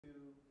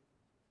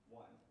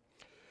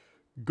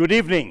Good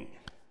evening,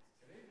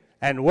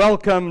 and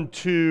welcome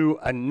to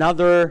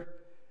another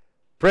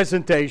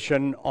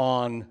presentation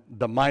on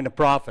the Minor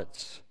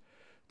Prophets.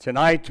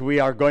 Tonight we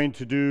are going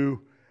to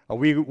do,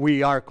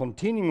 we are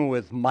continuing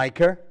with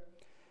Micah.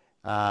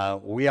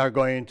 We are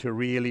going to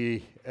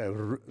really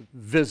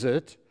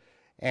visit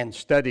and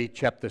study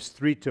chapters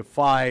 3 to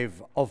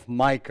 5 of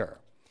Micah.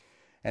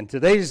 And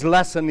today's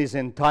lesson is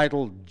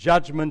entitled,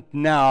 Judgment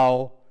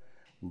Now,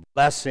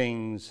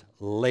 Blessings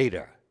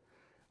Later.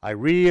 I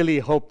really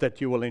hope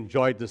that you will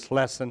enjoy this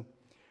lesson.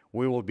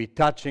 We will be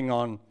touching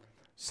on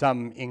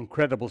some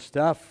incredible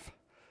stuff.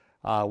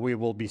 We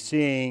will be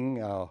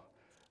seeing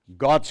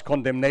God's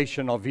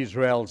condemnation of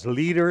Israel's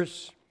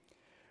leaders.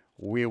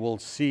 We will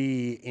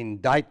see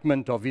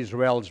indictment of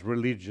Israel's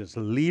religious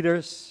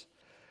leaders.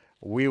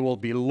 We will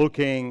be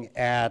looking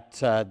at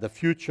the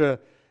future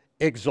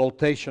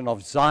exaltation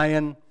of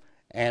Zion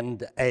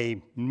and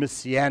a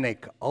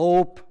messianic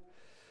hope.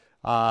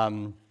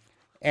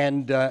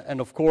 And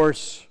of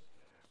course,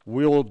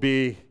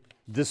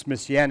 this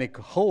messianic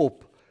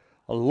hope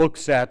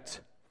looks at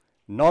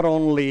not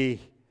only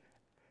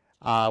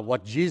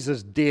what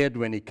Jesus did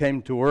when he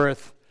came to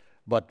earth,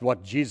 but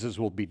what Jesus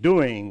will be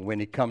doing when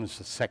he comes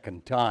a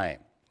second time.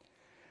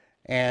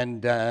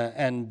 And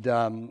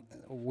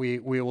we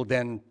will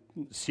then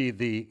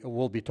see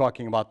we'll be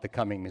talking about the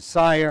coming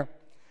Messiah,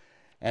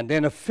 and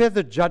then a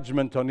further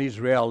judgment on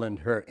Israel and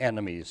her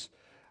enemies.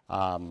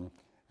 And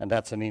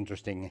that's an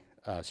interesting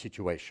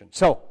situation.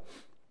 So,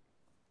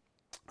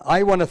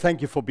 I want to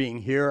thank you for being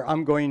here.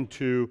 I'm going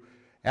to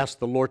ask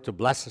the Lord to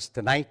bless us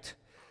tonight.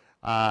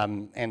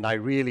 And I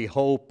really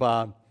hope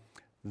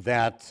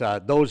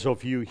that those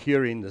of you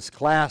here in this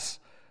class,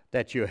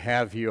 that you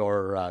have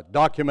your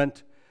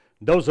document.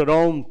 Those at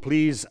home,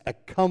 please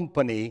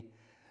accompany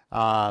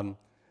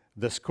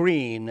the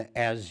screen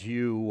as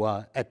you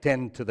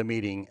attend to the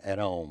meeting at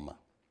home.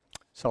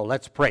 So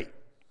let's pray.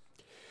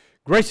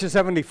 Gracious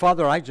Heavenly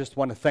Father, I just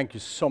want to thank you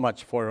so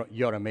much for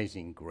your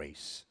amazing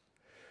grace.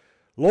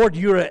 Lord,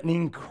 you're an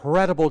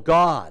incredible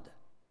God.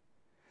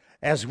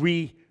 As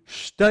we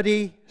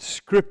study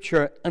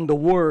Scripture and the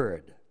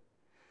Word,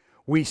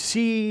 we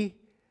see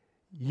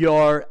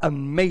your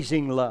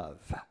amazing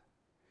love.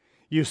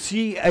 You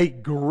see a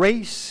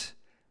grace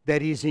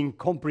that is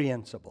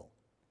incomprehensible.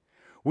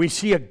 We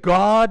see a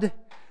God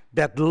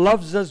that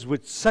loves us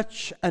with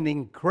such an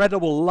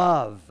incredible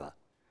love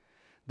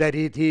that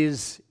it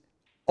is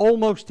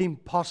almost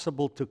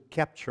impossible to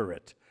capture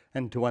it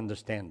and to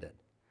understand it.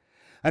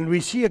 And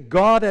we see a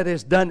God that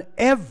has done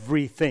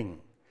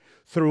everything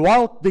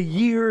throughout the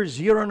years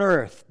here on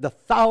earth, the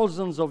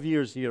thousands of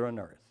years here on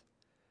earth,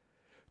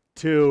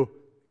 to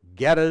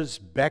get us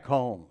back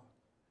home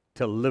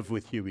to live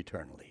with you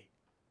eternally.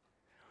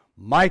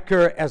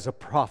 Micah, as a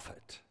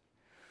prophet,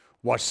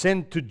 was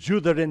sent to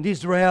Judah and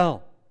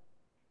Israel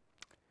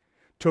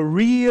to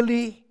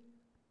really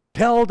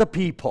tell the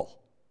people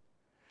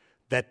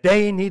that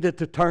they needed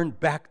to turn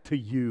back to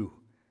you,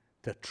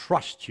 to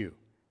trust you,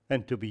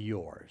 and to be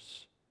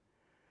yours.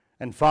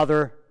 And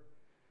Father,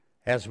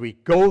 as we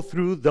go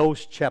through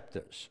those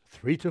chapters,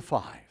 3 to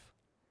 5,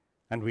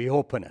 and we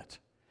open it,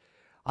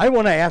 I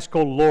want to ask,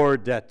 oh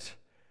Lord, that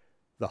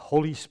the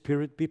Holy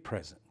Spirit be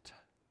present,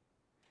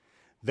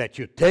 that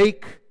you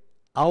take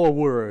our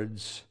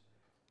words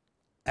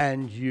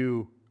and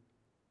you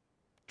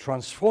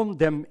transform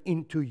them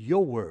into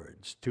your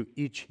words to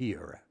each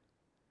hearer.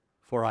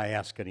 For I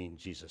ask it in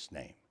Jesus'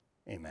 name.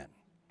 Amen.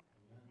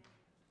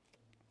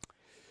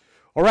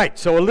 All right,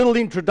 so a little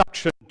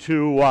introduction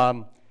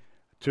to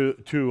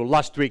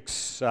last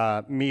week's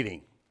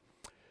meeting.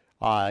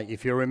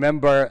 If you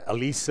remember,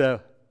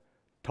 Elisa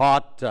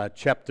taught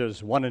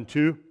chapters 1 and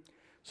 2.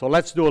 So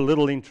let's do a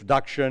little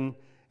introduction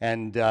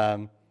and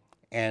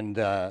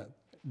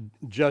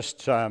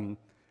just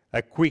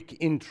a quick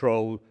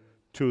intro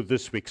to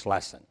this week's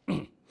lesson.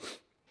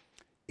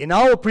 In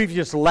our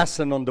previous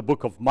lesson on the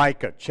book of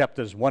Micah,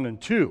 chapters 1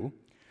 and 2,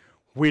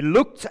 we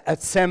looked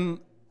at some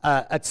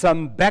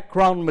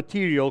background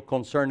material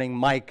concerning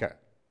Micah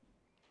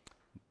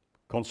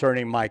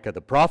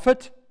the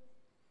prophet,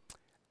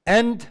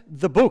 and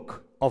the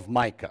book of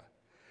Micah.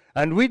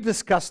 And we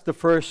discussed the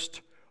first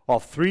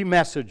of 3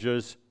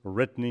 messages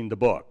written in the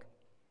book.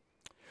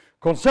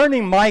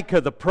 Concerning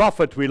Micah the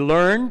prophet, we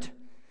learned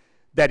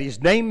that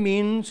his name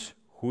means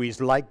who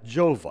is like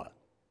Jehovah,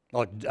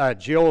 or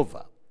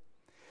Jehovah.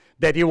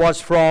 That he was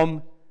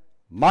from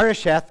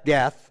Maresheth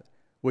Gath,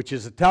 which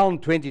is a town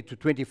 20 to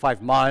 25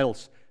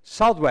 miles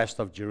southwest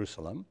of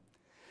Jerusalem.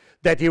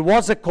 That he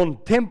was a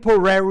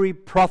contemporary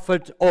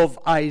prophet of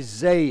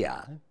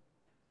Isaiah.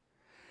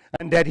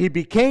 And that he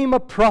became a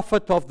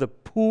prophet of the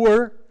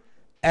poor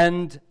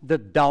and the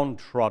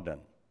downtrodden.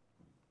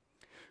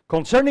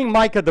 Concerning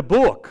Micah the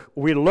book,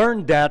 we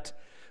learned that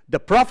the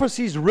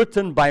prophecies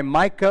written by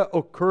Micah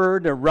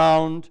occurred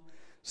around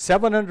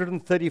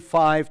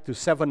 735 to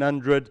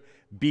 700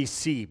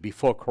 BC,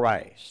 before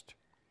Christ.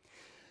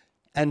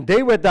 And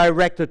they were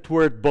directed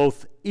toward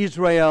both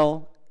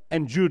Israel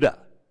and Judah.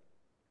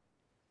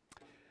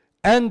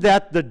 and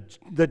that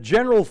the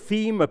general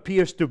theme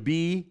appears to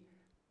be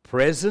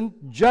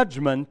present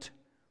judgment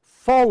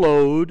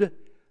followed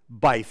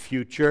by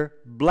future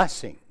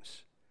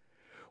blessings.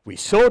 We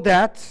saw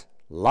that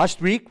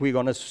last week. We're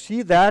going to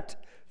see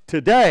that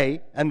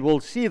today, and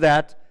we'll see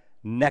that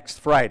next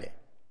Friday.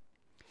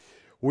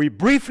 We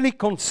briefly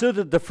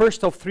considered the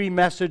first of 3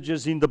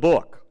 messages in the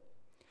book.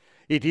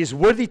 It is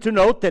worthy to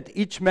note that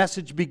each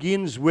message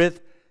begins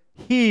with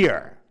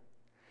 "Hear."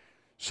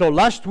 So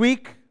last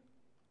week,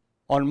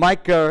 on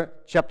Micah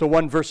chapter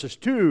 1, verses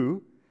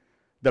 2,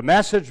 the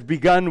message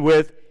began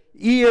with,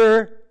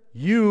 "Hear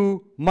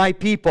you, my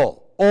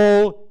people,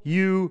 all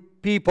you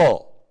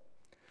people."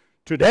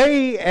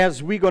 Today,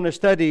 as we're going to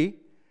study,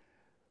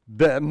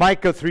 the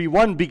Micah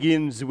 3:1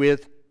 begins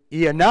with,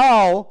 "Hear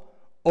now,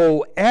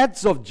 O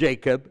heads of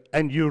Jacob,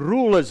 and you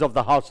rulers of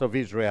the house of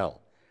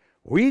Israel."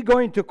 We're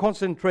going to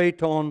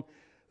concentrate on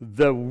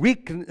the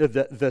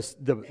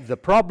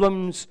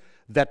problems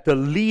that the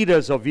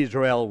leaders of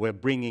Israel were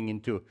bringing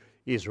into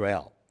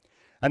Israel.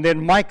 And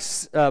then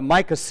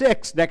Micah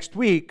 6 next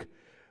week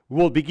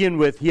will begin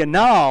with, "Hear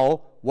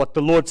now what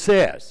the Lord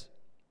says."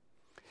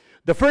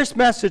 The first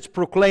message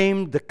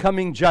proclaimed the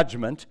coming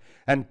judgment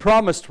and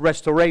promised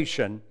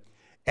restoration,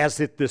 as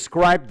it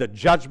described the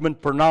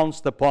judgment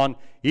pronounced upon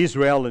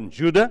Israel and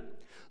Judah,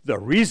 the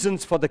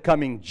reasons for the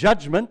coming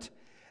judgment,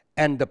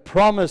 and the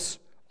promise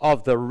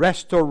of the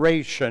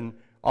restoration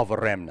of a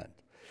remnant.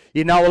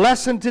 In our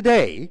lesson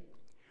today,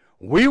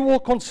 we will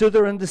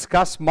consider and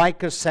discuss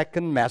Micah's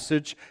second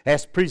message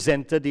as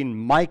presented in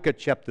Micah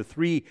chapter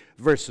 3,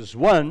 verses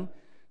 1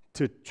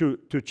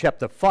 to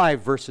chapter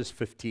 5, verses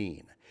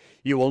 15.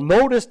 You will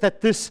notice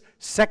that this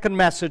second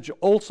message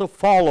also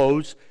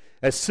follows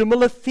a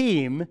similar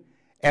theme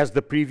as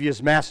the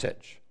previous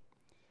message.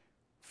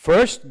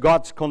 First,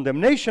 God's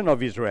condemnation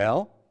of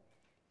Israel,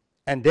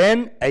 and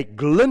then a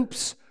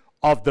glimpse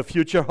of the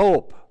future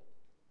hope.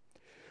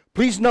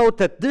 Please note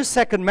that this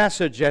second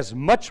message has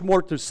much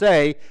more to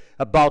say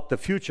about the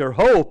future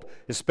hope,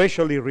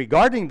 especially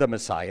regarding the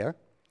Messiah.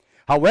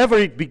 However,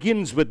 it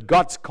begins with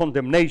God's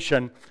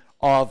condemnation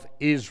of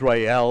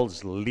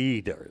Israel's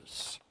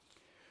leaders.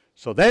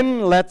 So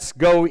then let's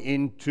go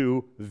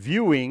into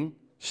viewing,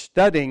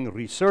 studying,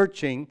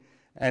 researching,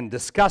 and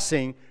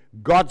discussing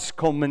God's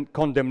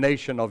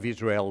condemnation of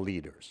Israel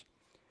leaders.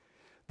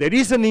 There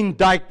is an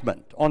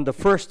indictment on the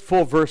first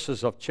 4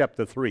 verses of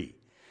chapter 3.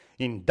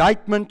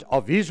 Indictment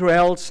of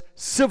Israel's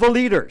civil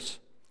leaders.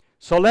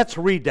 So let's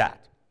read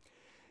that.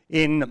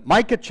 In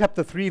Micah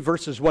chapter 3,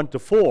 verses 1 to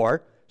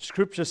 4,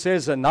 Scripture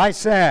says, "And I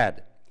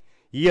said,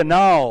 Hear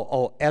now,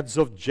 O heads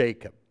of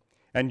Jacob,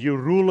 and you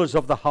rulers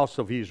of the house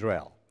of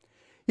Israel.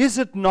 Is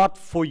it not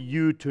for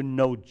you to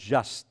know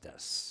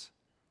justice?"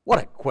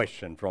 What a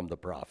question from the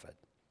prophet.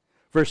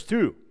 Verse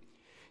 2,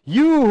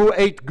 "You who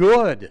ate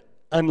good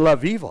and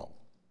love evil,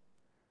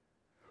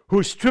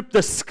 who stripped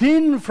the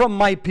skin from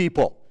my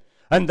people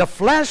and the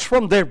flesh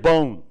from their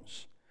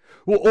bones,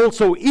 who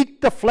also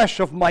eat the flesh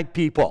of my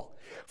people,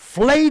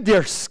 flay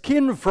their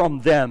skin from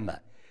them,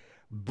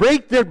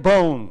 break their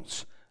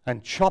bones,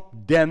 and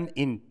chop them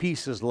in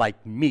pieces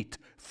like meat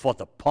for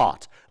the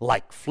pot,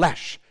 like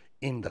flesh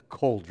in the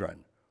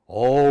cauldron."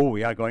 Oh,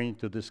 we are going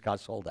to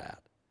discuss all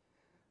that.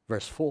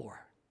 Verse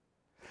 4,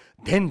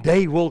 "Then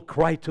they will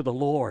cry to the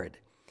Lord,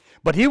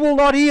 but he will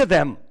not hear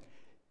them.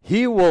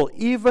 He will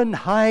even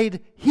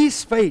hide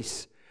his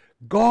face."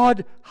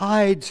 God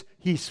hides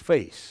his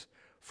face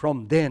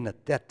from them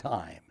at that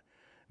time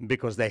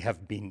because they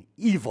have been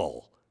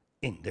evil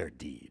in their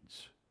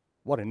deeds.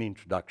 What an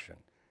introduction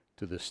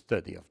to the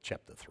study of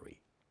chapter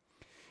 3.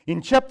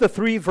 In chapter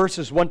 3,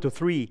 verses 1 to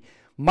 3,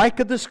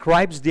 Micah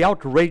describes the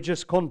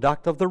outrageous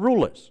conduct of the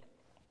rulers.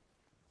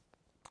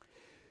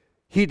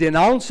 He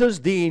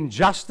denounces the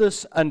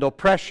injustice and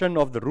oppression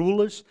of the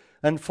rulers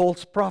and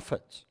false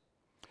prophets.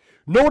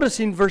 Notice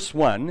in verse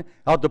 1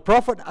 how the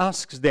prophet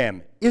asks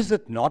them, "Is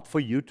it not for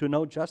you to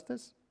know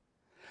justice?"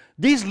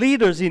 These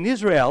leaders in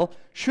Israel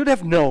should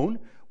have known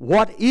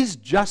what is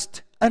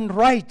just and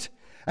right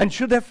and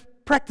should have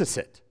practiced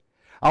it.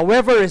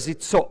 However, as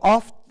it's so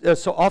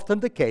often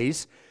the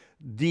case,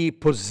 the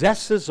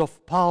possessors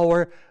of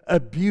power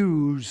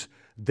abuse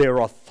their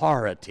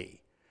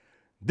authority.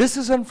 This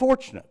is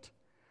unfortunate.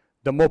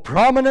 The more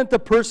prominent a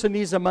person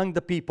is among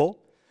the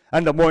people,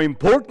 and the more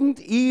important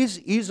is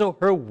his or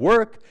her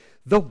work,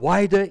 the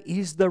wider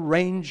is the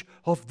range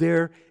of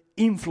their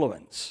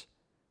influence.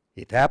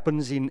 It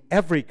happens in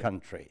every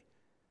country.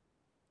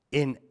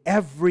 In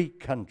every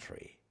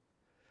country.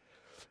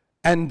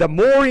 And the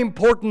more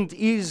important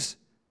is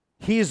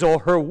his or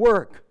her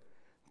work,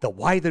 the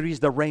wider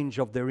is the range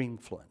of their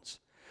influence.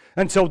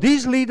 And so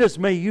these leaders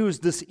may use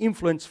this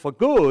influence for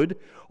good,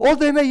 or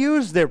they may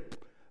use their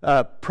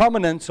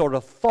prominence or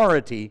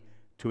authority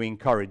to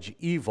encourage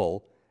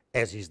evil,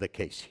 as is the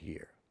case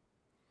here.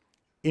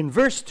 In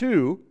verse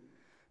 2,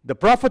 the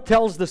prophet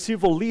tells the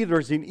civil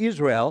leaders in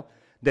Israel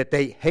that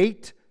they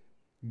hate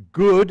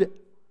good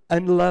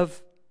and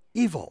love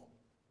evil.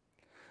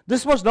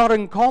 This was not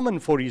uncommon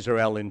for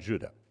Israel and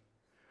Judah.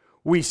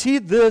 We see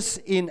this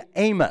in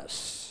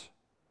Amos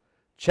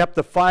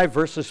chapter 5,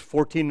 verses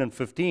 14 and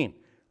 15.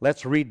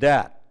 Let's read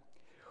that.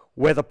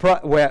 Where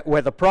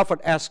the prophet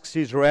asks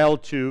Israel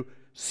to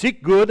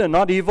seek good and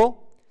not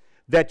evil,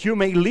 that you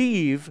may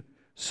live,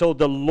 so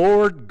the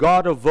Lord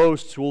God of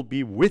hosts will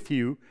be with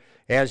you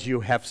as you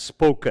have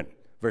spoken.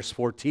 Verse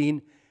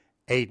 14,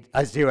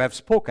 as you have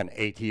spoken,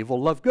 hate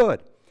evil, love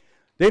good.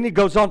 Then he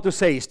goes on to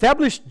say,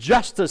 establish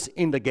justice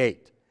in the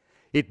gate.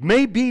 It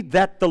may be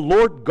that the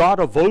Lord God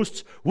of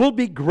hosts will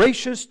be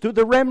gracious to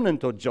the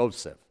remnant of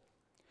Joseph.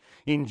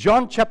 In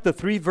John chapter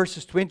 3,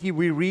 verses 20,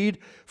 we read,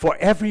 for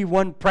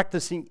everyone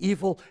practicing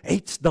evil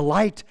hates the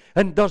light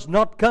and does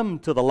not come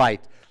to the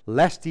light,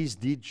 lest his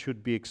deeds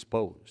should be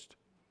exposed.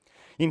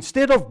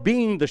 Instead of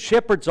being the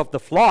shepherds of the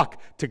flock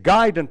to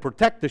guide and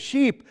protect the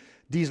sheep,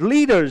 these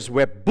leaders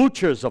were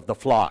butchers of the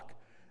flock,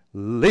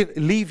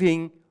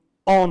 living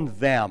on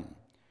them.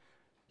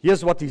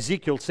 Here's what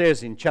Ezekiel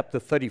says in chapter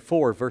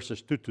 34,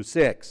 verses 2 to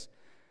 6.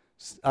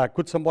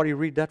 Could somebody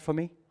read that for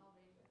me?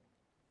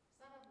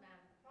 Son of man,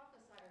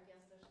 prophesy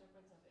against the shepherds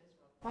of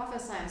Israel.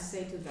 Prophesy and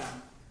say to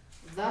them,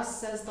 thus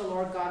says the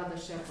Lord God of the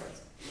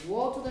shepherds,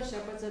 woe to the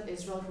shepherds of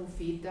Israel who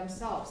feed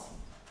themselves.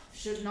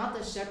 Should not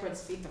the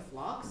shepherds feed the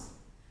flocks?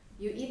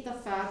 You eat the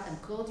fat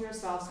and clothe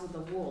yourselves with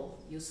the wool.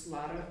 You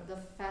slaughter the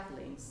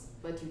fatlings,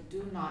 but you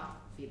do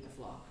not feed the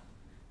flock.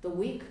 The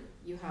weak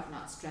you have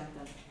not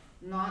strengthened,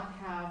 not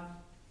have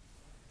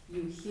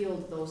you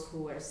healed those who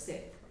were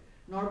sick,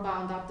 nor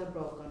bound up the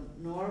broken,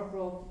 nor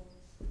broke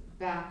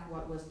back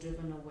what was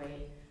driven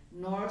away,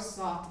 nor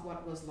sought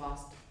what was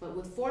lost. But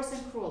with force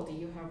and cruelty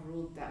you have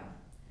ruled them.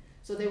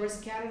 So they were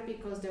scattered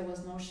because there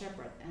was no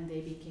shepherd, and they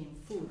became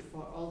food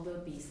for all the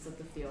beasts of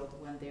the field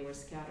when they were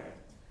scattered.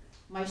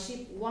 My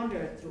sheep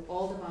wandered through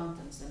all the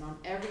mountains and on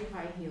every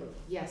high hill.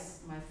 Yes,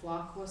 my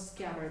flock was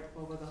scattered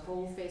over the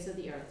whole face of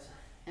the earth,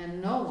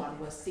 and no one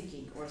was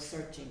seeking or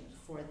searching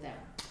for them.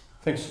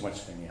 Thanks so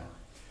much, Danielle.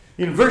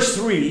 In verse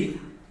 3,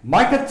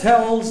 Micah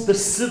tells the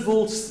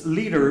civil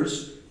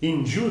leaders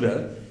in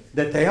Judah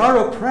that they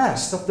are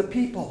oppressed of the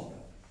people.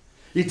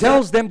 He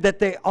tells them that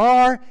they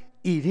are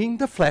eating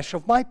the flesh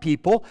of my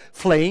people,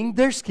 flaying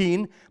their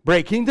skin,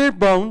 breaking their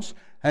bones,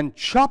 and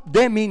chop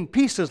them in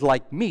pieces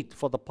like meat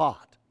for the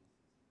pot.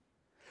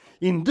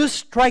 In this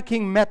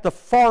striking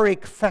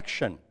metaphoric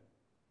fashion,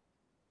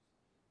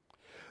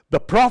 the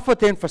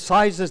prophet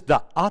emphasizes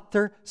the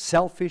utter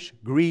selfish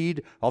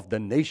greed of the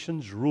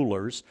nation's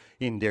rulers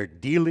in their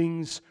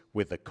dealings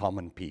with the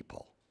common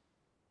people.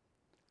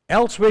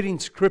 Elsewhere in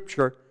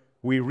Scripture,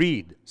 we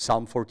read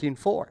Psalm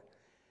 14:4.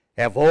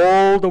 Have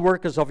all the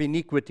workers of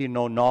iniquity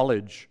no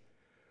knowledge,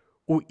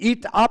 who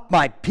eat up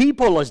my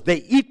people as they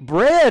eat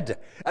bread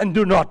and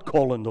do not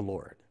call on the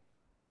Lord.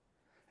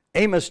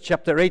 Amos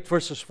chapter 8,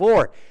 verses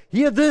 4.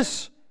 Hear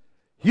this,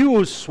 you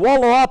who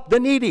swallow up the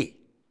needy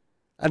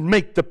and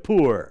make the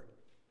poor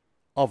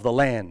of the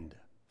land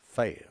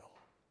fail.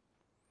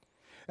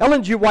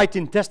 Ellen G. White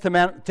in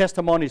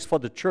Testimonies for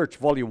the Church,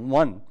 volume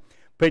 1,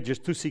 pages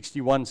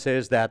 261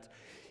 says that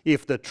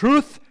if the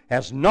truth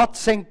has not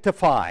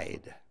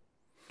sanctified,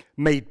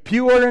 made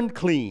pure and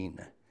clean,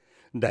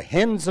 the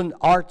hands and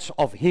hearts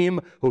of him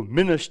who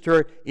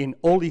minister in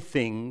holy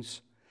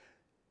things,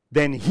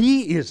 then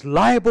he is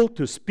liable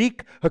to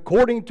speak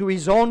according to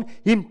his own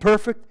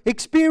imperfect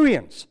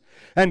experience.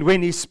 And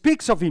when he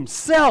speaks of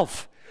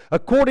himself,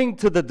 according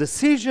to the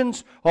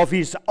decisions of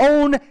his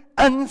own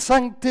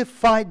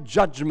unsanctified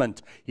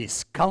judgment,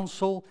 his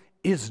counsel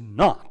is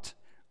not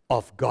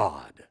of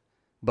God,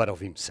 but of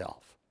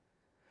himself.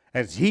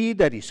 As he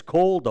that is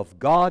called of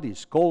God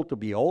is called to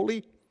be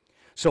holy,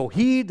 so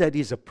he that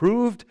is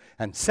approved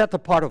and set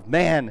apart of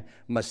man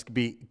must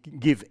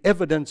give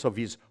evidence of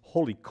his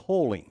holy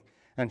calling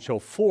and show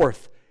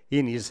forth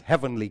in his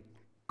heavenly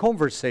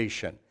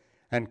conversation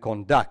and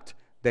conduct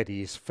that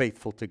he is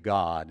faithful to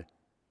God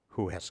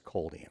who has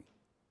called him.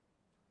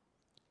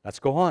 Let's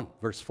go on,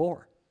 verse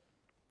 4.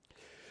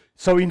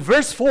 So in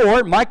verse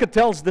 4, Micah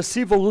tells the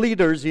civil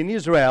leaders in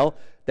Israel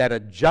that a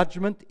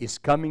judgment is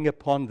coming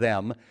upon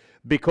them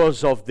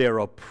because of their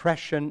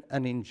oppression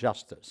and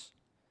injustice.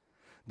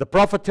 The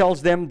prophet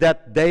tells them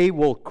that they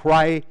will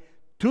cry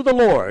to the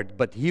Lord,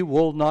 but he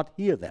will not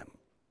hear them,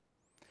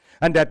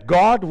 and that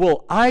God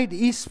will hide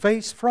his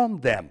face from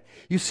them.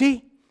 You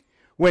see,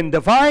 when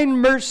divine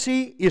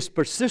mercy is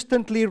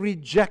persistently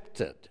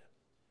rejected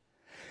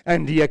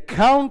and the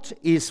account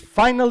is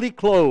finally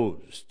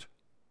closed,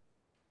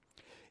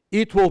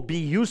 it will be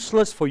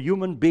useless for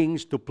human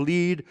beings to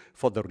plead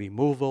for the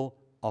removal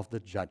of the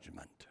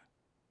judgment.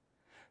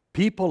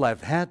 People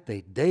have had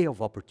their day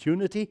of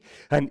opportunity,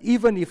 and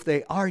even if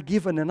they are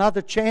given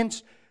another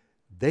chance,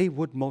 they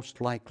would most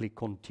likely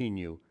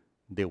continue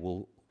their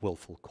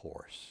willful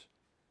course.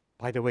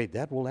 By the way,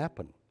 that will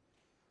happen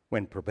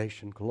when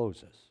probation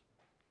closes.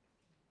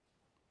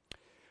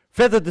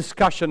 Further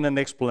discussion and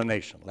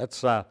explanation.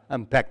 Let's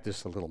unpack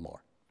this a little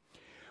more.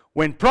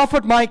 When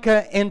Prophet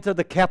Micah entered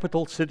the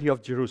capital city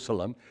of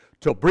Jerusalem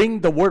to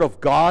bring the word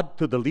of God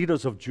to the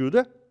leaders of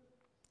Judah,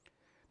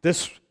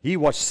 he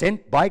was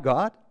sent by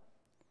God.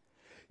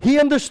 He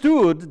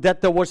understood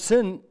that there was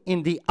sin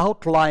in the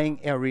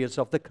outlying areas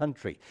of the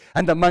country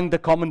and among the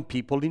common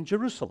people in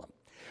Jerusalem.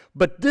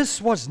 But this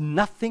was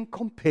nothing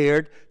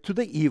compared to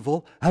the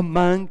evil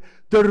among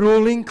the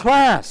ruling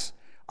class.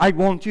 I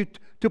want you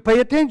to pay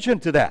attention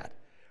to that.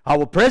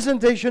 Our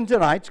presentation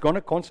tonight is going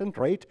to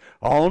concentrate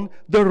on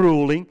the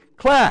ruling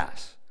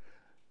class.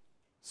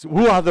 So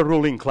who are the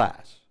ruling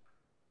class?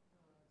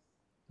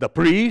 The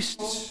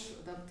priests,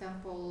 The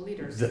temple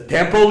leaders. the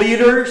temple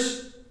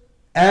leaders,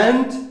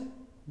 and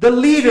the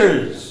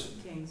leaders.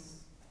 Kings.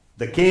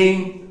 The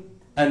king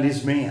and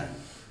his men.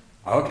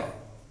 Okay.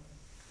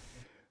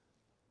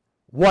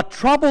 What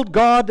troubled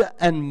God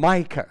and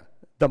Micah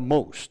the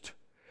most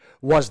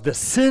was the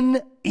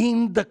sin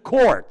in the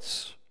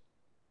courts,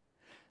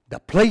 the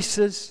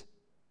places,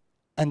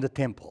 and the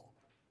temple.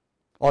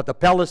 Or the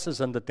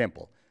palaces and the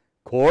temple.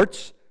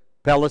 Courts,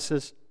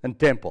 palaces, and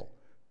temple.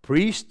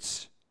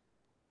 Priests,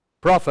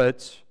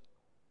 prophets,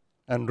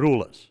 and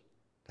rulers.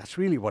 That's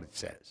really what it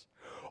says.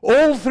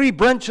 All three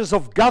branches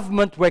of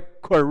government were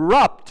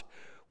corrupt,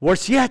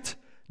 worse yet,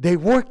 they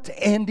worked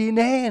hand in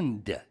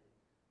hand.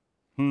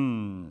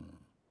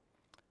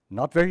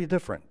 Not very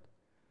different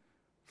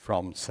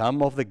from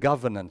some of the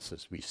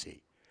governances we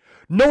see.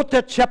 Note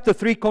that chapter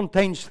 3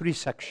 contains 3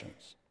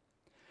 sections.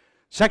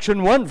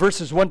 Section 1,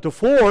 verses 1 to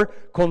 4,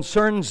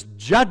 concerns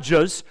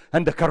judges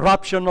and the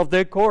corruption of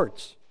their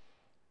courts.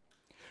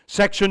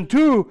 Section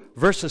 2,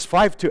 verses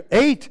 5 to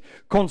 8,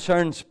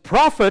 concerns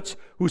prophets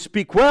who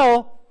speak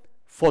well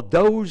for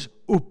those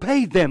who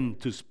pay them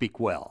to speak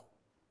well.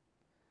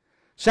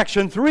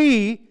 Section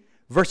 3,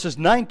 verses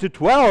 9 to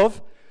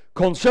 12,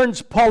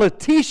 concerns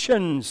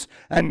politicians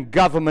and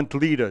government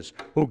leaders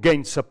who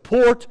gain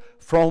support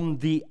from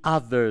the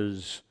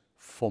others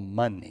for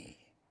money.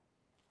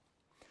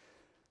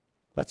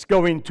 Let's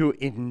go into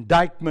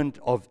indictment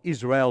of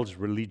Israel's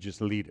religious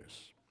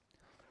leaders.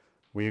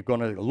 We're going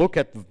to look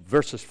at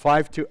verses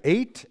 5 to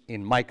 8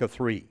 in Micah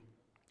 3.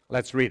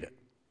 Let's read it.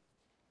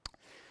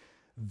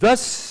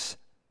 Thus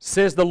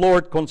says the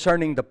Lord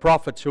concerning the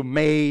prophets who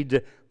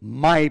made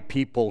my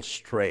people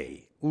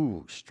stray.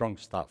 Ooh, strong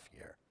stuff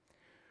here.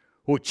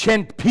 Who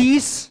chant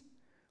peace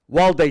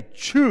while they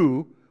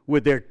chew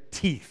with their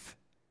teeth,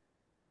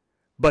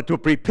 but to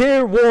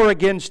prepare war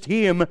against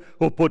him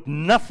who put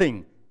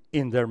nothing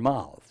in their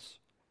mouths.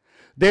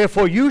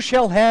 Therefore you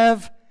shall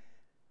have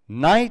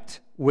night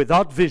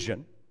without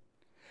vision,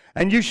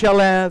 and you shall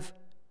have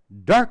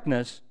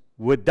darkness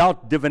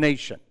without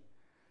divination.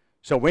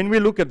 So when we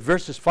look at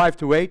verses 5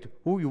 to 8,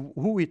 who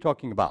are we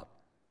talking about?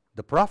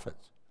 The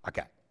prophets.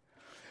 Okay.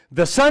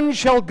 The sun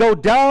shall go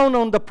down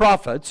on the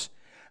prophets,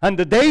 and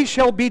the day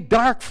shall be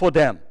dark for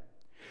them.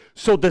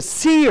 So the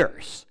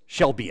seers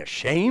shall be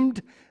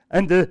ashamed,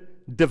 and the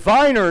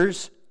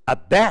diviners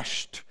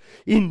abashed.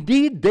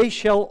 Indeed, they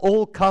shall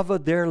all cover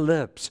their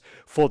lips,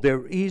 for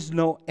there is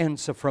no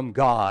answer from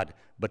God.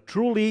 But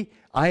truly,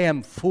 I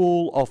am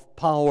full of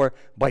power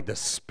by the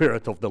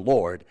Spirit of the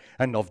Lord,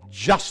 and of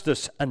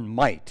justice and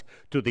might,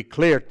 to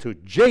declare to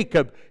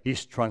Jacob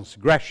his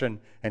transgression,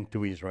 and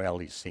to Israel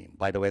his sin.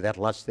 By the way, that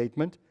last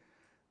statement,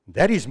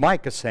 that is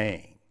Micah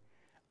saying,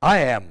 I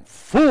am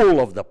full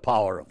of the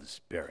power of the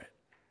Spirit.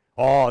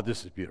 Oh,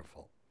 this is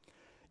beautiful.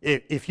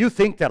 If you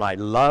think that I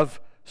love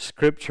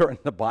Scripture and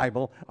the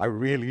Bible, I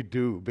really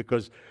do,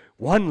 because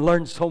one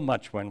learns so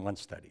much when one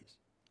studies.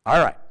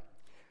 All right.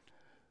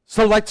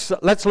 So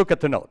let's look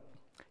at the note.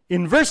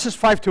 In verses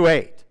 5 to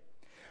 8,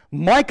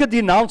 Micah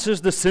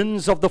denounces the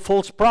sins of the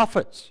false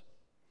prophets.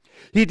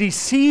 He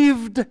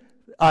deceived,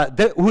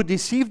 who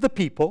deceived the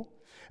people,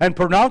 and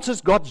pronounces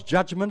God's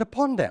judgment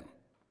upon them.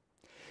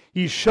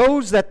 He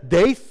shows that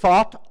they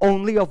thought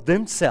only of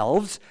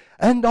themselves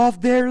and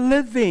of their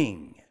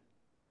living.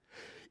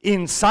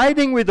 In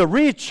siding with the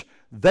rich,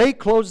 they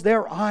closed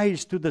their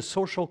eyes to the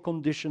social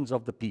conditions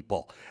of the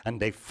people, and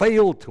they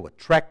failed to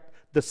attract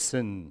the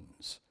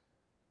sins,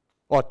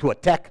 or to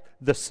attack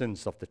the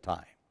sins of the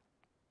time.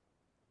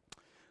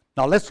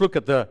 Now let's look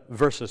at the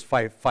verses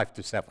 5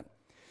 to 7.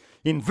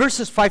 In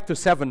verses 5 to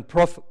 7,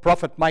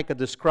 Prophet Micah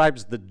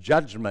describes the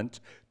judgment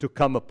to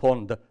come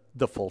upon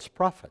the false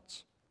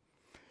prophets.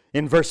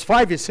 In verse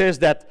 5, he says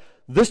that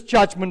this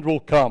judgment will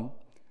come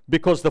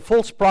because the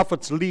false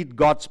prophets lead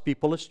God's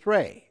people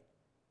astray.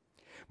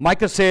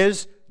 Micah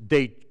says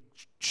they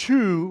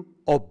chew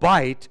or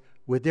bite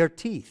with their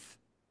teeth.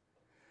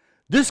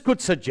 This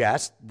could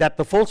suggest that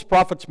the false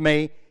prophets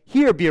may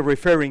here be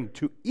referring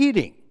to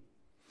eating.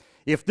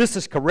 If this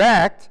is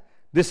correct,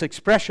 this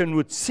expression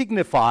would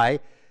signify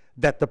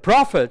that the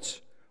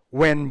prophets,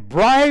 when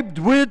bribed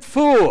with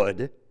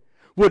food,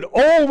 would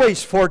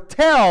always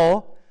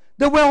foretell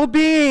the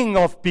well-being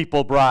of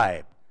people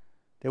bribed.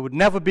 There would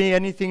never be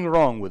anything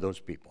wrong with those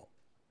people.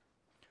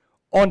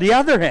 On the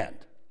other hand,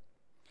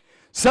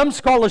 some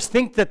scholars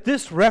think that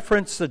this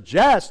reference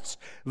suggests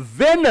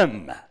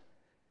venom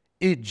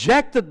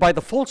ejected by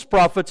the false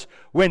prophets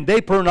when they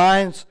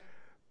pronounce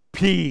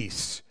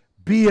peace,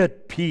 be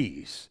at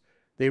peace.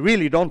 They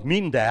really don't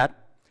mean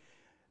that,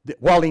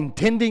 while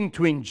intending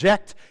to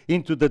inject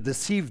into the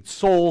deceived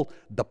soul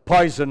the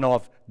poison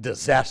of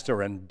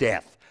disaster and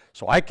death.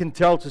 So I can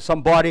tell to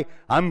somebody,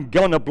 I'm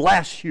going to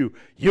bless you.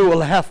 You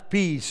will have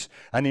peace.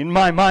 And in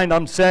my mind,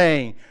 I'm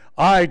saying,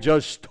 I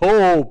just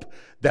hope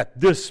that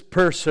this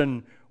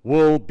person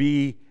will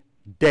be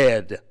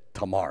dead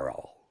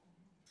tomorrow.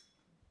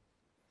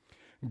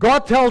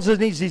 God tells us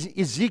in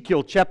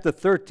Ezekiel chapter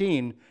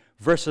 13,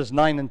 verses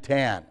 9 and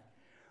 10,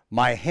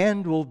 my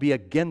hand will be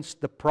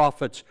against the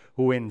prophets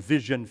who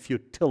envision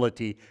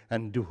futility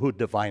and who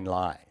divine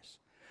lies.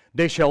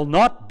 They shall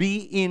not be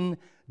in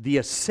the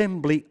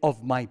assembly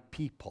of my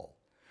people,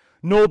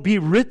 nor be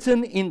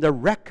written in the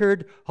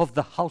record of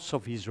the house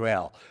of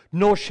Israel,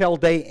 nor shall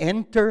they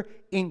enter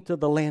into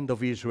the land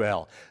of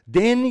Israel.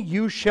 Then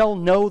you shall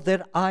know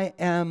that I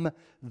am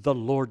the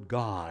Lord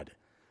God,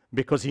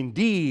 because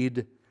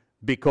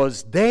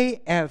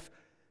they have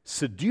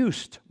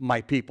seduced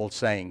my people,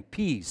 saying,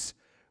 peace,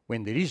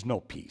 when there is no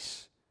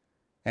peace,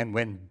 and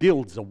when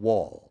builds a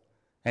wall,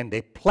 and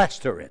they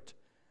plaster it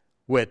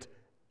with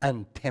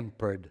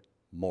untempered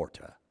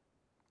mortar.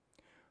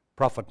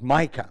 Prophet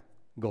Micah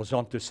goes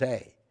on to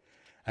say,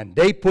 and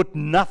they put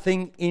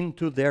nothing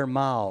into their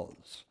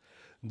mouths.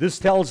 This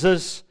tells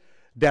us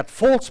that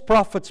false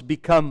prophets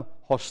become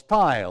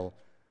hostile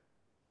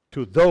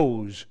to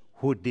those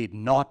who did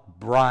not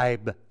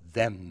bribe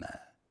them.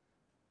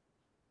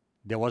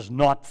 There was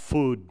not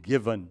food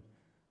given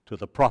to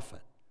the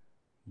prophet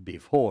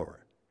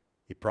before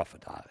he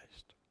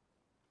prophetized.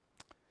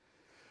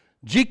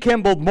 G.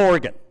 Campbell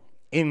Morgan,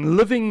 in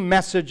Living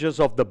Messages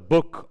of the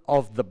Book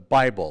of the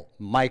Bible,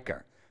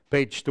 Micah,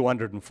 page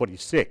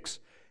 246,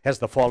 has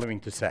the following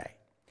to say.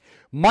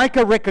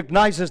 Micah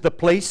recognizes the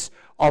place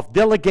of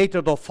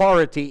delegated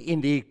authority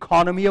in the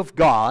economy of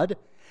God,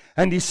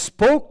 and he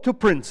spoke to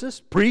princes,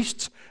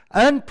 priests,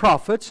 and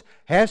prophets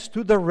as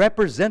to the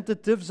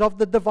representatives of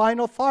the divine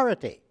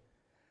authority.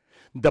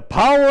 The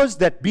powers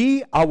that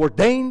be are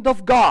ordained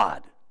of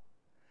God,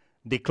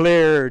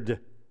 declared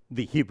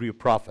the Hebrew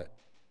prophet.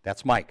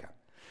 That's Micah.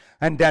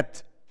 And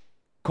that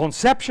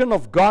conception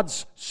of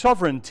God's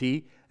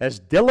sovereignty as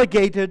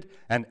delegated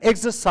and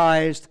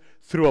exercised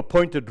through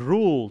appointed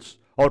rules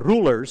or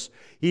rulers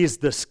is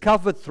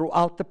discovered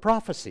throughout the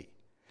prophecy.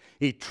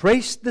 He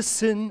traced the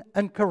sin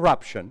and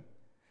corruption,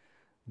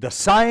 the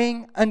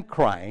sighing and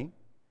crying,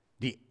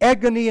 the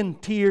agony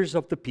and tears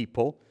of the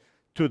people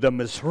to the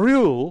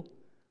misrule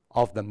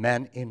of the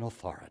man in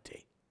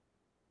authority.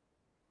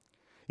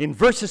 In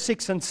verses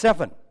 6 and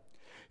 7,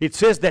 it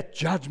says that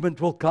judgment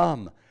will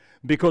come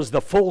because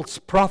the false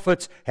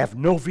prophets have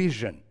no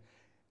vision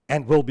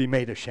and will be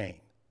made ashamed.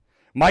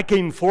 Micah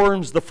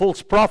informs the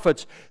false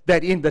prophets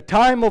that in the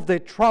time of their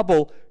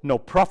trouble, no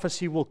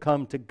prophecy will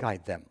come to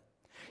guide them.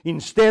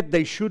 Instead,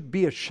 they should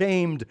be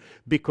ashamed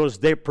because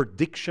their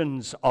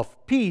predictions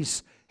of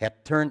peace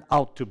had turned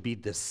out to be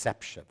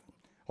deceptive.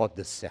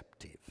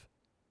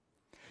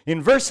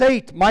 In verse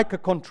 8, Micah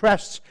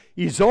contrasts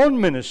his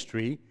own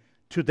ministry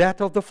to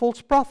that of the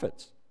false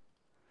prophets.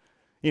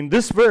 In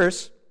this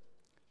verse,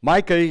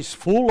 Micah is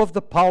full of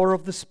the power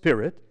of the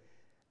Spirit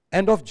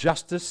and of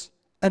justice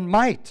and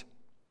might.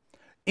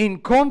 In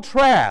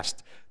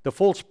contrast, the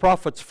false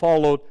prophets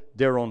followed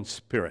their own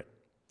spirit.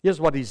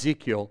 Here's what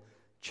Ezekiel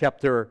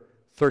chapter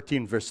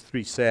 13 verse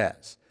 3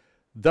 says.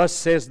 Thus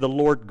says the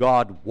Lord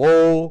God,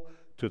 woe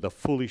to the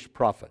foolish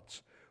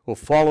prophets who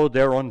follow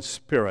their own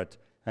spirit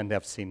and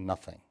have seen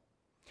nothing.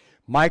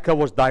 Micah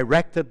was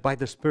directed by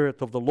the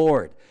Spirit of the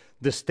Lord.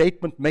 This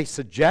statement may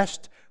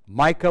suggest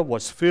Micah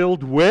was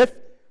filled with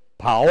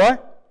power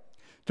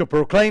to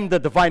proclaim the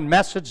divine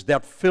message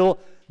that fell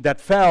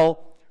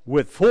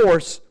with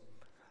force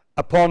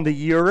upon the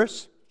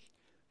hearers.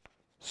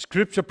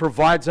 Scripture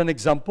provides an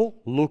example.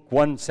 Luke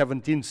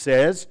 1:17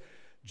 says,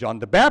 John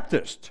the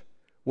Baptist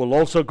will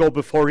also go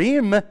before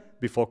him,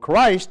 before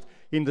Christ,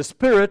 in the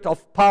spirit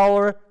of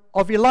power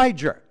of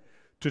Elijah,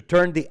 to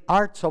turn the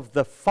hearts of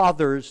the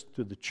fathers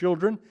to the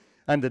children,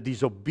 and the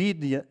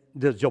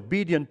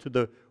disobedient to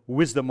the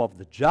wisdom of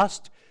the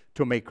just,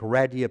 to make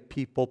ready a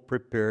people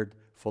prepared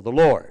for the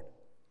Lord.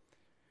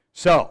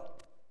 So,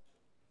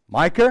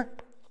 Micah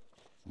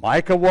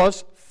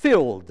was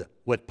filled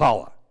with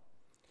power.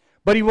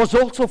 But he was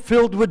also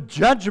filled with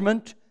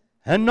judgment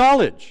and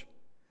knowledge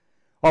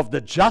of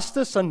the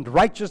justice and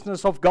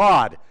righteousness of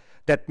God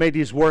that made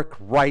his work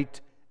right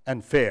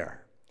and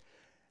fair.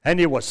 And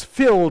he was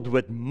filled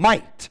with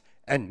might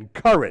and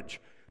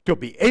courage to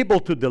be able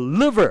to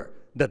deliver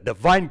the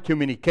divine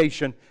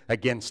communication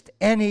against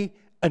any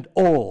and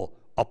all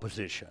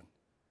opposition.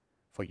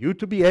 For you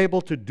to be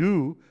able to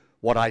do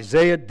what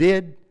Isaiah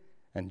did,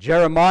 and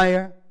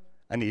Jeremiah,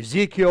 and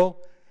Ezekiel,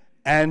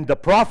 and the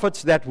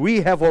prophets that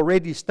we have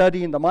already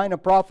studied in the minor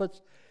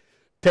prophets,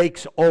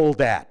 takes all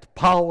that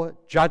power,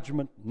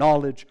 judgment,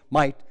 knowledge,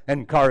 might,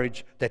 and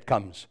courage that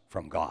comes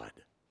from God.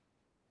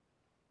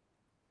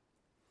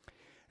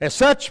 As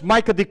such,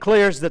 Micah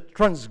declares the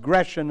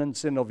transgression and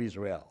sin of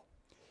Israel.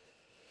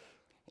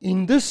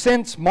 In this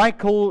sense,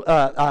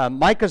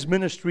 Micah's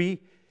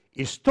ministry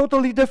is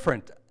totally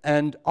different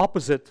and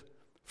opposite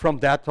from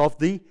that of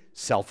the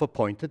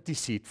self-appointed,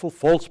 deceitful,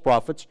 false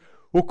prophets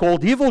who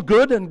called evil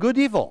good and good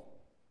evil.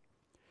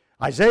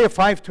 Isaiah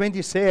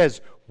 5:20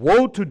 says,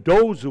 woe to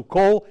those who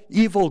call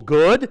evil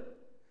good,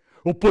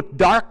 who put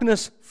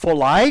darkness for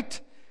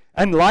light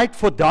and light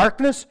for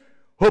darkness,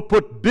 who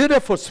put bitter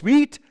for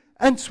sweet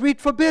and sweet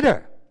for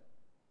bitter.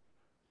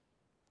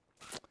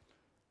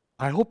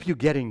 I hope you're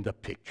getting the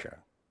picture.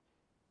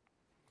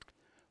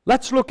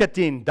 Let's look at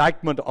the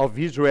indictment of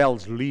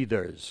Israel's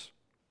leaders,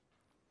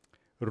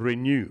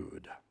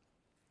 renewed.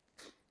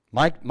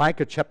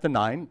 Micah chapter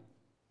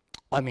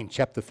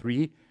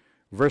 3,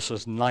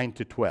 verses 9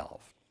 to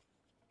 12.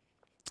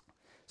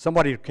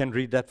 Somebody can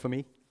read that for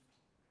me?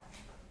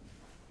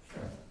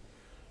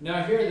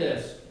 Now hear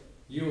this,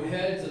 you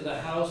heads of the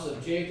house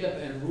of Jacob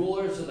and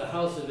rulers of the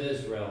house of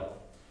Israel,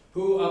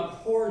 who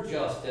abhor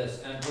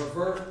justice and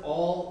pervert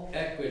all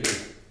equity,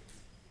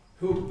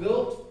 who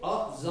built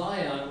up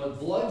Zion with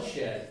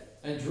bloodshed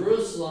and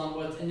Jerusalem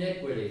with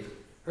iniquity.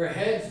 Her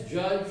heads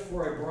judge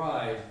for a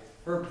bribe,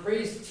 her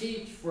priests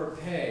teach for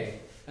pay,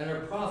 and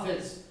her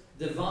prophets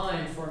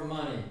divine for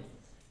money.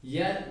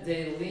 Yet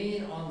they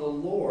lean on the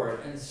Lord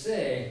and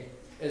say,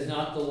 is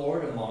not the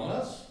Lord among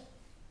us?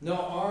 No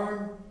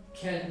arm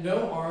can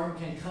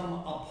come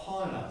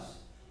upon us.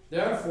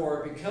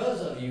 Therefore,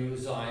 because of you,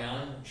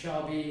 Zion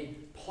shall be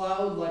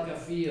plowed like a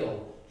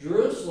field.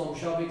 Jerusalem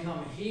shall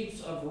become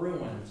heaps of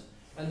ruins,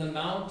 and the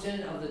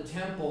mountain of the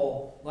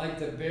temple like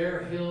the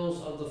bare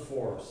hills of the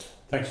forest.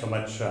 Thanks so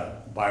much,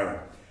 Byron.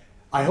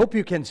 I hope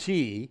you can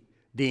see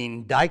the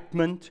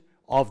indictment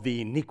of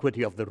the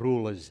iniquity of the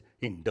rulers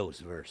in those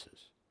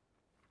verses.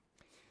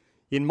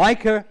 In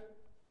Micah,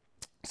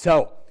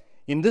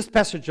 in this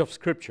passage of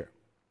Scripture,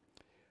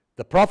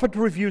 the prophet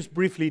reviews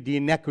briefly the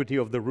iniquity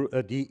of the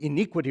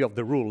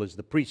rulers,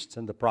 the priests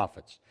and the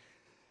prophets,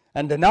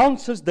 and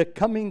announces the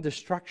coming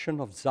destruction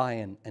of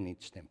Zion and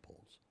its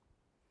temples.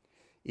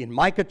 In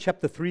Micah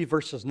chapter 3,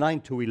 verses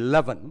 9 to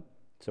 11,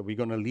 so we're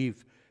going to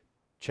leave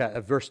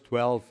verse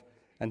 12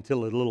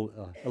 until a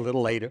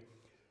little later,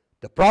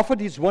 the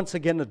prophet is once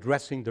again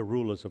addressing the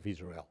rulers of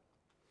Israel.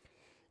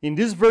 In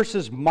these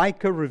verses,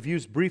 Micah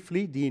reviews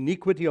briefly the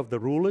iniquity of the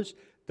rulers,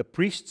 the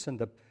priests and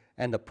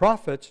the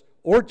prophets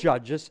or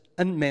judges,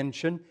 and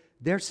mention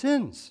their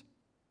sins.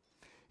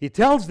 He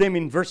tells them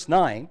in verse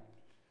 9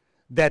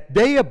 that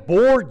they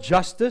abhor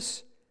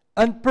justice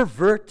and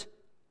pervert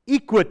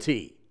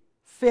equity,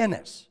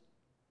 fairness.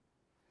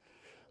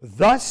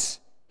 Thus,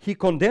 he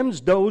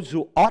condemns those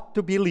who ought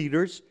to be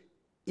leaders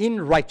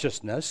in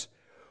righteousness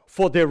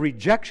for their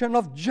rejection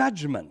of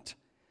judgment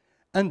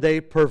and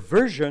their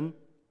perversion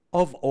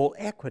of all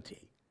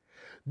equity.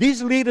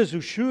 These leaders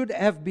who should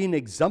have been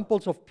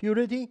examples of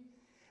purity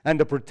and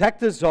the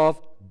protectors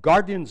of,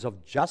 guardians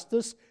of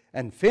justice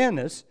and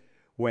fairness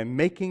were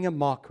making a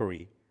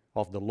mockery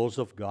of the laws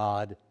of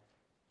God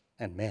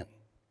and men.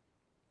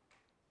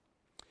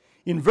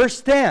 In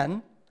verse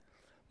 10,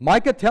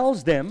 Micah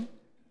tells them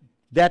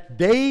that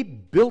they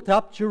built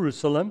up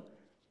Jerusalem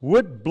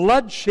with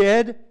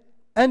bloodshed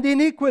and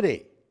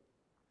iniquity.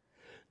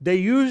 They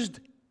used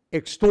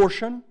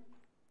extortion,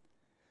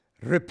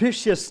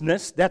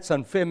 rapaciousness, that's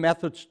unfair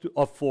methods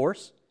of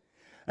force,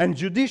 and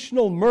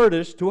judicial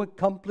murders to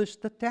accomplish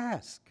the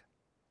task.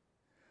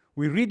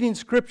 We read in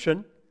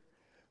Scripture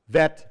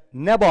that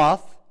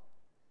Naboth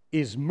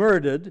is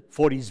murdered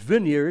for his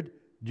vineyard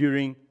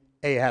during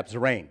Ahab's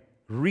reign.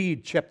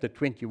 Read chapter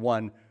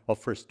 21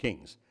 of 1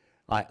 Kings.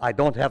 I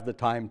don't have the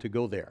time to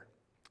go there.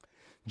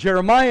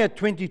 Jeremiah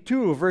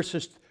 22,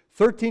 verses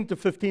 13 to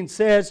 15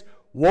 says,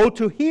 woe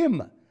to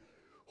him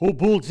who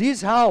builds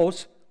his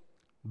house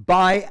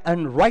by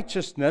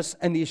unrighteousness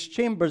and his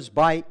chambers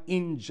by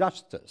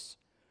injustice,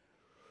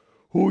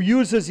 who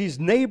uses his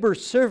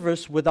neighbor's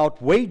service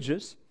without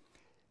wages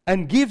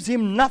and gives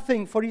him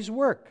nothing for his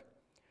work.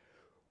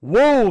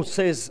 Woe,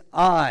 says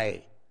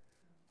I,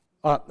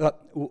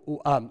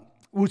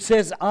 who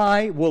says,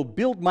 I will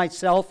build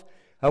myself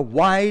a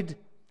wide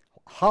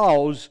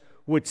house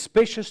with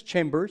spacious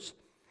chambers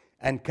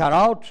and cut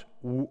out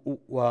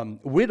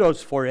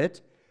windows for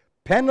it,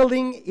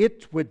 paneling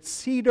it with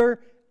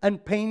cedar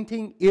and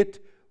painting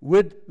it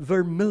with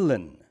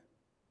vermilion.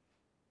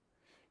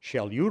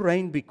 Shall you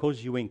reign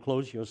because you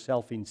enclose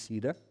yourself in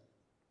cedar?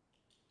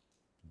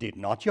 Did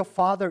not your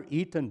father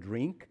eat and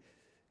drink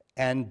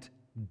and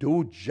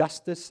do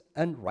justice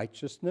and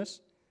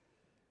righteousness?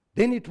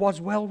 Then it was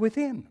well with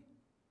him.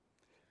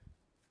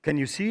 Can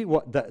you see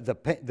what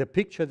the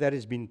picture that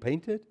has been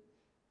painted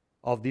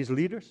of these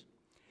leaders?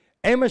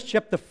 Amos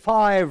chapter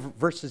 5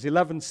 verses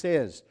 11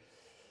 says,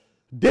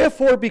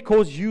 therefore,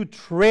 because you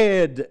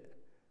tread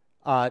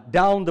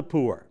down the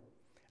poor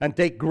and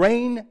take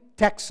grain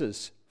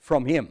taxes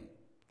from him,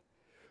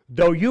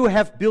 though you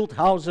have built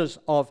houses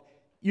of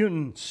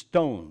hewn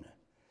stone,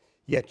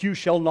 yet you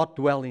shall not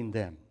dwell in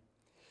them.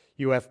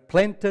 You have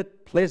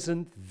planted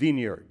pleasant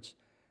vineyards,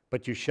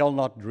 but you shall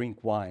not drink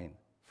wine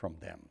from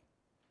them.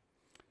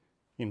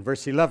 In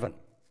verse 11,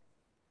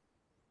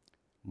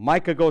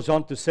 Micah goes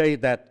on to say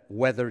that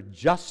whether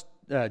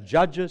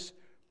judges,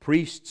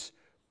 priests,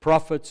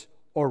 prophets,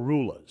 or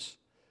rulers,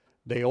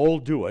 they all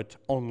do it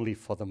only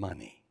for the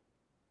money.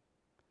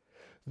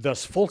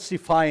 thus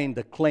falsifying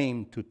the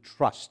claim to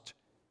trust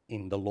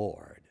in the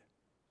Lord.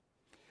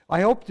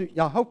 I hope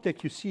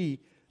that you see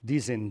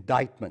these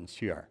indictments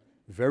here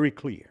very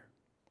clear.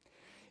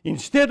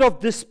 Instead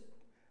of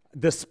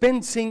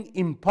dispensing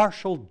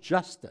impartial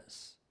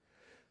justice,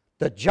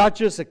 the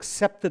judges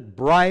accepted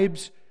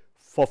bribes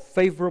for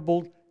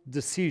favorable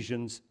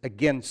decisions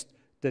against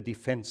the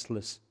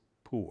defenseless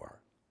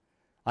poor.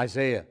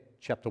 Isaiah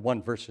chapter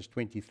 1 verses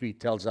 23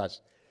 tells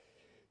us,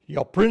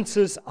 "Your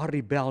princes are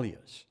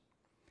rebellious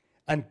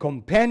and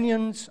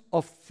companions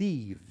of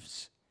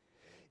thieves.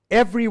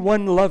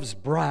 Everyone loves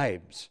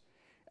bribes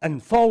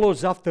and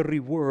follows after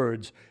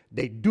rewards.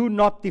 They do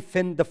not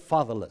defend the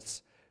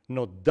fatherless,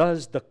 nor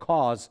does the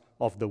cause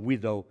of the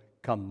widow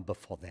come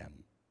before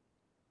them."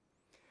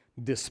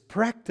 This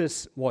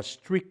practice was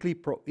strictly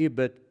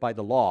prohibited by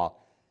the law,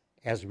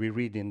 as we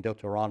read in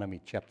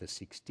Deuteronomy chapter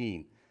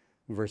 16,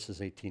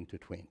 verses 18 to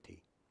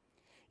 20.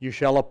 "You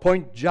shall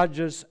appoint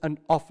judges and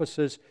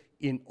officers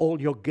in all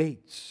your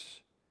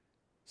gates,"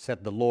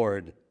 said the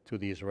Lord to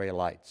the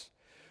Israelites,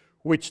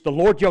 "which the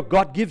Lord your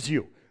God gives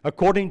you,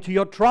 according to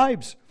your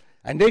tribes,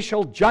 and they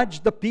shall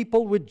judge the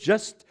people with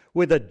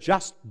a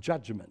just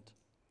judgment.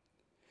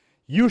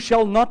 You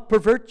shall not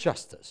pervert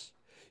justice.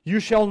 You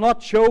shall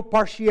not show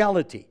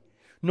partiality,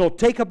 nor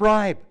take a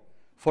bribe,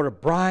 for a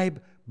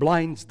bribe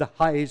blinds the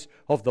eyes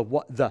of the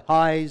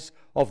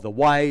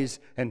wise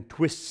and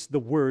twists the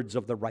words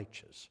of the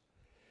righteous.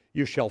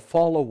 You shall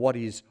follow what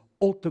is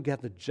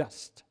altogether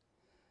just,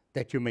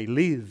 that you may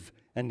live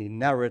and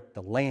inherit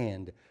the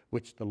land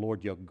which the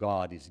Lord your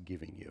God is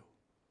giving you."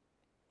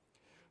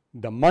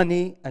 The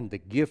money and the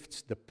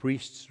gifts the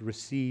priests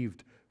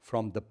received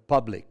from the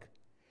public,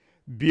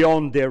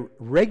 beyond their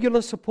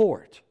regular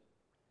support,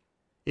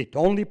 it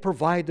only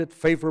provided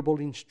favorable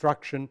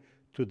instruction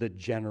to the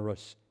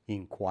generous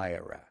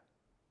inquirer.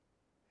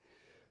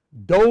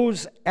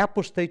 Those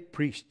apostate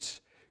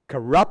priests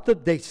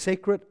corrupted their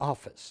sacred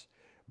office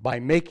by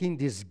making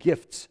these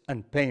gifts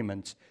and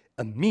payments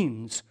a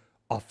means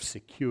of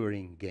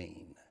securing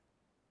gain.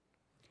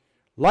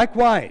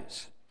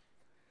 Likewise,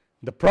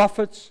 the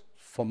prophets,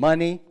 for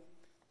money,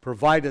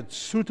 provided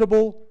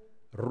suitable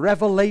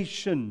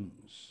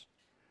revelations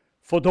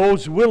for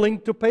those willing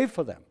to pay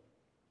for them.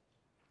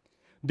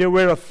 They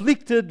were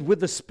afflicted with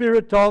the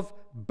spirit of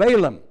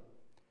Balaam,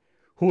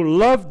 who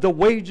loved the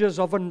wages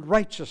of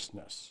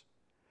unrighteousness.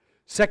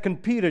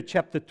 2 Peter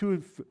chapter 2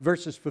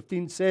 verses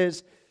 15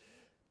 says,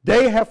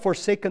 "They have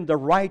forsaken the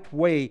right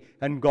way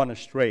and gone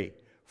astray,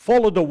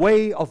 followed the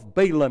way of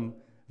Balaam,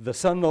 the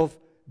son of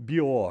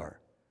Beor,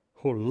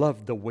 who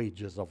loved the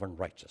wages of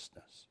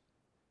unrighteousness."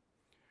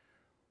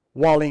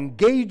 While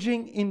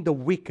engaging in the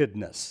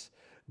wickedness,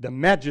 the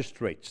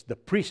magistrates, the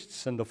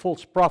priests, and the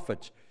false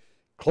prophets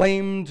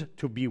claimed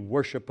to be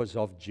worshippers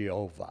of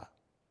Jehovah.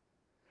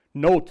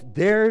 Note,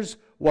 theirs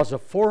was a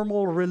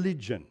formal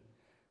religion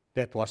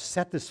that was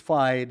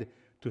satisfied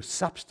to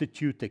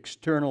substitute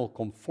external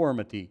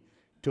conformity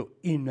to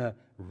inner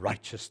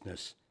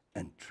righteousness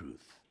and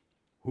truth.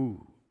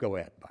 Go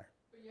ahead, Byron.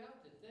 But you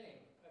have to think,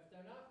 if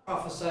they're not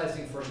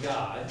prophesying for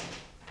God,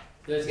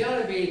 there's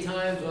got to be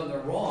times when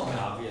they're wrong,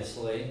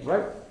 obviously.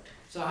 Right.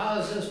 So how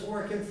is this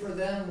working for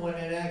them when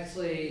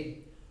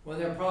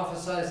they're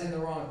prophesying the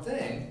wrong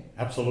thing?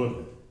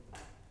 Absolutely.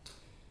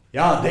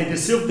 Yeah, they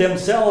deceived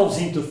themselves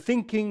into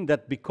thinking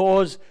that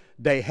because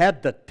they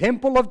had the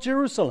temple of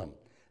Jerusalem,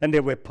 and they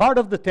were part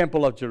of the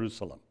temple of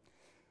Jerusalem,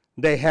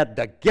 they had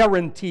the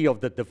guarantee of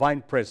the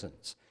divine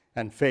presence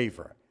and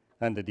favor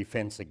and the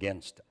defense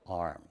against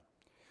harm.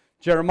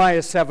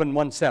 Jeremiah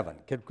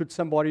 7:1-7. Could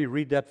somebody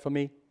read that for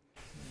me?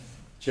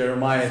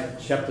 Jeremiah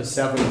chapter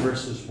 7,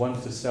 verses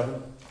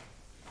 1-7.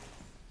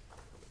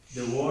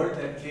 The word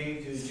that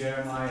came to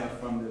Jeremiah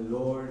from the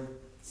Lord,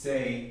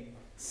 saying,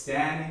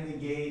 "Stand in the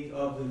gate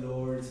of the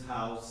Lord's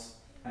house,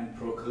 and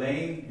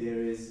proclaim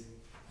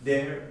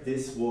there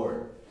this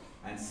word,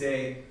 and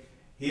say,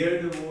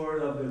 Hear the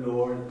word of the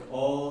Lord,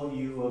 all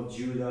you of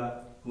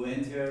Judah, who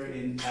enter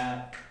in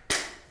at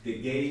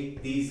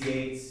these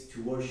gates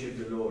to worship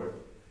the Lord.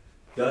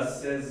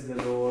 Thus says the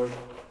Lord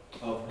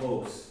of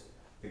hosts,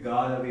 the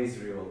God of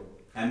Israel,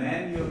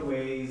 amend your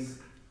ways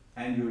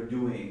and your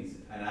doings,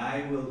 and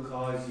I will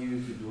cause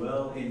you to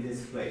dwell in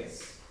this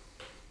place.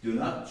 Do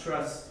not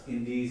trust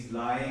in these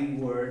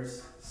lying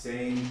words,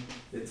 saying,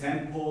 the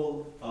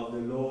temple of the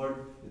Lord,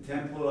 the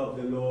temple of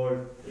the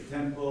Lord, the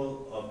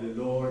temple of the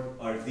Lord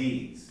are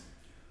these.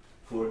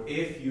 For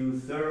if you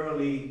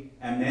thoroughly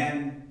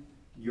amend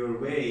your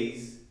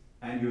ways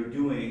and your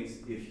doings,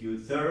 if you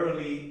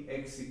thoroughly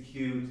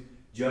execute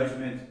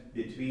judgment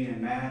between a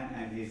man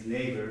and his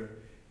neighbor,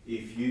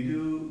 if you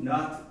do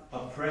not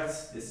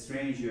oppress the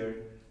stranger,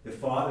 the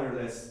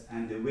fatherless,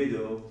 and the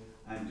widow,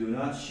 and do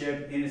not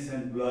shed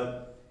innocent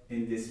blood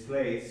in this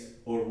place,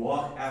 or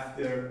walk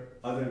after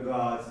other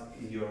gods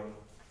in your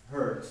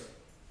hurt,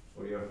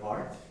 or your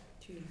heart,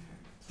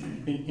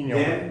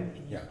 then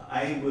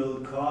I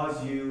will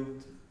cause you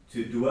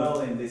to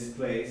dwell in this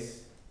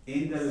place,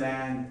 in the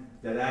land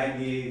that I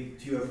gave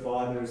to your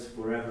fathers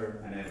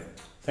forever and ever.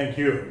 Thank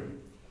you.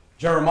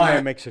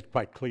 Jeremiah makes it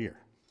quite clear.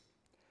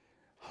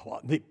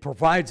 It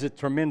provides a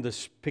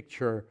tremendous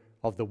picture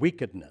of the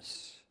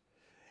wickedness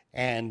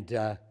and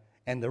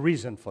the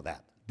reason for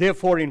that.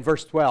 Therefore, in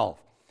verse 12,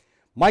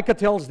 Micah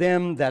tells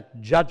them that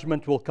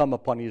judgment will come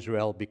upon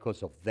Israel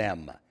because of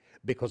them,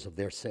 because of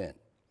their sin.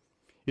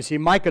 You see,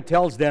 Micah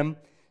tells them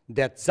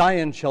that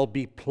Zion shall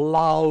be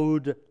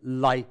plowed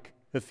like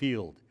a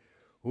field.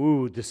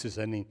 Ooh, this is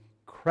an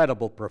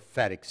incredible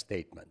prophetic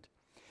statement.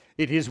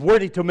 It is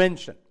worthy to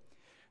mention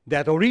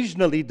that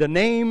originally the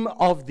name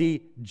of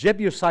the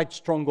Jebusite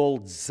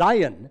stronghold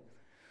Zion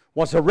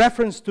was a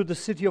reference to the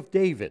city of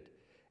David,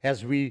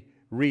 as we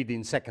read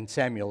in 2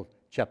 Samuel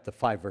chapter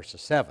 5, verse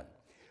 7.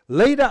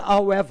 Later,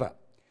 however,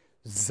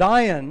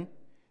 Zion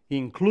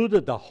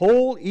included the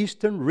whole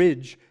eastern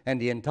ridge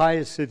and the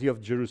entire city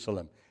of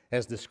Jerusalem,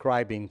 as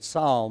described in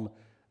Psalm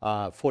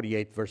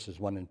 48, verses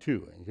 1 and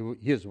 2. And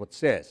here's what it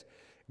says.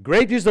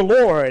 Great is the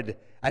Lord,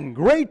 and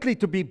greatly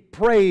to be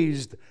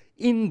praised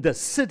in the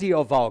city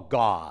of our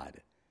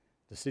God.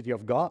 The city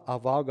of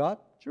our God,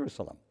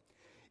 Jerusalem.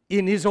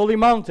 In his holy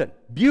mountain,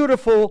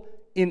 beautiful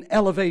in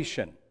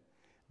elevation.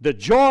 The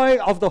joy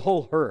of the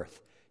whole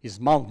earth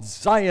is Mount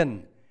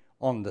Zion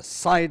on the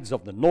sides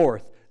of the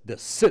north, the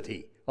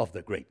city of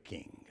the great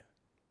King.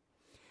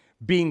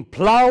 Being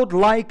plowed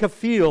like a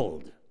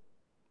field.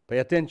 Pay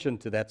attention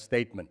to that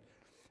statement.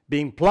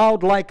 Being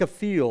plowed like a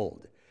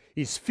field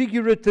is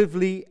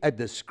figuratively a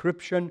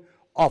description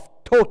of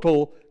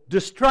total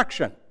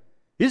destruction.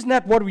 Isn't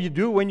that what you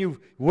do when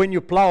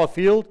you plow a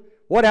field?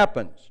 What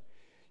happens?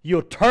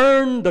 You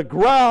turn the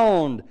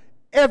ground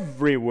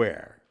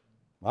everywhere.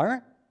 All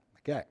right?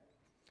 Okay.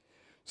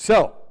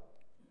 So,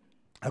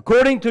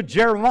 according to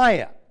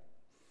Jeremiah,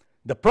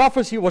 the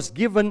prophecy was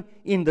given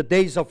in the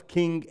days of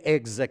King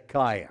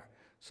Hezekiah.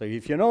 So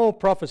if you know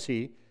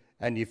prophecy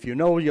and if you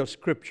know your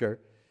scripture,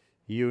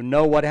 you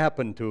know what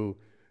happened to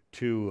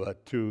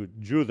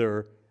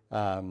Judah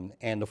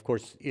and of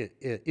course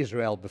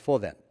Israel before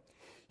then.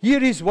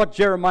 Here is what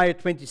Jeremiah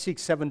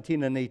 26,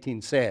 17 and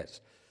 18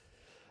 says.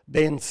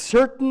 Then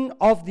certain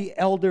of the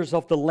elders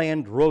of the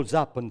land rose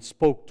up and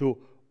spoke to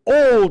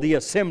all the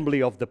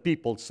assembly of the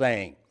people,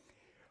 saying,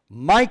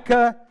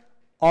 Micah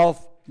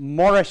of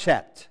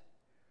Moresheth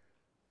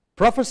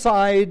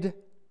prophesied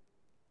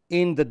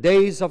in the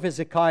days of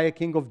Hezekiah,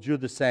 king of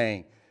Judah,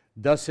 saying,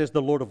 Thus says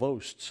the Lord of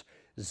hosts,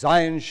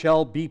 Zion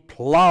shall be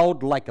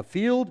plowed like a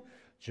field,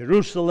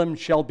 Jerusalem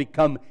shall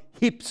become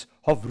heaps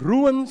of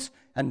ruins,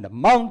 and the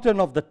mountain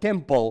of the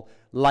temple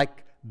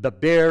like the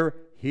bare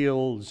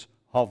hills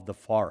of the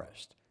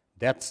forest.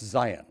 That's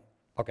Zion.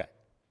 Okay.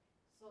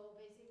 So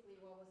basically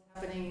what was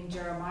happening in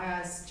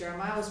Jeremiah is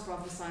Jeremiah was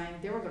prophesying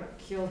they were going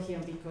to kill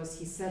him because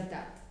he said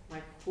that.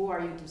 Like, who are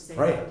you to say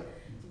that?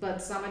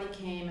 But somebody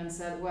came and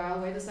said,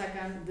 well, wait a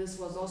second, this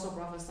was also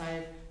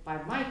prophesied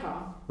by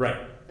Micah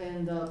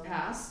in the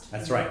past.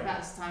 That's in right. the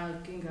past time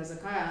of King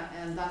Hezekiah,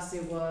 and thus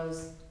it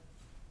was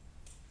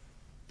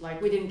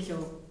like, we didn't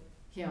kill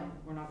him,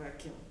 we're not going to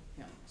kill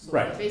him. So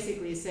it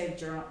basically saved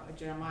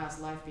Jeremiah's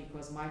life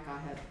because Micah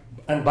had...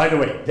 And by the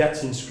way,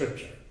 that's in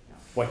Scripture,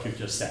 what you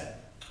just said.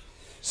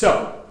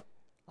 So,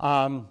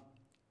 I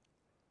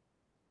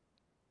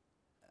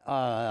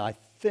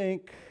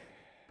think...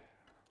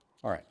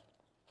 All right,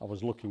 I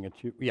was looking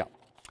at you. Yeah.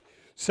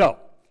 So,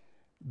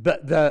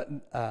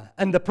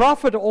 and the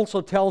prophet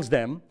also tells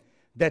them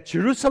that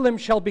Jerusalem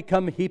shall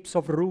become heaps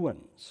of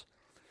ruins.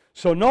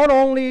 So not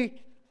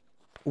only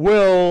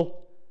will,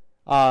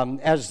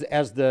 as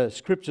the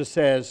scripture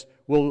says,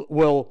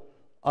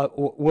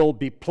 will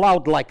be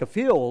plowed like a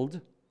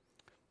field,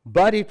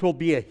 but it will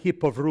be a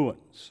heap of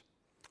ruins.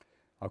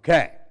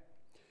 Okay.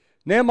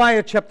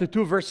 Nehemiah chapter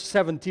 2 verse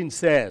 17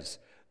 says,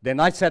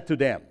 Then I said to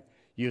them,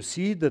 You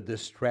see the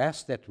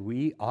distress that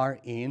we are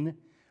in?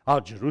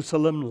 Our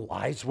Jerusalem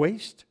lies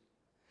waste,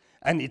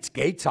 and its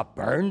gates are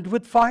burned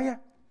with fire.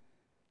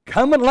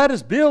 Come and let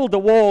us build the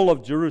wall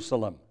of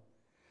Jerusalem,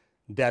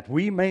 that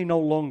we may no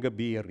longer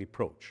be a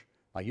reproach.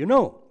 Now you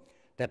know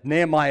that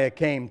Nehemiah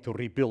came to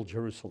rebuild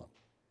Jerusalem,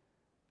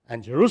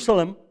 and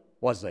Jerusalem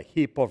was a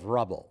heap of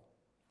rubble.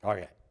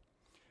 Okay.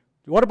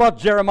 What about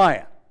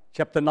Jeremiah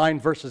chapter 9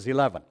 verses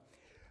 11?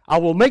 I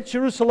will make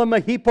Jerusalem a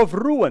heap of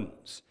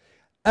ruins,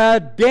 a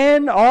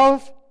den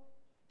of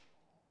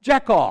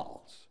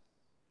jackals.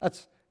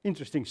 That's an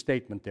interesting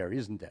statement there,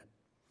 isn't it?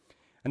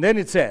 And then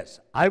it says,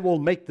 I will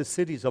make the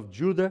cities of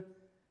Judah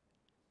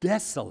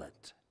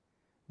desolate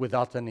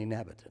without an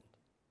inhabitant.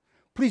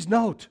 Please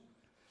note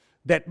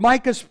that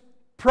Micah's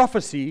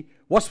prophecy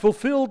was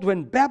fulfilled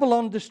when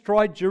Babylon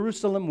destroyed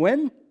Jerusalem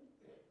when?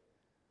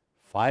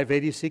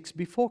 586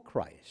 before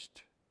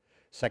Christ.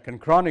 2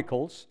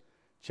 Chronicles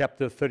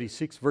chapter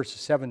 36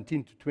 verses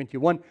 17 to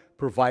 21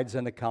 provides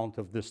an account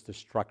of this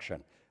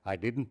destruction. I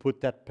didn't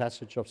put that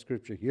passage of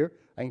scripture here.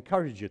 I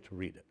encourage you to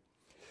read it.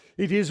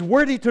 It is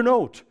worthy to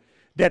note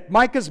that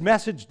Micah's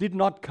message did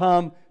not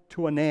come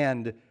to an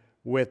end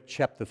with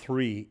chapter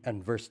 3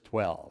 and verse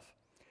 12.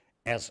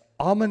 As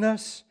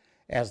ominous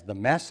as the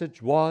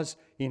message was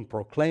in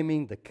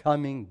proclaiming the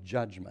coming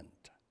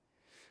judgment,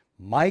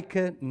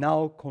 Micah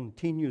now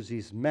continues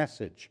his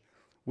message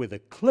with a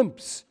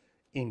glimpse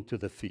into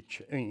the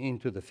future.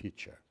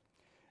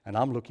 And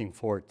I'm looking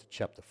forward to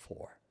chapter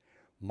 4.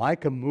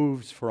 Micah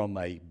moves from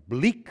a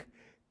bleak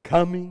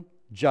coming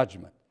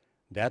judgment.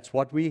 That's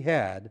what we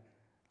had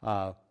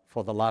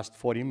for the last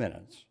 40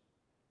 minutes.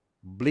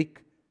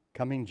 Bleak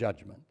coming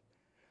judgment.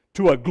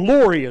 To a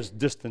glorious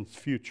distant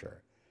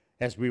future,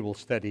 as we will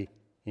study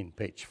in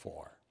page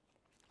 4.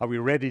 Are we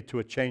ready to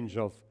a change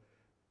of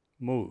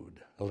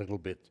mood a little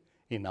bit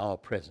in our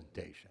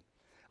presentation?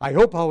 I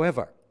hope,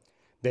 however,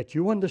 that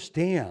you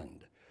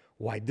understand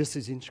why this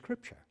is in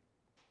Scripture.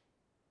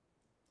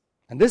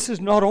 And this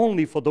is not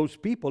only for those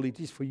people, it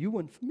is for you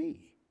and for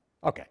me.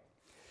 Okay.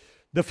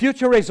 The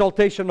future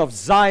exaltation of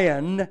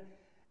Zion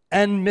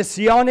and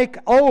messianic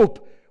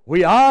hope.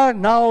 We are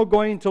now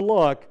going to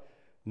look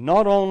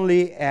not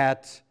only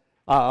at,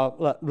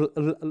 let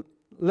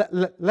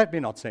me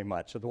not say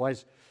much,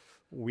 otherwise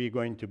we're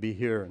going to be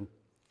here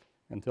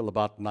until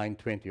about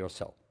 9:20 or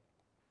so.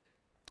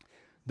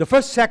 The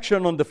first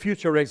section on the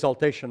future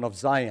exaltation of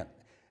Zion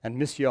and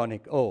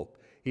messianic hope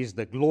is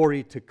the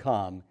glory to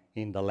come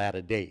in the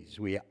latter days.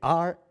 We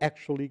are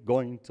actually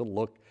going to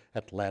look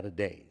at latter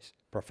days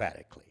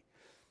prophetically.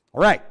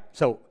 All right,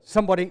 so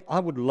I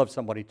would love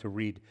somebody to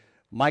read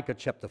Micah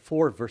chapter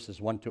 4, verses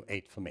 1 to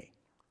 8 for me.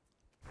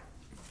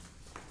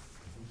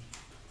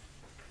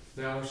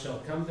 Now it shall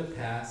come to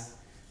pass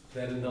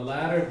that in the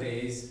latter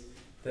days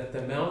that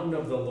the mountain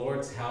of the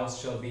Lord's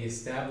house shall be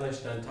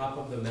established on top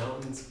of the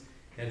mountains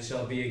and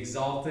shall be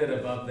exalted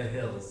above the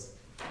hills,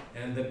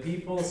 and the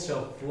peoples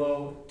shall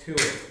flow to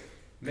it.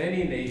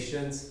 Many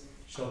nations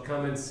shall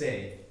come and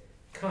say,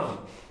 Come,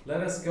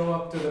 let us go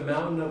up to the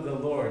mountain of the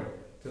Lord,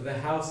 to the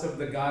house of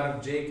the God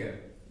of Jacob.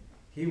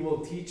 He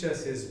will teach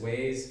us his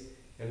ways,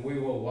 and we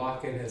will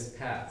walk in his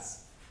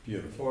paths.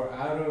 Beautiful. For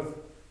out of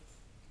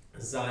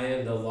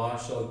Zion the law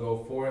shall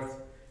go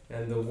forth,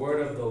 and the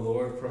word of the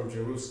Lord from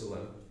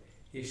Jerusalem.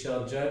 He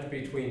shall judge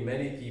between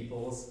many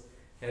peoples,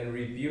 and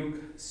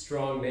rebuke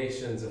strong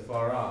nations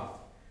afar off.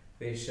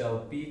 They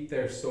shall beat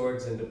their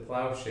swords into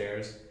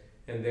plowshares,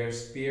 and their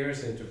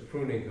spears into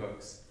pruning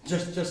hooks.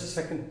 Just a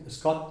second,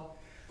 Scott.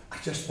 I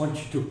just want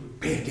you to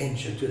pay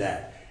attention to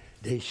that.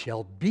 They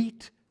shall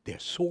beat their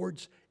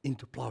swords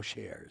into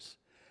plowshares,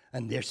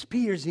 and their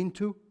spears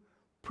into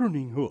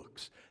pruning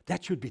hooks.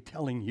 That should be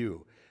telling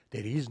you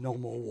there is no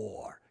more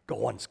war.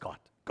 Go on,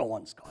 Scott. Go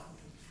on, Scott.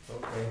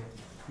 Okay.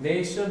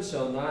 Nation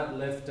shall not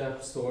lift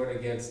up sword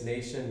against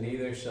nation,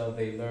 neither shall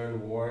they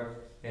learn war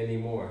any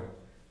more.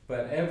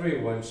 But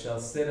everyone shall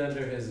sit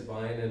under his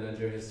vine and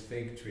under his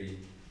fig tree.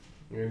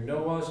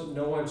 No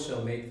one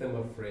shall make them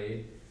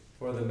afraid,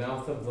 for the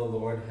mouth of the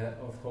Lord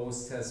of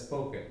hosts has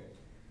spoken.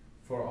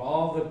 For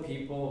all the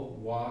people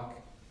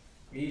walk,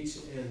 each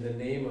in the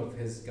name of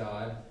his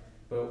God,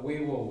 but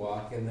we will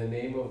walk in the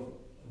name of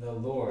the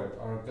Lord,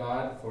 our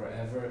God,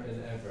 forever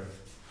and ever.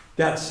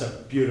 That's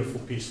a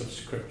beautiful piece of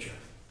scripture.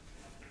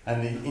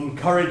 And it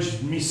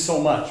encouraged me so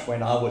much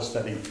when I was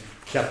studying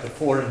chapter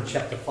 4 and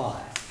chapter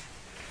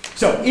 5.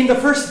 So in the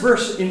first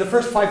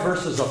 5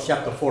 verses of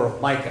chapter 4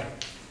 of Micah,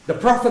 the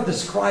prophet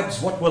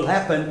describes what will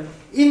happen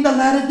in the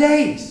latter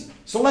days.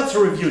 So let's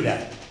review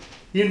that.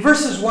 In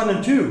verses 1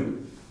 and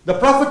 2, the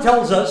prophet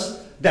tells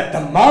us that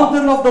the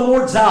mountain of the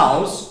Lord's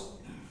house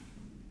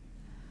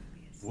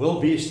will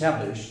be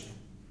established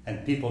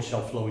and people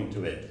shall flow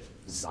into it.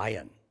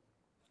 Zion.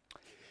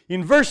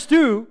 In verse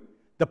 2,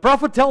 the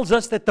prophet tells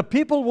us that the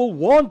people will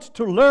want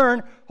to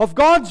learn of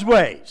God's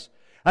ways,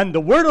 and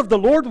the word of the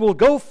Lord will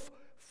go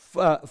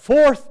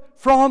forth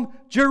from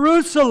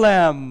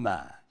Jerusalem.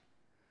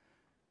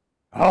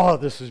 Oh,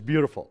 this is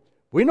beautiful.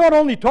 We're not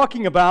only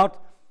talking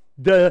about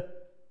the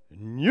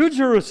New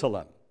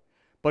Jerusalem,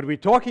 but we're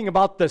talking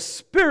about the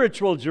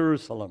spiritual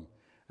Jerusalem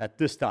at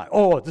this time.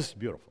 Oh, this is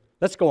beautiful.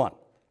 Let's go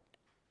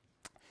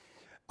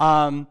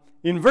on.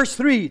 In verse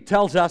 3, it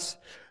tells us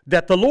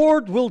that the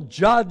Lord will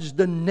judge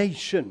the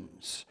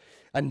nations,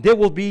 and there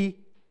will be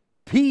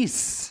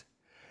peace.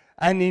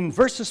 And in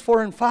verses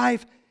 4 and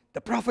 5,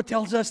 the prophet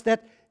tells us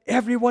that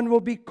everyone will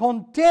be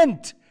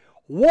content,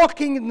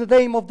 walking in the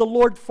name of the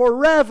Lord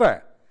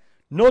forever.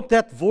 Note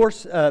that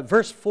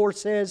verse 4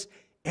 says,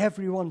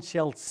 everyone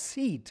shall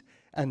sit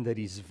under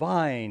his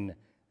vine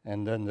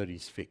and under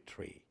his fig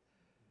tree.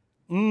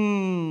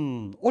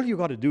 All you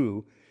got to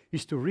do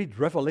is to read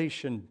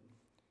Revelation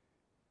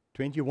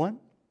 21,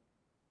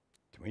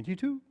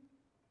 22,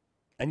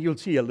 and you'll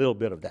see a little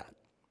bit of that.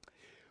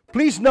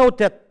 Please note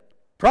that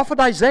Prophet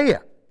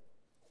Isaiah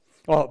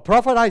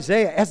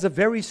has a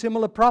very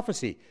similar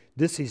prophecy.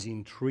 This is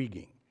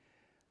intriguing.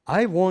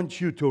 I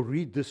want you to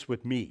read this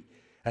with me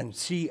and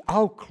see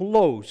how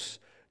close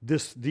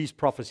these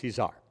prophecies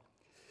are.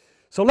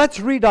 So let's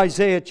read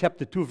Isaiah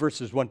chapter 2,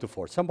 verses 1 to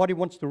 4. Somebody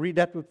wants to read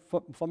that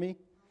for me?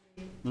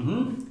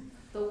 Mm-hmm.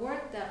 The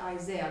word that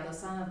Isaiah, the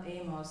son of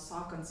Amos,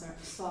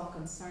 saw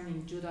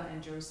concerning Judah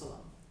and Jerusalem.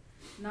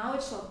 Now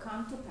it shall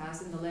come to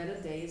pass in the latter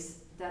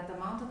days that the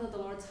mountain of the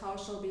Lord's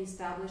house shall be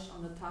established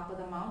on the top of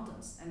the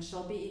mountains, and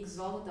shall be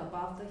exalted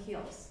above the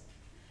hills.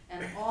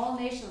 and all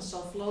nations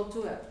shall flow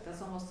to it.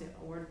 That's almost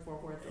a word for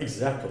word.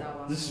 Exactly. That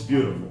one. This is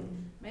beautiful.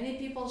 Many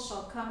people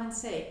shall come and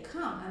say,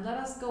 Come, and let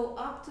us go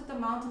up to the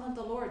mountain of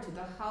the Lord, to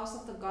the house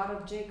of the God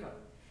of Jacob.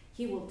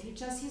 He will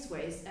teach us his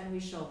ways, and we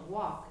shall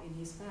walk in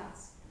his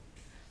paths.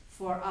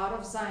 For out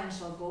of Zion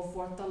shall go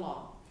forth the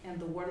law, and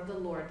the word of the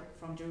Lord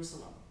from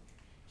Jerusalem.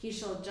 He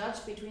shall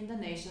judge between the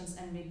nations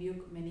and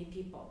rebuke many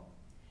people.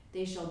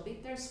 They shall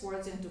beat their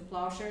swords into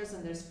plowshares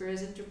and their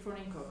spears into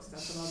pruning hooks.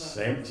 That's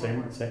another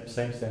Same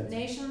sentence.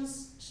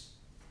 Nations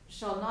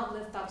shall not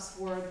lift up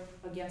sword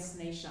against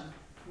nation,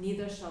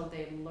 neither shall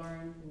they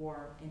learn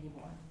war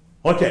anymore.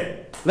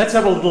 Okay, let's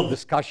have a little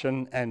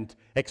discussion and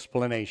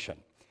explanation.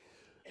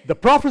 The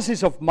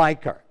prophecies of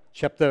Micah,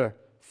 chapter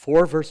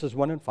 4, verses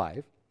 1 and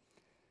 5,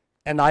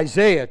 and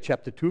Isaiah,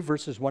 chapter 2,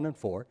 verses 1 and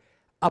 4,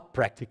 are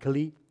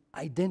practically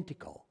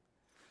identical.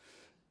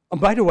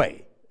 And by the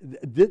way,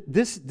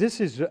 this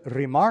is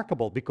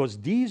remarkable because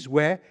these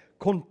were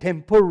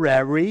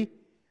contemporary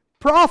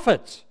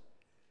prophets.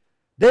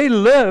 They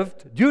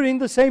lived during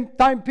the same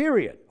time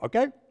period,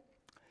 okay?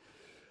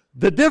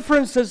 The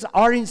differences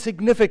are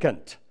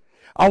insignificant.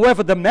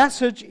 However, the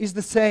message is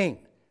the same.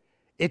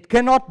 It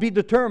cannot be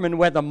determined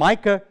whether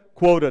Micah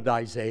quoted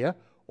Isaiah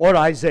or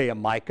Isaiah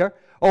Micah,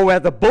 or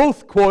whether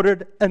both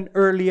quoted an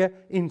earlier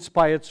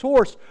inspired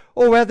source,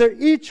 or whether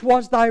each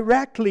was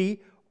directly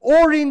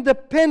or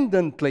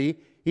independently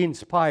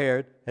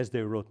inspired as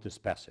they wrote this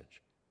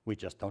passage. We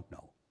just don't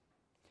know.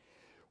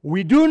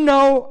 We do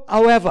know,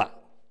 however,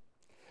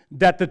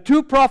 that the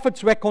two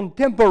prophets were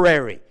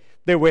contemporary.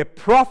 They were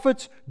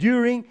prophets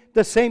during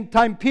the same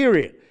time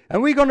period.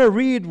 And we're going to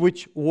read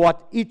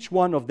what each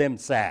one of them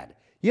said.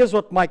 Here's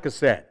what Micah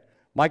said.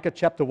 Micah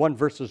chapter 1,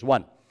 verses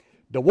 1.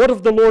 The word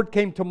of the Lord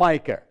came to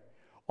Micah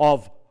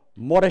of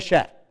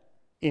Moresheth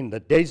in the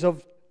days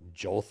of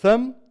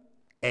Jotham,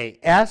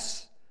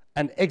 Ahaz,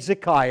 and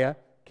Hezekiah,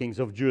 kings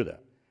of Judah,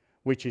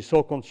 which is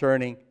so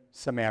concerning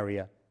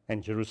Samaria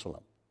and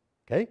Jerusalem.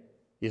 Okay?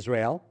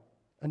 Israel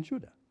and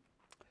Judah.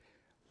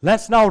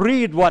 Let's now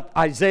read what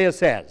Isaiah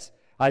says.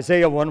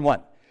 Isaiah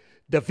 1:1.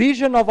 The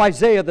vision of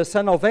Isaiah, the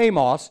son of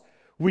Amos,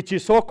 which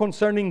is so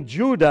concerning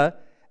Judah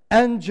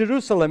and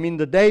Jerusalem in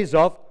the days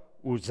of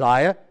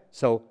Uzziah.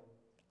 So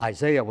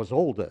Isaiah was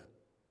older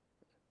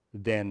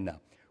than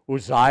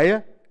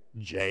Uzziah,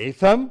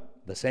 Jotham,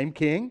 the same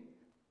king,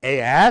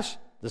 Ahaz,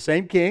 the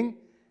same king,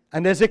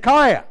 and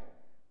Hezekiah,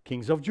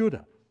 kings of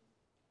Judah.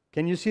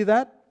 Can you see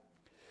that?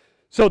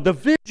 So the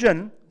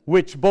vision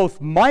which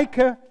both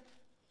Micah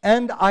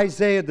and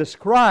Isaiah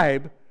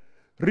describe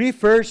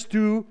refers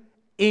to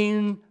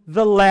in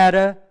the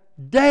latter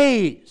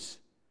days.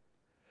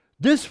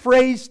 This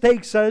phrase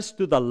takes us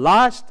to the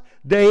last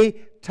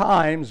day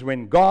times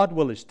when God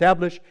will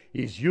establish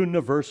his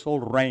universal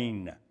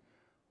reign.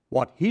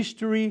 What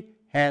history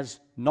has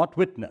not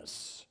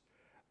witnessed,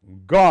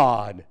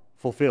 God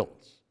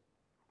fulfills.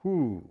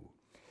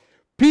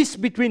 Peace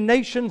between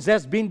nations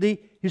has been the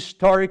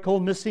historical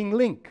missing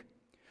link.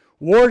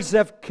 Wars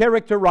have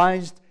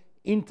characterized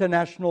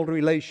international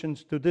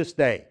relations to this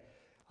day.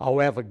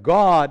 However,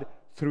 God,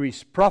 through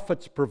his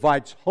prophets,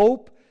 provides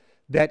hope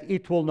that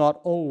it will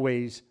not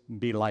always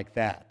be like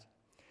that.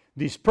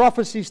 These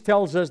prophecies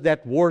tells us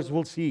that wars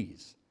will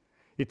cease.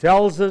 It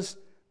tells us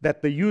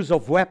that the use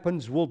of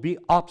weapons will be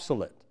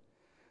obsolete.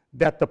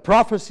 That the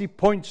prophecy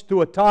points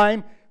to a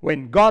time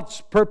when God's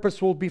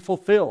purpose will be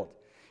fulfilled.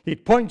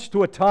 It points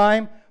to a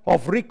time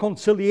of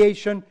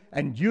reconciliation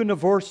and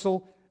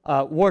universal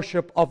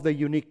worship of the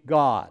unique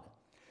God.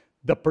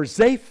 The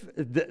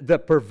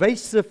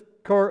pervasive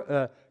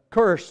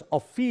curse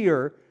of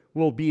fear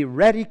will be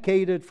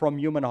eradicated from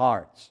human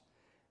hearts,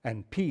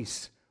 and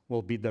peace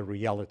will be the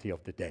reality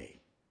of the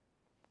day.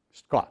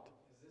 Scott.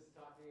 Is this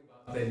talking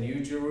about the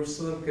New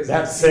Jerusalem? Because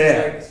That's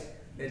it. Like,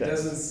 it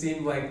doesn't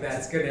seem like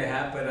that's going to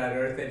happen on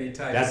earth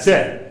anytime That's soon.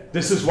 it.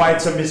 This is why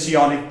it's a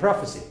messianic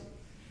prophecy,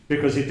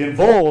 because it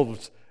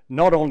involves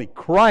not only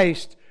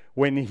Christ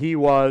when he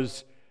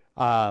was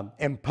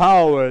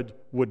empowered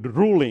with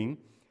ruling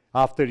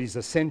after his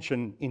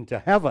ascension into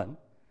heaven,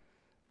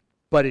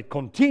 but it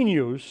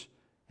continues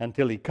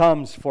until he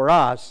comes for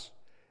us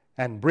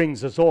and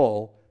brings us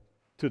all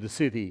to the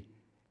city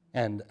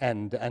and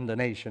the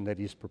nation that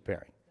he's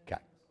preparing.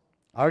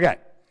 Okay.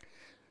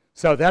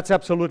 So that's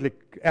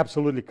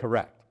absolutely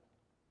correct.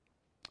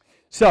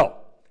 So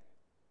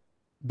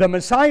the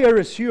Messiah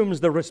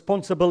assumes the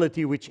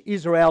responsibility which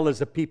Israel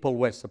as a people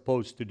were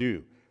supposed to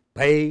do.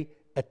 Pay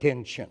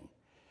attention.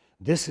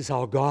 This is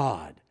our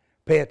God.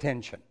 Pay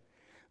attention.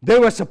 They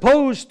were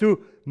supposed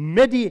to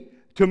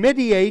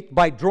mediate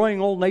by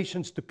drawing all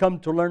nations to come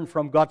to learn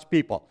from God's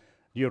people.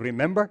 Do you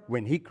remember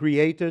when he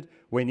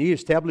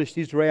established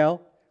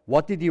Israel?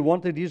 What did he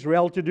wanted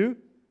Israel to do?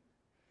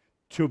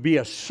 To be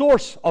a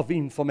source of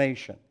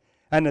information,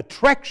 an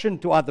attraction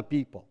to other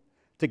people,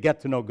 to get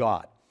to know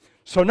God.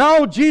 So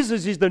now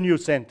Jesus is the new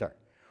center,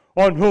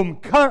 on whom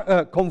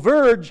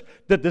converge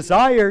the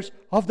desires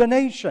of the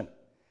nation.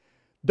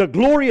 The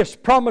glorious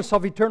promise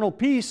of eternal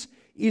peace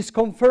is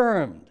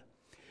confirmed.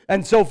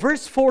 And so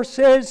verse 4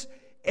 says,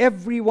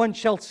 everyone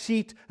shall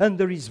sit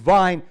under his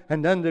vine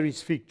and under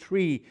his fig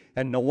tree,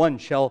 and no one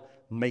shall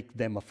make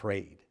them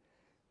afraid.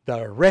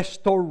 The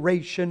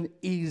restoration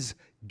is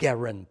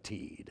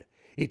guaranteed.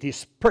 It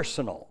is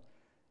personal.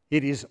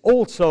 It is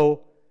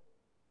also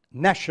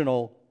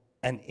national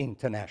and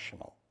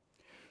international.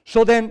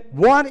 So then,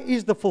 what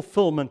is the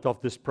fulfillment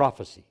of this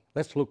prophecy?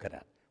 Let's look at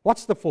that.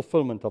 What's the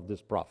fulfillment of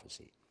this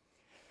prophecy?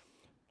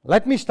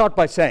 Let me start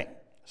by saying,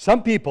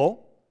 some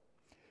people,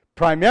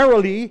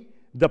 primarily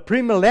the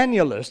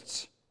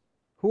premillennialists,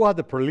 who are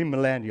the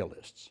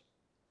premillennialists?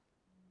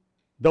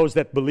 Those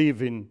that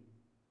believe in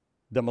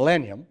the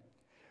millennium,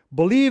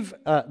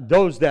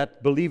 those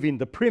that believe in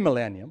the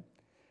premillennium,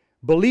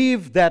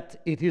 believe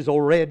that it is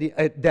already,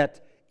 that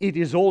it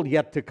is all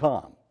yet to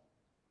come.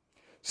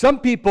 Some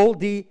people,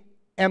 the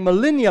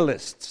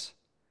amillennialists,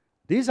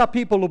 these are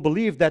people who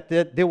believe that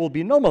there will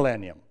be no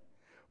millennium,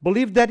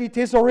 believe that it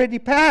is already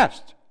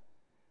past.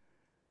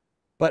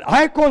 But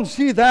I can't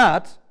see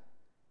that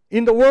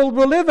in the world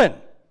we live in.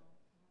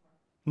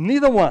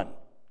 Neither one.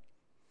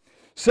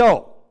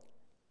 So,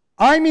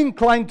 I'm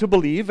inclined to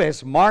believe,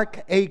 as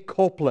Mark A.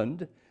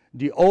 Copeland,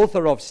 the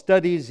author of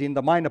Studies in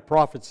the Minor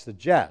Prophets,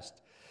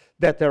 suggests,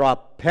 that there are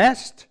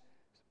past,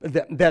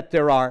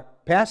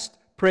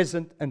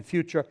 present, and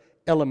future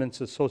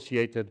elements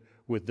associated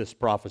with this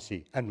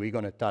prophecy, and we're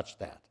going to touch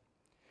that.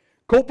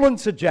 Copeland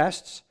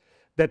suggests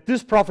that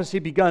this prophecy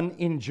began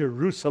in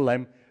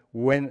Jerusalem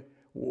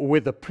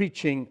with the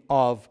preaching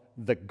of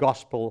the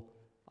gospel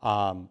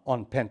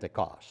on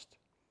Pentecost.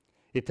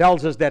 It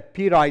tells us that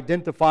Peter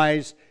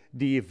identifies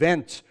the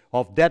events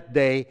of that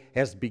day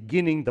as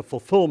beginning the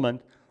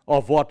fulfillment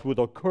of what would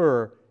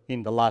occur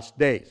in the last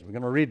days. We're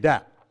going to read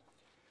that.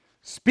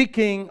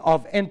 Speaking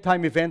of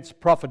end-time events,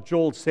 Prophet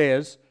Joel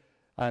says,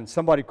 and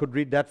somebody could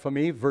read that for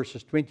me,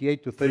 verses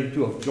 28 to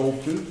 32 of Joel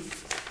 2.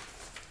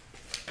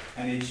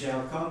 And it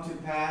shall come to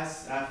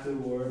pass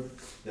afterward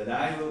that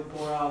I will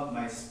pour out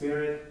my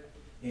spirit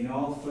in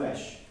all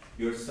flesh.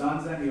 Your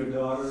sons and your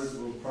daughters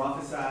will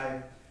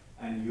prophesy,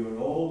 and your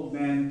old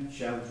men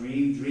shall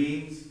dream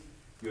dreams,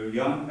 your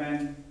young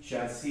men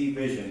shall see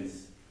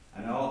visions.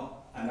 And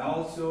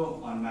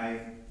also on my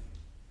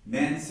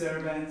men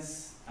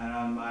servants and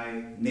on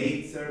my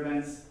maid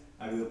servants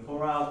I will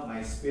pour out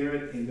my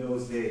spirit in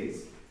those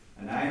days.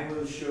 And I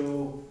will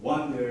show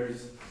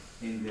wonders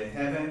in the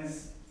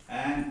heavens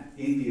and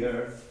in the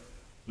earth,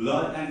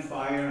 blood and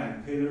fire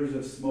and pillars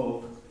of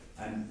smoke,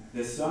 and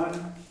the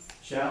sun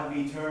shall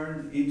be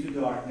turned into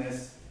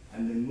darkness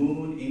and the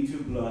moon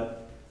into blood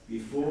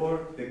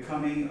before the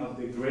coming of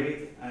the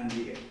great and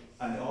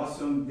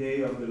awesome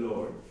day of the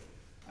Lord.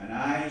 And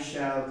it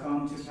shall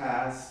come to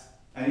pass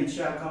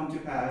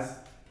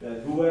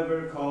that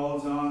whoever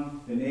calls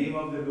on the name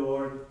of the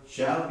Lord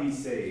shall be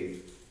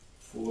saved.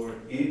 For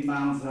in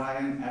Mount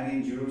Zion and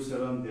in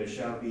Jerusalem there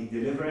shall be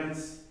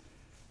deliverance,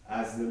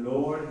 as the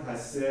Lord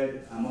has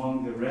said,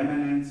 among the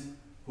remnant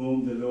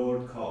whom the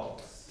Lord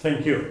calls.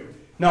 Thank you.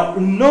 Now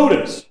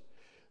notice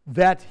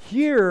that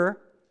here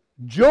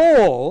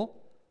Joel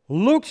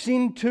looks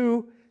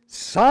into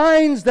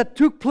signs that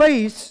took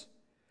place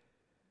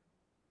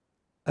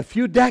a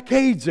few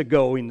decades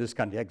ago in this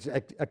country,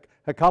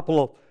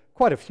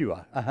 quite a few,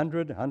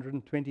 100,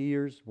 120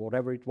 years,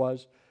 whatever it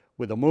was,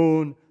 with the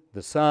moon,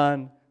 the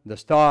sun, the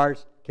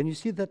stars. Can you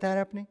see that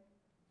happening?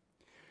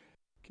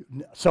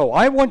 So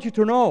I want you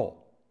to know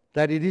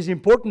that it is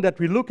important that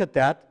we look at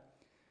that,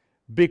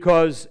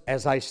 because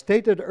as I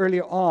stated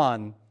earlier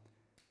on,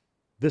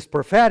 this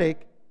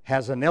prophetic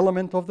has an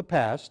element of the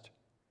past,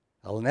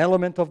 an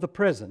element of the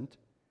present,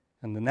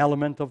 and an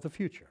element of the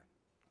future.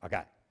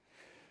 Okay.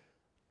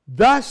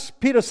 Thus,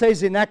 Peter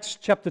says in Acts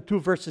chapter 2,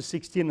 verses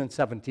 16 and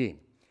 17,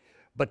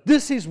 but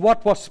this is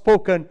what was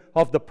spoken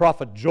of the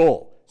prophet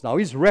Joel. Now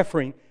he's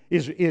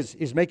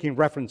making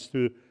reference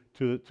to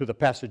the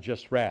passage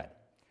just read.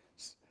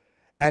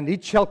 And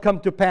it shall come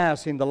to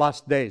pass in the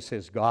last days,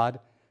 says God,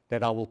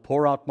 that I will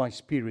pour out my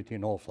spirit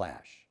in all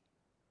flesh.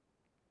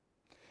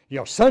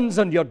 Your sons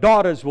and your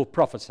daughters will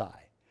prophesy.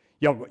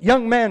 Your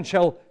young man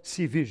shall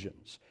see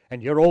visions,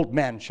 and your old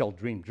man shall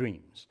dream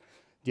dreams.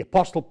 The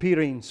Apostle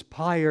Peter,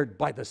 inspired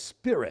by the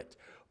Spirit,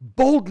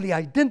 boldly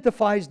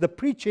identifies the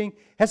preaching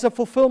as a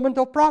fulfillment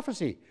of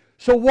prophecy.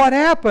 So what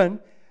happened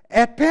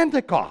at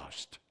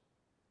Pentecost?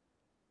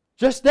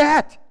 Just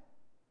that.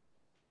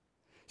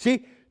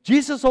 See,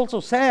 Jesus also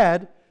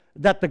said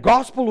that the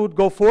gospel would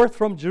go forth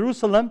from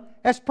Jerusalem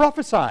as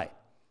prophesied.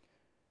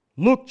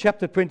 Luke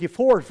chapter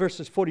 24,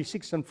 verses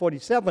 46 and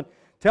 47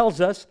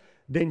 tells us,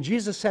 then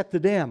Jesus said to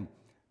them,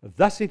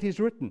 thus it is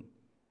written,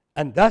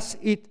 and thus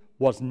it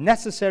was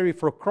necessary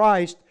for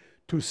Christ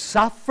to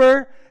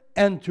suffer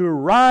and to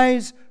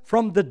rise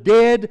from the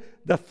dead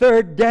the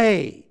third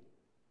day.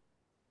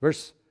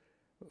 Verse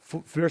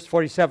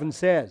 47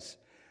 says,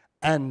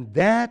 and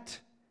that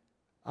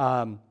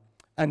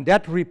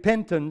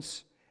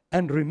repentance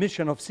and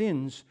remission of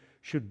sins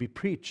should be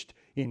preached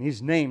in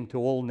His name to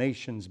all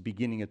nations,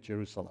 beginning at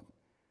Jerusalem.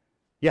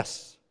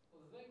 Yes?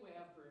 Well, the thing we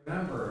have to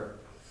remember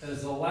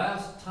is the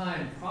last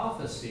time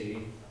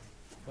prophecy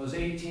was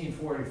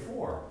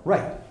 1844.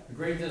 Right. The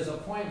great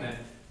disappointment.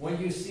 When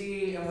you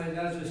see, and when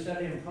as we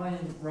study in plain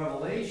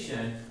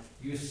Revelation,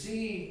 you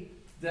see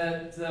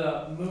that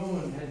the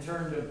moon had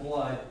turned to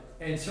blood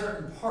in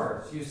certain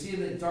parts. You see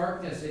that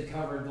darkness had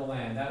covered the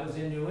land. That was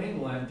in New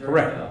England during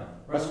Correct. the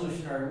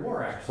Revolutionary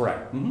War, actually.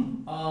 Correct.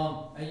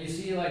 Mm-hmm. And you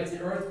see like the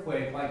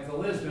earthquake, like the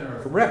Lisbon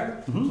earthquake.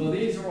 Correct. Mm-hmm. So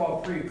these are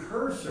all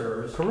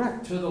precursors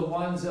Correct. to the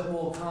ones that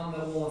will come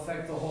that will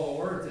affect the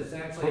whole earth. It's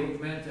actually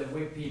meant to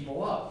wake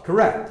people up.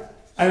 Correct.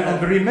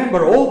 And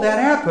remember, all that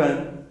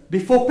happened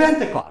before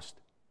Pentecost.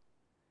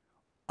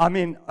 I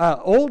mean,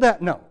 all that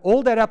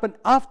happened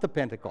after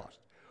Pentecost.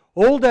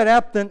 All that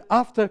happened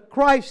after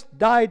Christ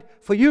died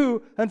for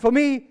you and for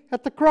me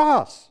at the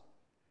cross.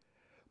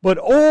 But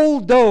all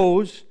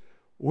those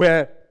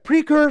were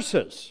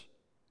precursors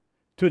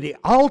to the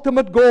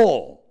ultimate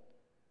goal,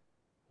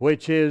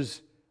 which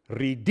is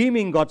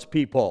redeeming God's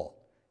people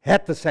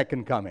at the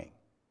second coming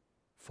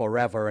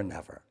forever and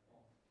ever.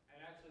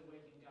 And actually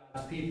waking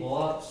God's people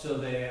up so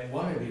they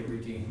want to be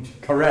redeemed.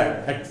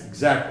 Correct.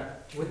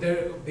 Exactly. Would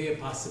there be a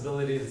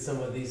possibility that some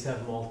of these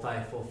have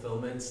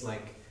multi-fulfillments?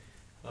 Like,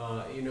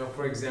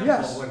 for example,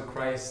 Yes. when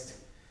Christ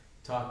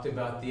talked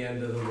about the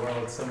end of the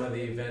world, some of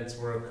the events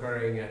were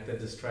occurring at the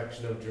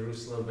destruction of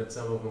Jerusalem, but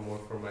some of them were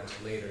for much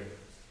later.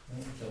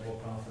 Double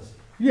prophecy.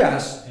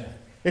 Yes.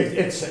 Yeah.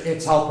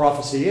 It's how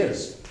prophecy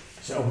is.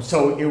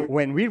 So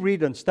when we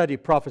read and study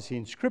prophecy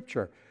in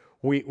Scripture,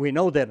 we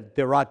know that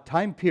there are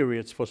time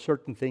periods for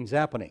certain things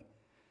happening.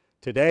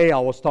 Today I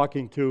was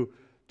talking to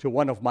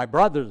one of my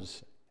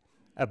brothers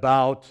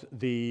about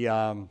the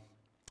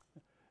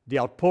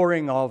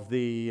outpouring of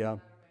the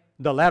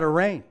latter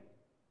rain.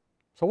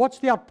 So what's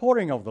the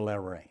outpouring of the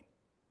latter rain?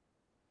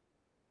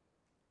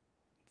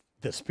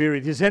 The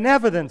Spirit is in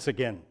evidence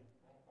again.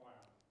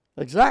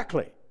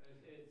 Exactly.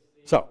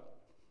 So.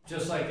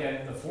 Just like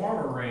the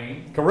former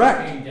rain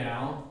Correct. came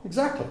down,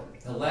 Exactly.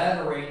 the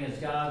latter rain is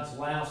God's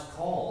last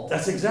call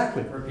That's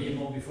exactly. for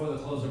people before the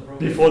close of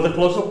probation. Before the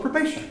close of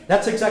probation.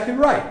 That's exactly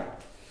right.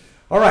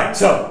 All right,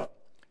 so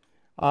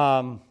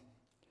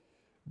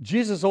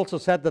Jesus also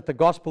said that the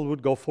gospel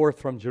would go forth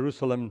from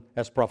Jerusalem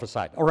as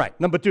prophesied. All right,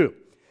 number 2.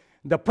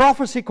 The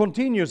prophecy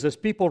continues as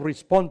people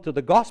respond to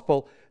the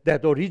gospel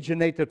that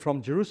originated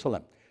from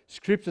Jerusalem.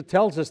 Scripture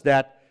tells us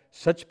that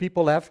such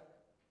people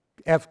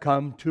have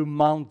come to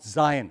Mount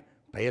Zion.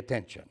 Pay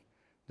attention.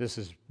 This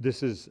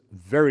is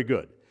very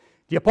good.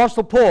 The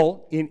Apostle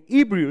Paul in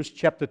Hebrews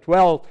chapter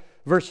 12,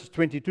 verses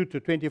 22 to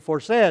 24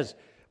 says,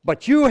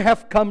 "But you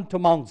have come to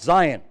Mount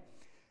Zion,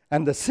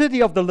 and the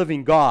city of the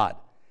living God,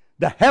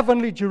 the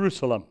heavenly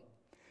Jerusalem,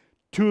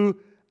 to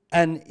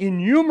an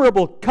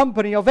innumerable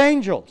company of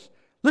angels."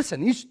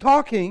 Listen, he's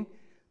talking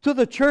to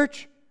the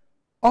church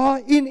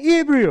in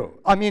Hebrew.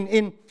 I mean,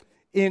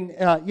 in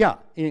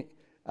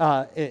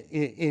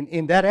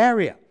that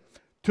area.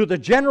 To the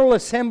general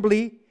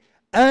assembly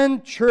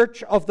and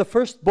church of the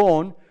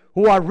firstborn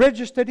who are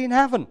registered in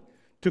heaven.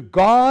 To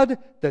God,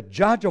 the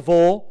judge of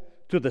all.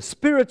 To the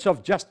spirits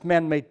of just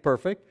men made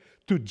perfect.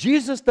 To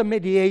Jesus, the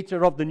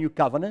mediator of the new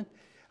covenant.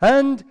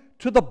 And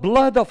to the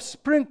blood of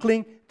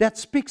sprinkling that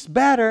speaks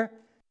better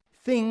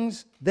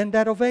things than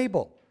that of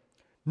Abel.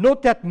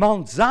 Note that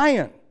Mount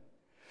Zion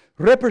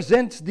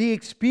represents the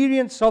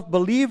experience of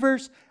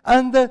believers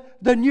under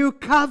the new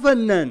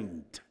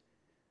covenant.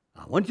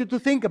 I want you to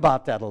think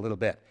about that a little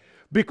bit,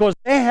 because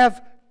they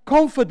have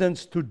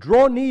confidence to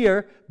draw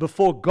near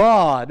before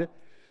God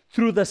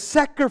through the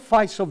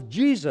sacrifice of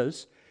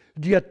Jesus,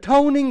 the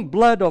atoning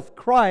blood of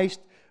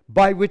Christ,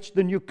 by which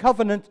the new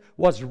covenant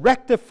was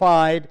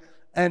rectified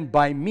and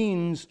by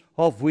means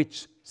of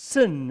which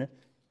sin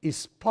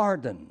is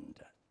pardoned.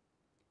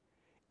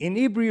 In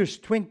Hebrews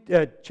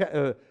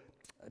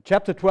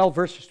chapter 12,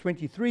 verses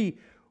 23,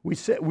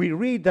 we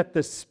read that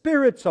the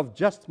spirits of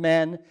just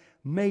men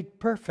made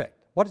perfect.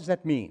 What does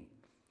that mean?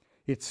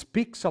 It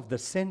speaks of the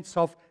sense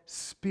of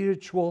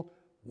spiritual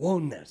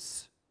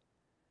oneness.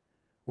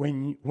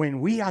 When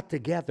we are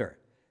together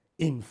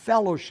in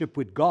fellowship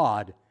with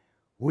God,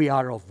 we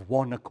are of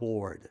one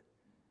accord.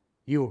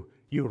 You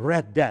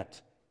read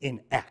that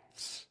in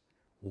Acts.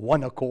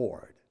 One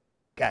accord.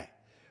 Okay.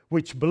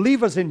 Which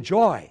believers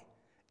enjoy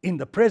in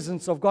the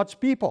presence of God's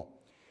people.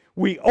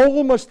 We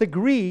all must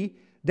agree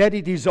that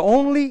it is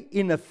only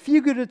in a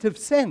figurative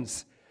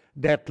sense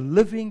that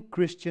living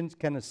Christians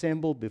can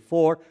assemble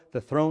before the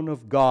throne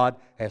of God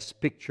as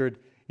pictured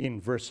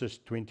in verses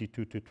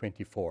 22 to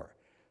 24.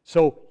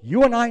 So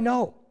you and I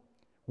know,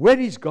 where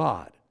is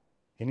God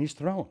in His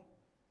throne?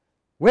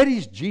 Where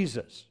is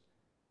Jesus?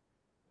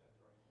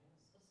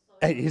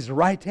 At His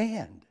right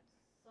hand.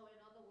 So in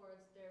other words,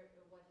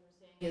 what you're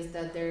saying is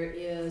that there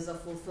is a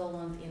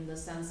fulfillment in the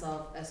sense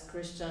of, as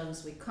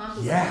Christians, we come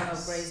to the throne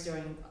of grace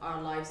during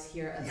our lives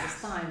here at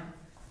this time,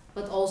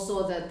 but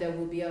also that there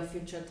will be a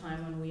future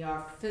time when we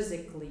are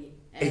physically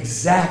and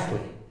Exactly.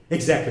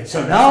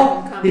 So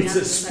now it's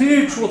a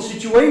spiritual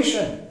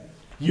situation.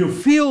 You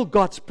feel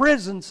God's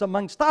presence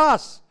amongst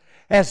us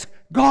as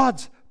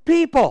God's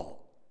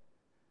people.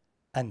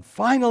 And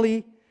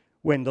finally,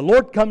 when the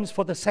Lord comes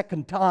for the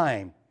second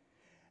time,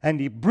 and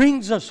He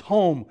brings us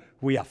home,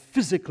 we are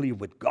physically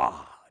with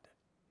God,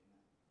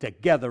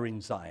 together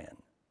in Zion.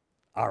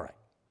 All right.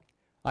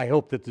 I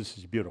hope that this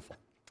is beautiful.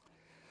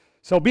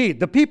 So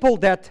the people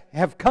that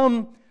have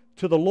come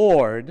to the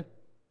Lord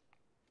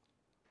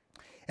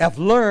have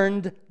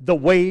learned the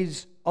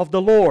ways of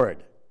the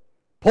Lord.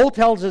 Paul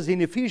tells us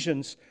in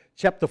Ephesians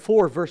chapter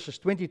 4, verses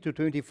 20 to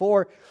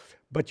 24,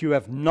 but you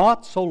have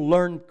not so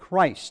learned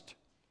Christ.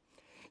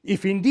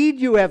 If indeed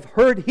you have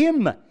heard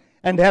Him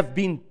and have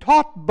been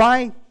taught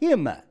by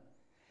Him,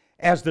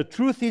 as the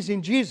truth is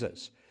in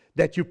Jesus,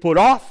 that you put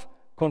off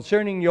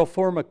concerning your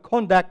former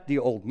conduct the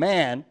old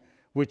man,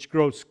 which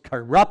grows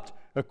corrupt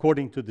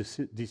according to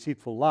the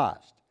deceitful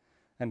lust.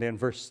 And then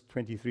verse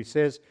 23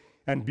 says,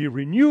 and be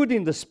renewed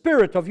in the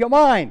spirit of your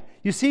mind.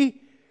 You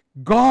see,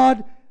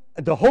 God,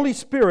 the Holy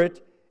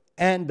Spirit,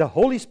 and the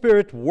Holy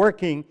Spirit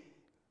working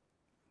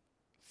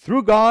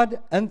through God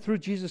and through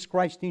Jesus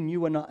Christ in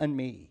you and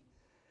me,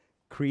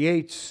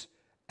 creates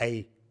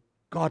a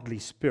godly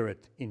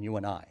spirit in you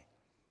and I.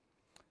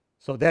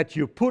 So that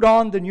you put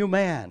on the new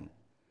man,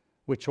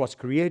 which was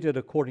created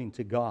according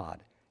to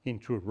God in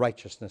true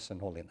righteousness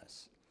and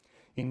holiness.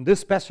 In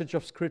this passage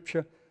of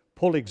Scripture,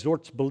 Paul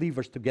exhorts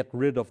believers to get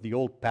rid of the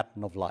old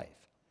pattern of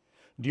life,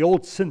 the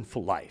old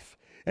sinful life,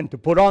 and to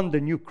put on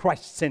the new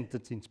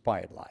Christ-centered,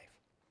 inspired life.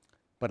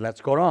 But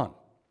let's go on.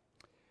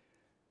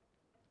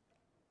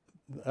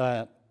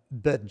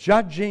 The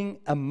judging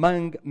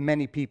among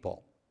many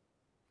people,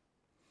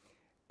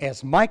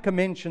 as Micah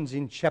mentions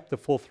in chapter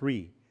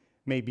 4:3,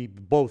 may be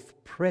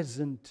both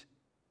present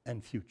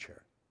and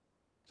future.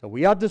 So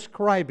we are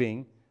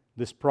describing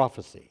this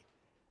prophecy,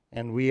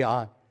 and we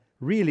are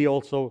really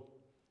also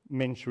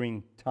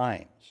mentioning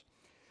times.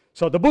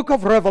 So the book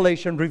of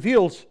Revelation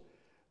reveals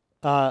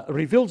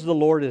the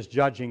Lord as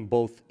judging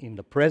both in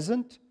the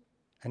present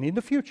and in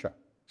the future.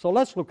 So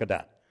let's look at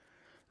that.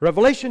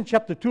 Revelation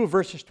chapter 2,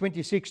 verses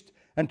 26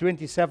 and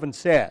 27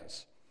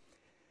 says,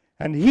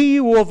 and he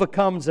who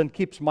overcomes and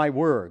keeps my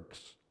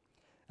works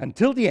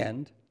until the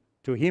end,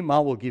 to him I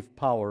will give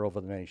power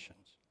over the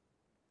nations.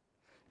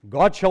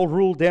 God shall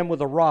rule them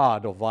with a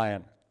rod of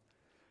iron.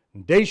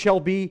 And they shall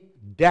be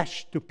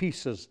dashed to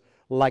pieces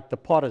like the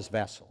potter's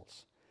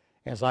vessels,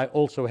 as I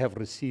also have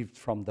received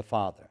from the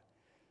Father.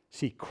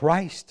 See,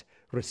 Christ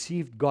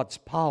received God's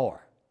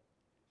power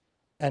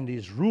and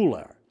is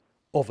ruler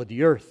over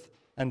the earth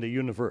and the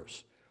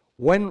universe.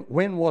 When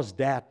did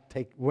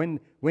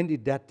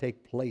that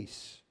take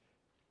place?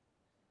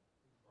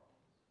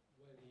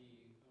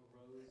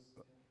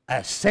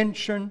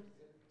 Ascension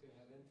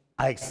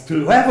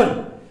to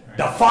heaven.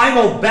 The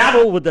final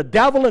battle with the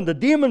devil and the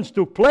demons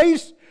took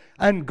place,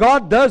 and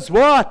God does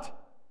what?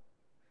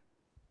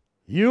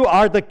 You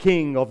are the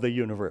king of the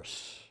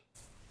universe.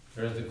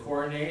 There's the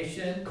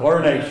coronation.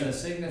 Coronation. And the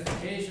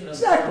signification of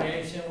Exactly. the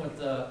coronation with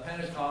the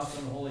Pentecost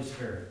and the Holy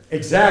Spirit.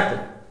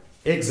 Exactly.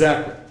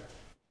 Exactly.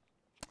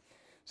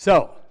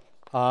 So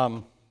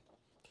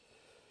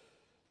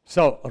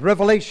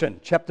Revelation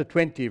chapter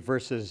 20,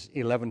 verses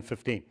 11,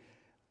 15.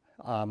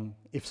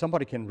 If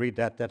somebody can read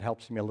that, that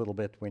helps me a little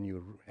bit when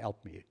you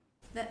help me.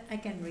 I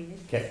can read it.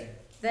 Okay.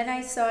 Then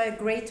I saw a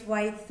great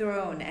white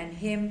throne, and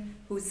him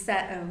who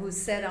sat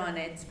on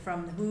it,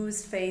 from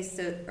whose face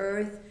the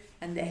earth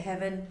and the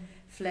heaven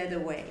fled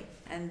away,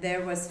 and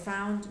there was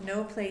found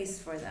no place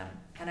for them.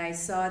 And I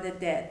saw the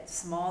dead,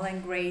 small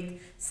and great,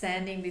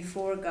 standing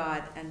before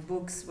God, and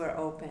books were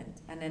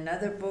opened. And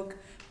another book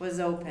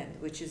was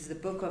opened, which is the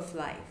book of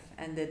life.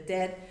 And the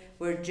dead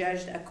were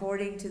judged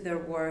according to their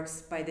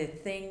works by the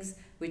things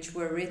which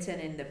were written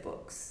in the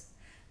books.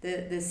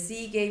 The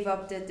sea gave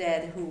up the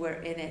dead who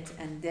were in it,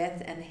 and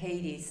death and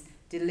Hades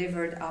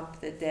delivered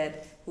up the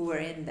dead who were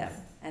in them,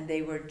 and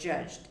they were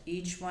judged,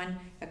 each one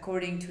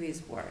according to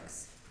his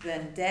works.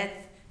 Then death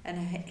and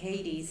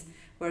Hades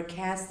were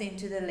cast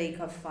into the lake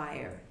of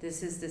fire.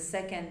 This is the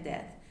second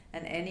death,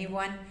 and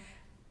anyone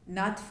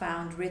not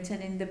found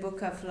written in the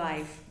book of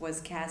life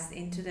was cast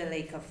into the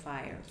lake of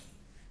fire.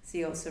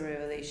 See also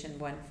Revelation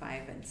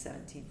 1:5 and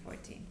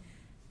 17:14.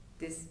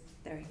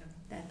 There you go.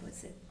 That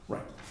was it.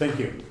 Right. Thank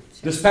you.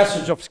 This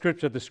passage of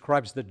Scripture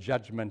describes the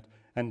judgment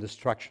and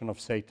destruction of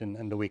Satan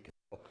and the wicked.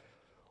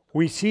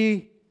 We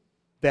see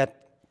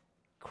that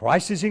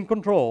Christ is in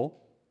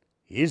control.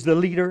 He is the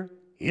leader.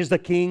 He is the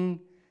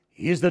king.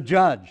 He is the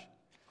judge.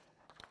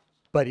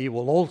 But he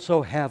will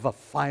also have a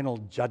final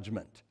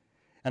judgment.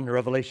 And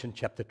Revelation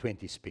chapter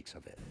 20 speaks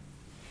of it.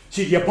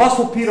 See, the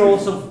Apostle Peter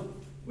also...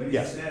 When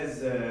it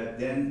says,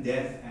 then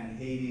death and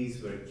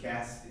Hades were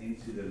cast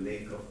into the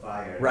lake of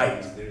fire,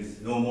 right, there is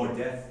no more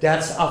death?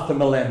 That's after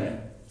millennium.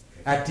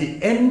 At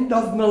the end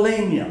of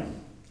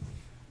millennium,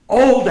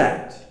 all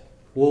that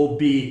will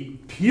be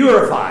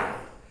purified.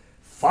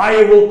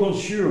 Fire will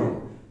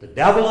consume. The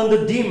devil and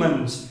the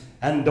demons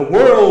and the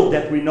world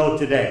that we know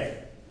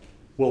today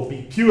will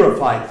be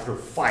purified through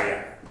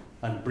fire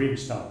and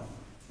brimstone.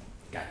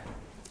 Okay.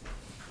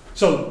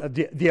 So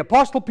the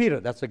Apostle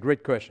Peter, that's a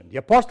great question. The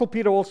Apostle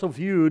Peter also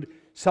viewed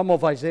some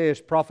of Isaiah's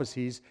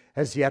prophecies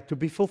as yet to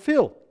be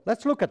fulfilled.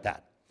 Let's look at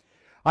that.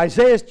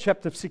 Isaiah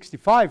chapter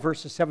 65,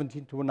 verses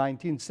 17 to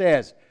 19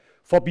 says,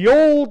 For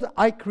behold,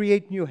 I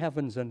create new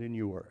heavens and a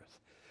new earth,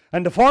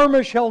 and the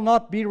former shall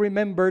not be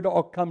remembered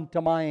or come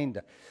to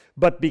mind,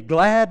 but be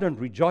glad and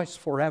rejoice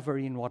forever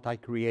in what I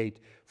create.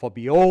 For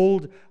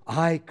behold,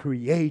 I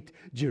create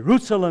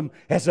Jerusalem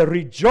as a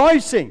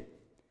rejoicing,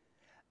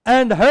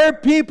 and her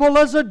people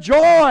as a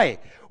joy.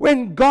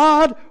 When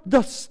God,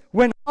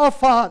 when our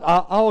Father,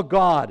 our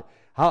God,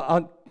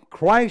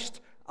 Christ,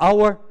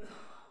 our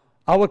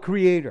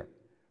Creator,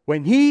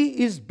 when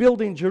He is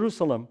building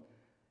Jerusalem,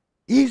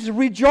 He's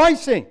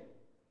rejoicing.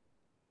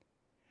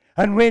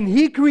 And when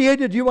He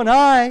created you and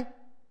I,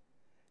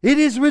 it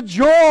is with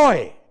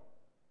joy.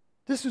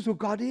 This is who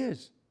God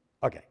is.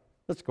 Okay,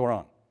 let's go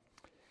on.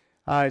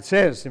 It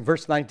says in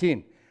verse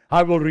 19,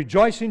 I will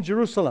rejoice in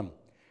Jerusalem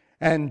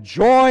and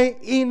joy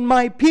in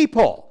my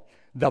people.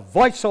 The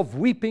voice of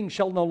weeping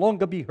shall no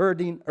longer be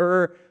heard in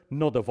her,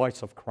 nor the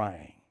voice of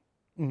crying.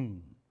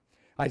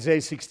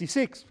 Isaiah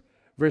 66,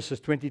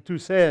 verses 22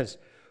 says,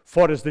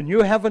 For as the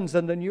new heavens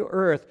and the new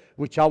earth,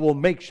 which I will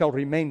make, shall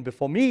remain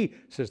before me,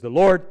 says the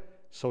Lord,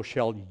 so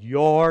shall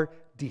your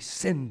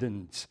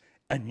descendants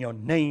and your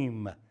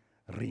name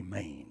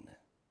remain.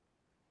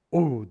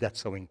 Oh,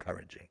 that's so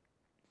encouraging.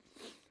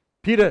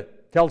 Peter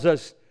tells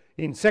us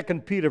in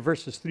 2 Peter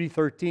verses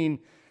 3:13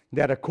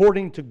 that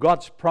according to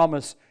God's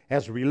promise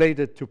as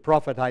related to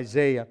prophet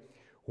Isaiah,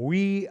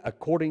 we,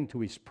 according to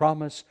His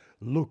promise,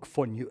 look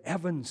for new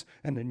heavens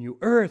and a new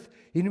earth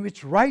in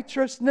which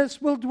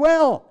righteousness will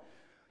dwell.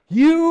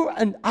 You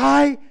and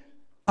I,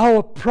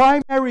 our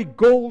primary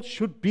goal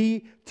should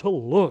be to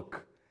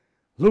look.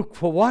 Look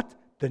for what?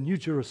 The New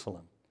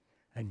Jerusalem,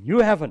 a new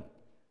heaven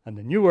and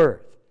a new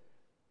earth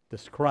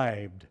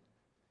described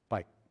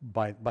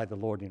by the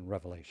Lord in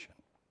Revelation.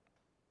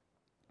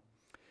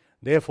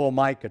 Therefore,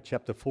 Micah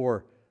chapter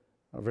 4,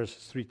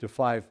 verses 3 to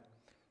 5,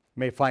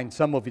 may find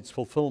some of its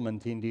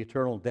fulfillment in the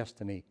eternal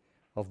destiny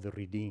of the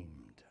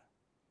redeemed.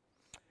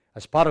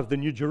 As part of the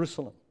New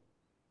Jerusalem,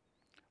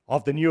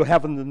 of the new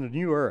heaven and the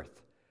new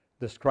earth,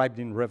 described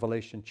in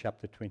Revelation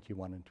chapter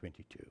 21 and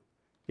 22.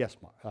 Yes,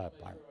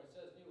 Byron.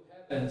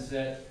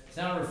 That it's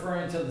not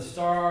referring to the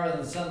stars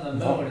and the sun and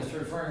the moon, it's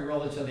referring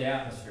really to the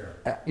atmosphere.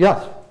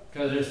 Yes.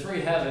 Because there's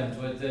three heavens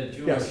with the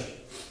Jewish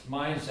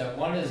mindset.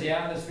 One is the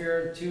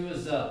atmosphere, two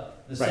is the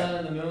sun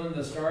and the moon,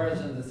 the stars,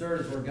 and the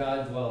third is where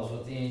God dwells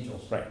with the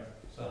angels. Right.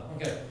 So,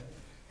 okay.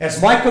 As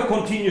Micah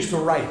continues to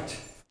write,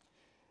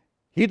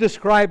 he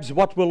describes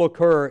what will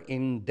occur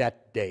in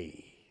that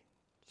day.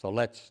 So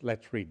let's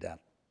read that.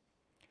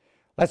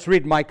 Let's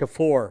read Micah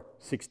 4,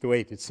 6 to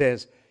 8. It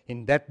says,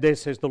 In that day,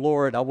 says the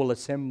Lord, I will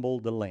assemble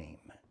the lame.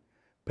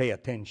 Pay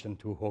attention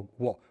to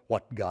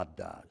what God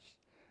does.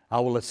 I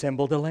will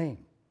assemble the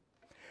lame.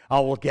 I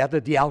will gather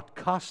the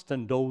outcast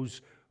and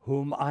those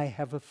whom I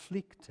have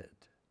afflicted.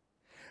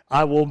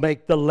 I will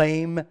make the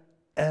lame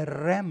a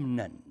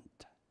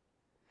remnant,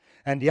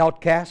 and the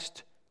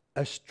outcast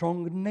a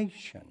strong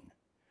nation.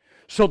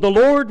 So the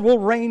Lord will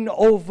reign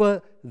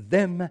over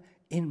them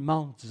in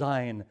Mount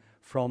Zion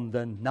from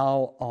the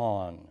now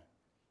on,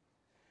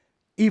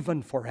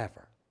 even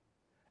forever.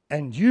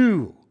 And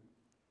you,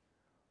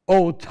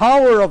 O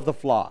tower of the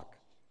flock,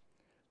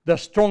 the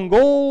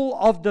stronghold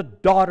of the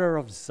daughter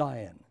of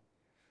Zion,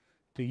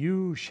 to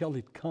you shall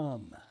it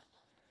come,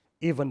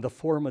 even the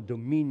former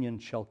dominion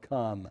shall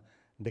come,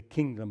 the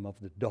kingdom of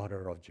the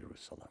daughter of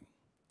Jerusalem.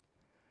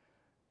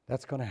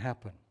 That's going to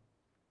happen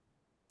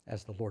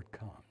as the Lord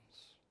comes.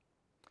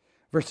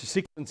 Verses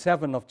 6 and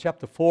 7 of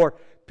chapter 4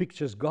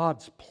 pictures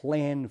God's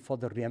plan for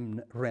the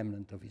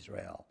remnant of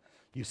Israel.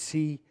 You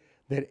see,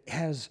 there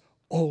has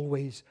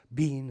always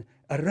been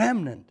a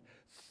remnant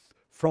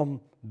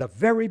from the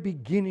very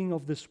beginning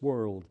of this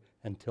world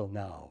until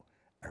now,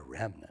 a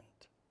remnant.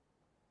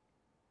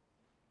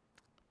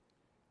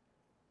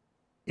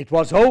 It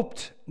was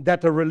hoped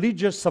that a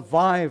religious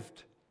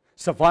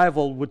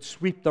survival would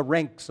sweep the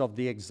ranks of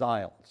the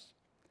exiles,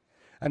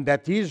 and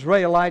that the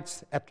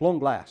Israelites at long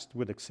last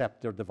would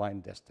accept their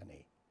divine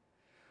destiny.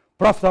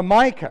 Prophet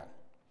Micah,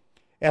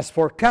 as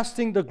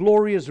forecasting the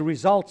glorious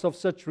results of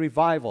such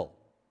revival,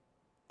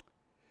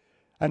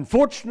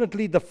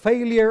 unfortunately, the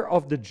failure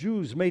of the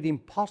Jews made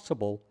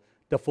impossible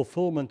the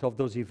fulfillment of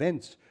those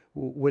events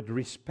with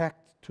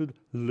respect to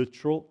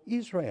literal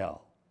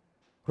Israel.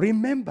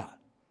 Remember,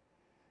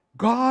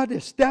 God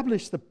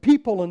established the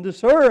people on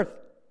this earth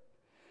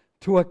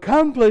to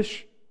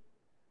accomplish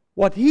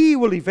what He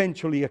will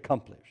eventually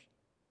accomplish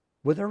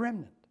with a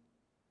remnant.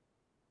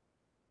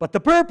 But the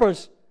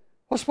purpose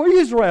was for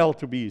Israel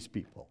to be His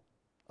people.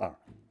 All right.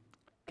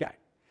 Okay.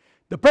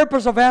 The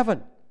purpose of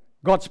heaven,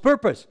 God's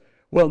purpose,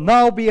 will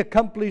now be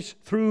accomplished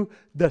through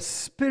the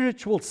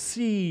spiritual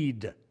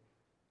seed,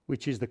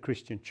 which is the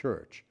Christian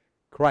church,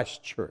 Christ's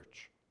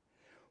church.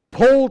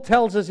 Paul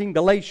tells us in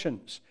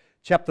Galatians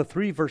chapter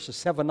 3, verses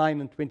 7,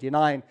 9, and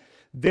 29,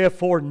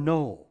 therefore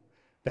know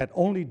that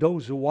only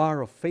those who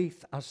are of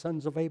faith are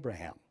sons of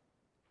Abraham.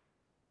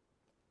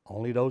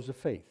 Only those of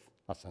faith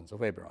are sons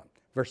of Abraham.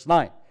 Verse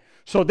 9,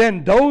 so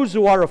then those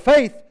who are of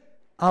faith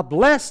are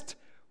blessed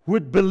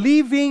with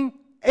believing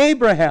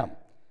Abraham.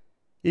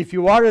 If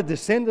you are a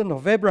descendant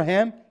of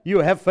Abraham, you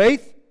have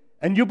faith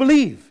and you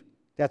believe.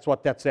 That's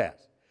what that says.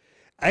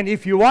 And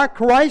if you are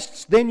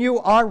Christ's, then you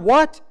are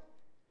what?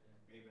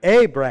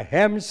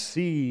 Abraham's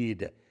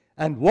seed.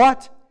 And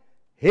what?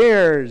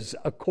 Heirs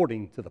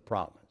according to the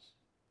promise.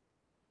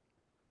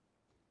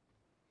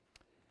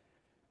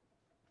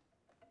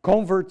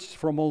 Converts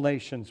from all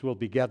nations will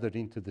be gathered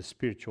into the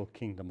spiritual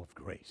kingdom of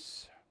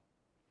grace,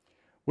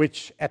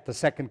 which at the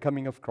second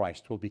coming of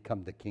Christ will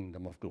become the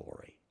kingdom of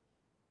glory.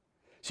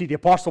 See, the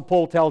Apostle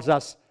Paul tells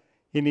us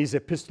in his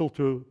epistle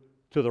to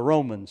the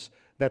Romans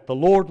that the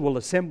Lord will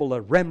assemble a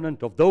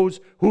remnant of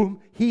those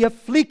whom He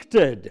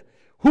afflicted.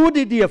 Who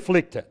did He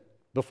afflict?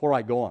 Before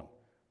I go on,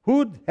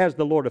 who has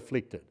the Lord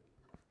afflicted?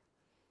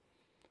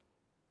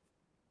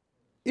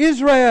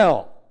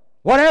 Israel.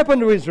 What happened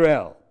to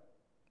Israel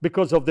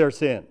because of their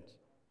sins?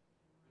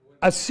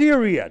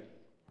 Assyria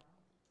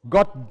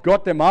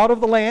got them out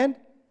of the land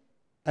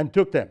and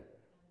took them.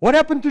 What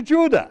happened to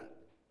Judah?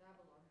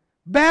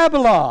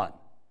 Babylon.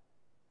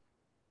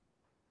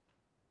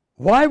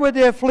 Why were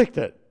they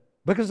afflicted?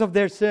 Because of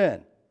their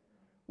sin.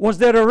 Was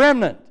there a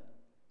remnant?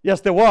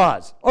 Yes, there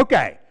was.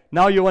 Okay,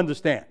 now you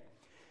understand.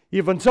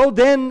 Even so,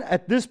 then,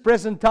 at this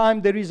present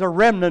time, there is a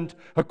remnant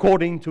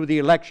according to the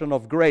election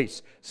of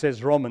grace,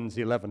 says Romans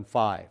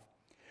 11:5.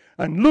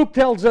 And Luke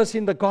tells us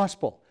in the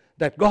gospel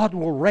that God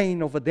will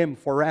reign over them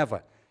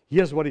forever.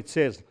 Here's what it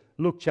says,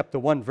 Luke chapter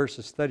 1,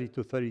 verses 30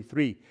 to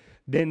 33.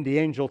 Then the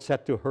angel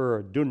said to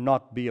her, "Do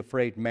not be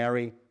afraid,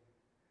 Mary,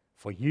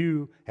 for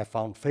you have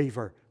found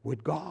favor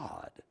with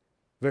God."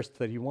 Verse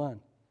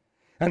 31.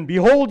 "And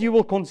behold, you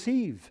will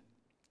conceive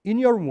in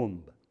your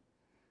womb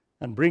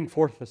and bring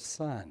forth a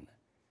son,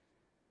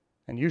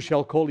 and you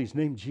shall call his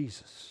name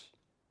Jesus."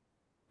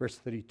 Verse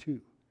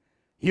 32.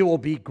 "He will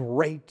be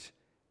great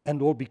and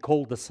will be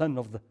called the Son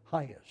of the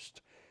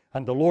Highest.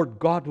 And the Lord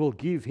God will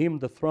give him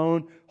the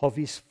throne of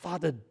his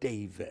father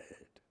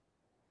David.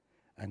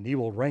 And he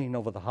will reign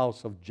over the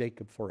house of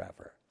Jacob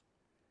forever.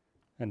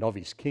 And of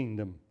his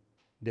kingdom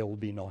there will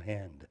be no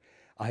end."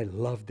 I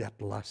love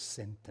that last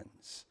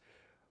sentence.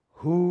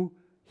 Who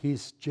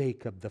is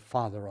Jacob the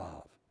father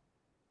of?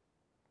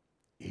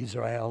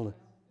 Israel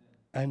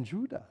and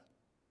Judah.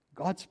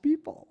 God's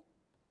people.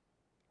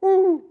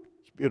 Ooh,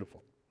 it's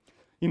beautiful.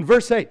 In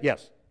verse 8,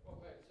 yes.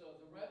 Okay, so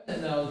the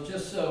remnant now,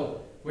 just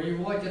so when you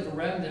look at the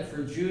remnant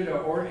for Judah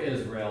or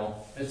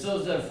Israel, it's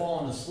those that have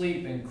fallen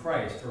asleep in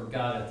Christ or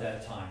God at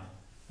that time.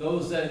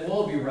 Those that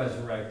will be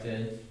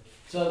resurrected.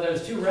 So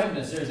there's two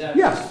remnants. There's that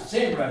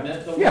same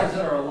remnant, the ones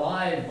that are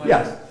alive when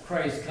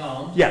Christ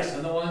comes,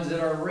 and the ones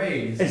that are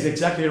raised. It's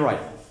exactly right.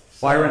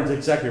 Byron's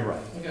exactly right.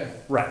 Okay.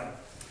 Right.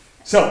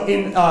 So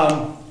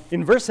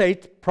in verse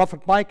 8,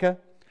 Prophet Micah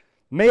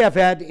may have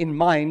had in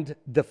mind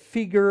the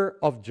figure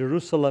of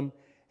Jerusalem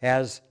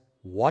as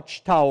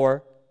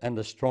watchtower and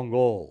a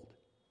stronghold.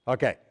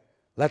 Okay,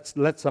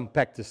 let's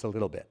unpack this a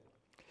little bit.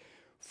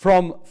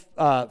 From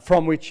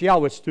which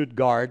Yahweh stood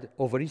guard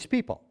over his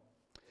people.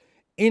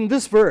 In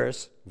this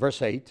verse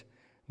 8,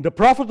 the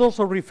prophet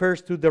also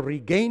refers to the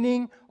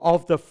regaining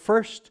of the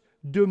first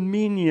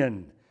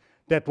dominion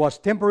that was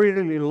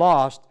temporarily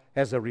lost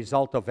as a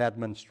result of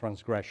Adam's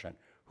transgression.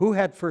 Who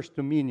had first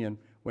dominion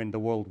when the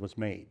world was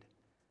made?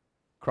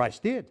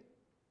 Christ did.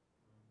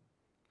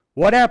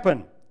 What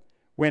happened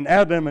when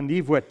Adam and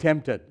Eve were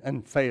tempted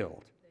and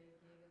failed?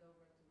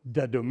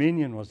 The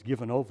dominion was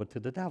given over to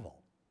the devil.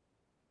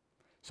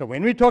 So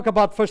when we talk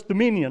about first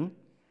dominion,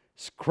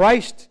 it's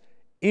Christ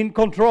in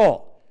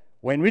control.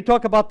 When we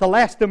talk about the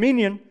last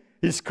dominion,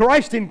 is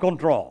Christ in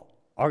control.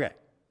 Okay. I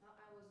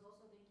was also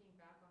thinking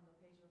back on the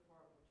page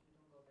before, which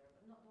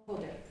we don't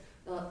go there,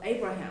 but don't go there.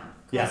 Abraham.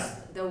 Yeah.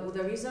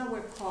 The reason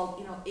we're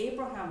called,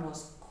 Abraham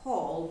was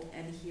called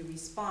and he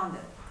responded.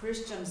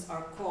 Christians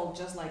are called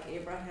just like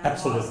Abraham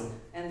was,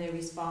 and they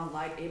respond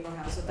like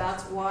Abraham. So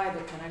that's why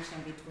the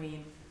connection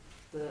between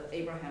the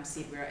Abraham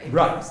seed, we are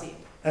Abraham seed.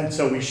 And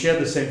so we share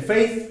the same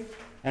faith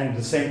and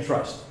the same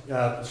trust.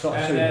 And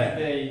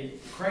that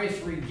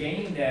Christ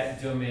regained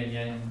that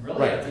dominion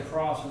really at the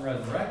cross and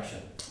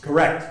resurrection.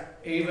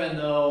 Correct. Even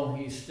though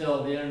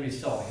the enemy's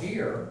still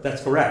here.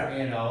 That's correct.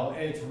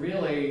 It's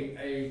really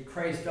a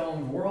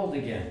Christ-owned world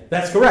again.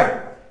 That's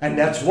correct. And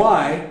that's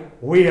why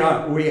we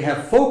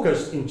have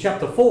focused in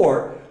chapter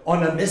 4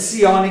 on a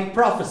messianic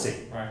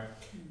prophecy. Right.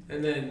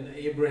 And then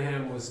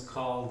Abraham was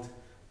called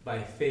by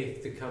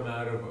faith to come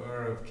out of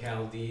Ur of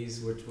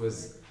Chaldees, which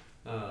was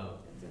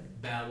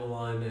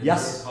Babylon, and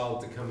we're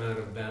called to come out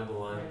of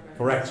Babylon.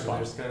 Correct. So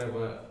there's kind of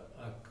a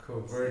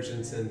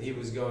convergence, and he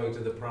was going to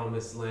the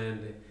promised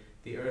land,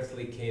 the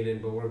earthly Canaan,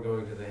 but we're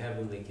going to the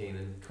heavenly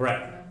Canaan.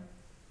 Correct.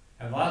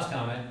 And last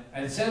comment,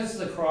 and since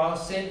the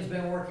cross, Satan's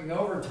been working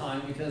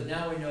overtime because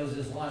now he knows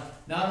his life.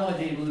 Not only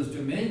did he lose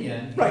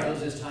dominion, he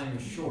knows his time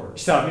is short.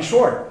 His time is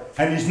short.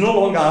 And he's no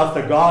longer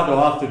after God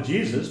or after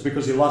Jesus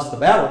because he lost the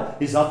battle.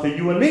 He's after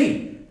you and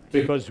me.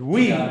 Because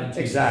we...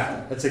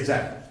 Exactly. That's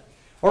exactly.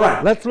 All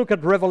right, let's look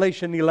at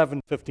Revelation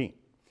 11:15.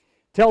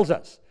 Tells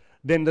us,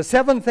 "Then the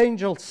seventh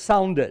angel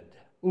sounded."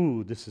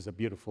 Ooh, this is a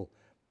beautiful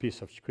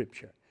piece of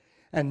scripture.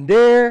 And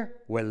there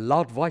were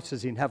loud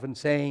voices in heaven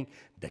saying,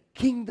 the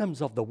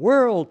kingdoms of the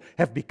world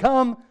have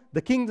become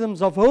the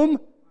kingdoms of whom?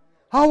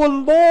 Our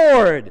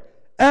Lord,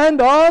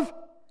 and of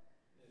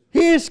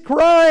His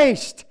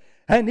Christ.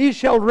 And He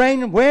shall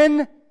reign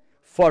when?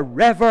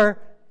 Forever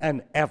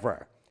and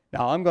ever.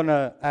 Now I'm going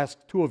to ask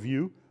two of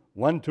you,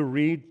 one to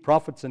read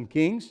Prophets and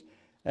Kings,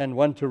 and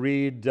one to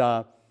read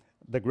the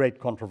Great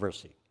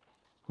Controversy.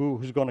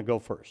 Who's going to go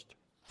first?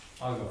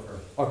 I'll go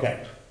first.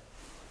 Okay.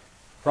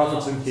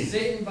 Prophets and Kings.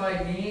 Satan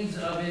by means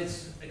of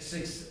its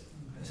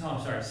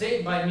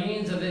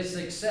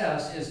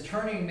success is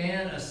turning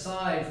man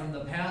aside from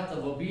the path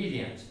of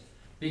obedience,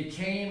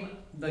 became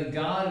the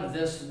god of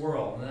this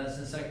world. And that's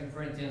in 2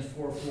 Corinthians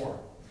 4:4.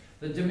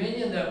 The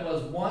dominion that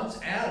was once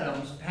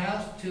Adam's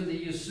passed to the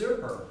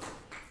usurper,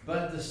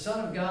 but the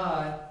Son of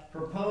God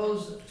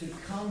proposed to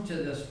come to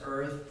this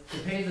earth to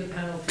pay the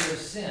penalty of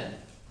sin,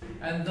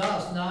 and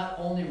thus not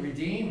only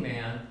redeem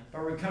man,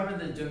 but recover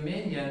the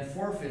dominion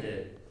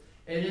forfeited.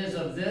 It is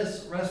of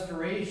this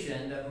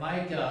restoration that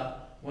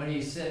Micah, when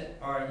he said,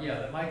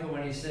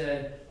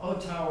 "O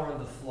tower of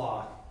the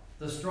flock,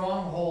 the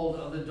stronghold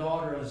of the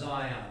daughter of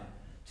Zion,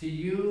 to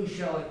you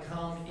shall it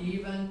come,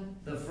 even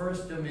the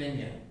first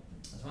dominion."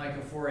 That's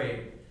Micah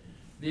 4:8.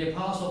 The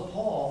Apostle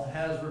Paul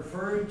has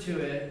referred to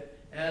it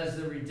as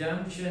the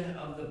redemption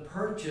of the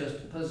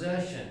purchased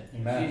possession.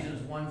 Amen.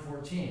 Ephesians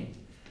 1:14.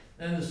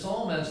 And the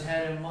psalmist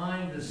had in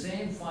mind the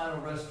same final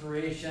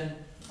restoration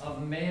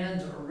of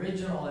man's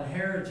original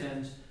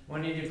inheritance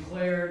when he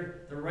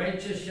declared, "The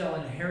righteous shall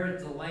inherit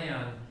the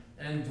land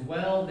and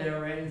dwell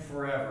therein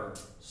forever."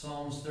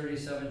 Psalms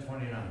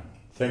 37:29.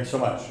 Thanks so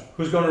much.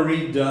 Who's going to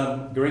read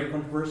Great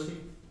Controversy?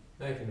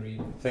 I can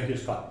read. Thank you,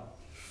 Scott.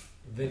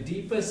 The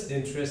deepest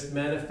interest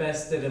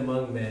manifested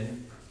among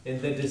men in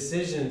the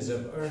decisions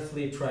of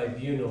earthly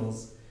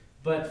tribunals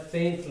but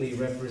faintly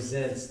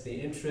represents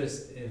the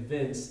interest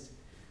evinced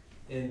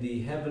in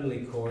the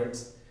heavenly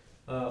courts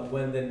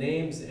when the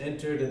names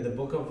entered in the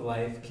book of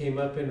life came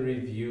up in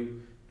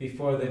review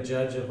before the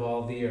judge of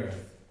all the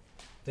earth.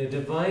 The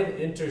divine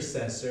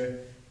intercessor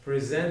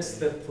presents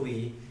the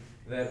plea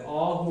that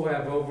all who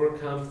have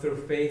overcome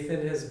through faith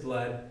in his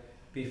blood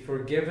be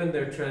forgiven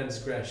their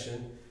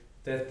transgression,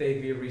 that they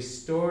be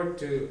restored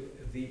to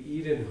the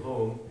Eden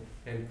home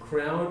and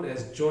crowned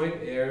as joint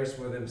heirs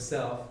with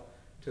himself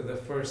to the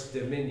first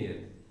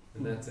dominion.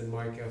 And that's in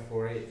Micah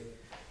 4:8.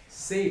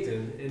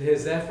 Satan, in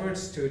his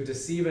efforts to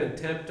deceive and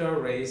tempt our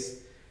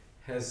race,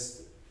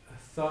 has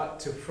thought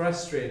to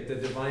frustrate the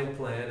divine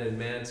plan and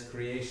man's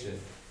creation.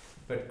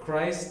 But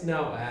Christ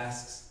now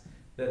asks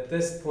that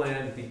this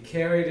plan be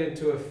carried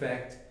into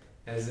effect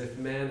as if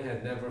man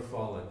had never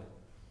fallen.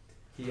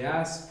 He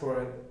asks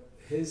for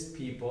his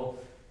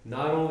people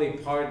not only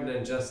pardon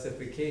and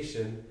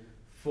justification,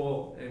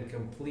 full and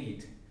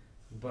complete,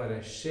 but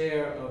a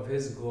share of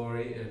his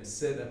glory and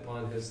sit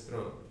upon his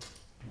throne.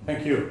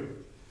 Thank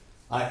you.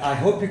 I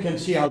hope you can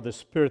see how the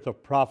spirit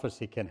of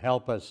prophecy can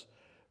help us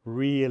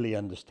really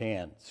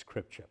understand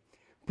Scripture.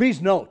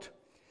 Please note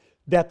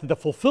that the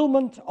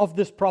fulfillment of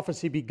this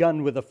prophecy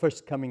began with the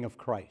first coming of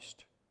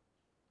Christ,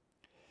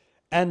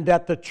 and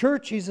that the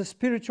church is a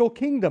spiritual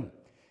kingdom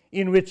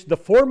in which the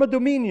former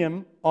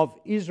dominion of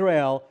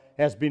Israel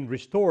has been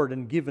restored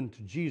and given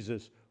to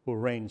Jesus, who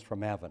reigns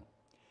from heaven.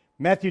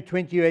 Matthew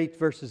 28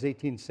 verses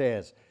 18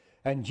 says,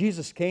 "And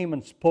Jesus came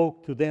and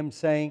spoke to them,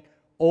 saying,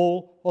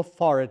 All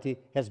authority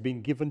has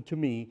been given to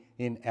me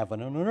in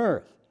heaven and on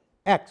earth."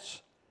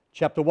 Acts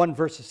chapter 1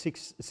 verses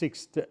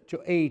 6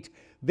 to 8.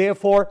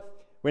 "Therefore,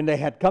 when they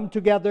had come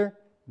together,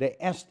 they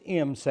asked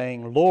him,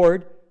 saying,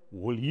 Lord,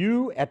 will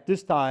you at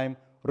this time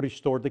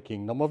restore the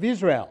kingdom of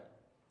Israel?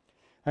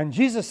 And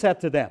Jesus said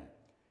to them,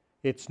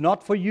 It's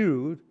not for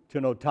you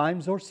to know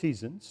times or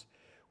seasons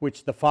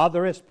which the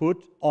Father has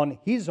put on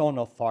His own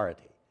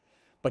authority,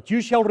 but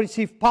you shall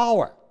receive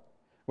power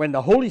when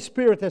the Holy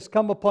Spirit has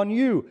come upon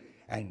you,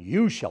 and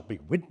you shall be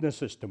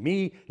witnesses to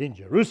me in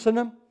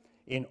Jerusalem,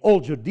 in all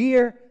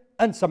Judea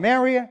and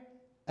Samaria,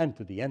 and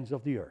to the ends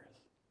of the earth."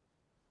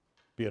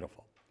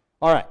 Beautiful.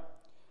 All right.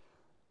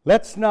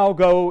 Let's now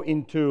go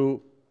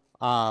into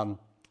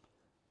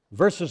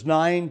verses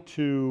 9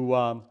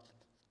 to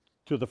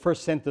the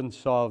first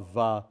sentence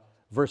of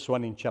verse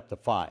 1 in chapter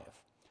 5.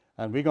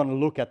 And we're going to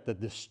look at the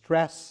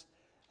distress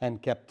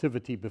and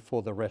captivity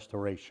before the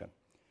restoration.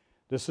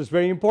 This is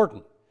very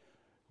important.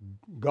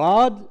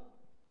 God,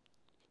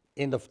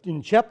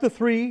 in chapter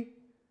 3,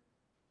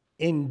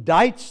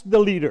 indicts the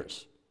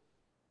leaders.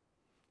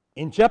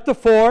 In chapter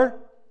 4,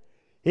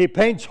 He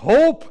paints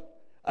hope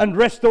and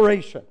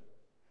restoration.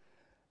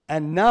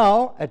 And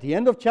now, at the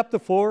end of chapter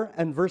 4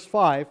 and verse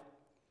 5,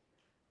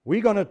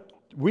 we're going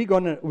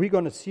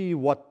to see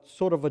what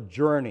sort of a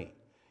journey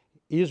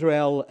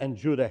Israel and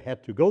Judah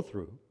had to go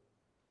through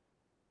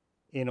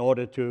in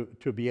order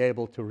to be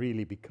able to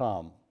really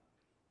become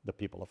the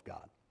people of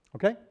God.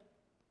 Okay?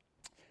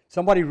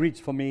 Somebody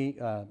reads for me,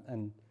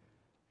 and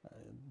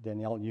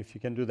Danielle, if you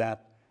can do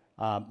that,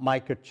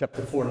 Micah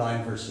chapter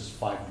 4:9 verses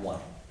 5:1.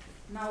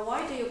 Now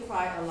why do you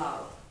cry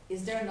aloud?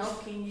 Is there no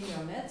king in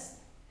your midst?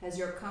 Has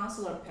your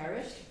counselor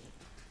perished?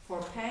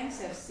 For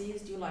pangs have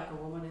seized you like a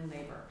woman in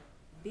labor.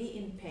 Be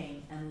in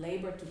pain and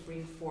labor to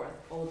bring forth,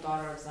 O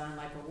daughter of Zion,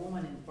 like a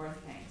woman in birth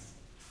pangs.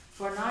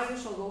 For now you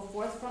shall go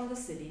forth from the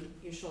city,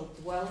 you shall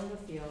dwell in the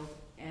field,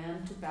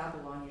 and to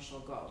Babylon you shall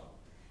go.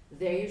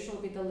 There you shall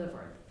be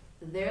delivered.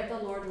 There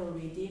the Lord will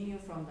redeem you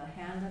from the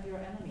hand of your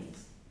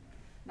enemies.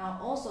 Now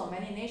also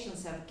many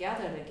nations have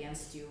gathered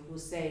against you, who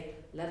say,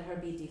 let her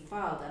be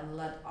defiled, and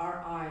let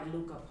our eye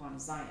look upon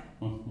Zion.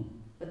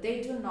 But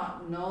they do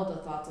not know the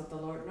thoughts of the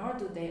Lord, nor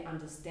do they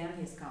understand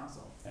his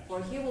counsel.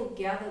 For he will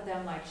gather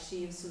them like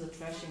sheaves to the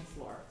threshing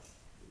floor.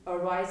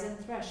 Arise and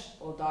thresh,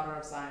 O daughter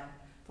of Zion,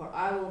 for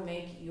I will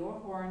make your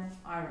horn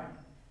iron,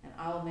 and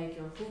I will make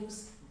your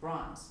hooves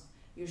bronze.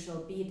 You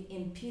shall beat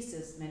in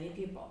pieces many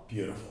people.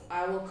 Beautiful.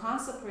 I will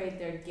consecrate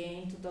their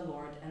gain to the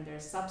Lord, and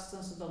their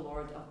substance to the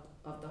Lord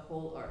of the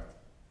whole earth.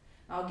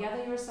 Now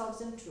gather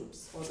yourselves in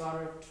troops, O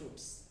daughter of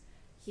troops.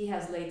 He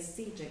has laid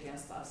siege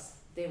against us.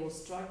 They will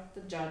strike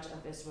the judge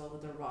of Israel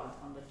with a rod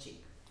on the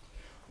cheek.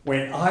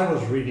 When I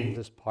was reading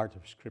this part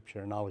of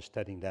Scripture and I was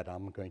studying that,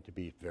 I'm going to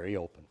be very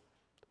open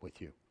with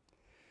you.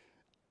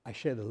 I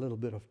shed a little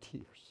bit of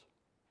tears.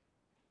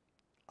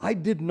 I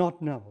did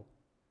not know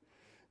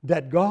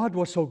that God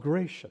was so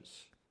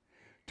gracious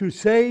to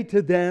say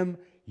to them,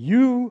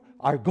 you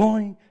are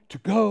going to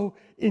go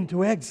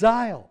into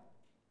exile.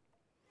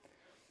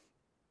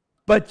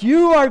 But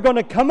you are going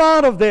to come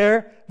out of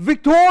there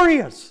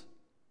victorious.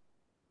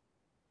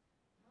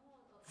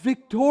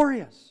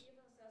 Victorious.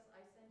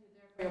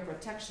 For your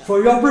protection.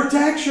 For your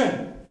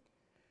protection.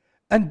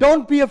 And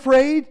don't be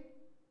afraid,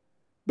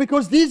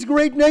 because these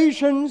great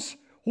nations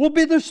will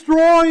be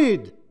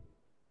destroyed.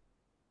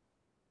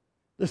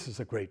 This is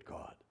a great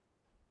God.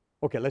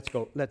 Okay, let's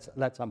go. Let's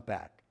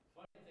unpack.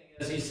 Funny thing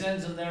is, he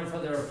sends them there for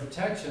their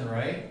protection,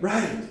 right?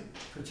 Right.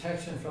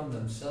 Protection from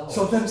themselves.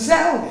 So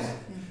themselves.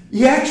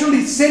 He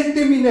actually sent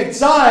them in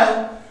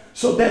exile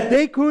so that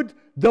they could,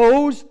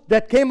 those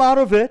that came out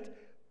of it,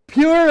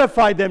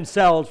 purify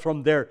themselves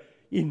from their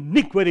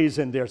iniquities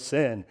and their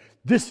sin.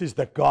 This is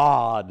the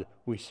God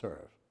we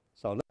serve.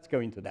 So let's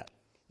go into that.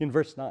 In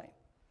verse 9,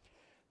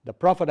 the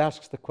prophet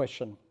asks the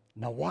question,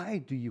 now why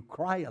do you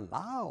cry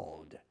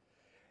aloud?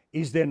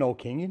 Is there no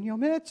king in your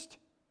midst?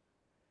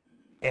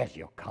 Has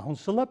your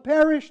counselor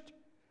perished?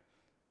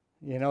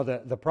 You know,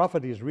 the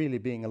prophet is really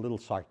being a little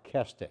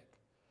sarcastic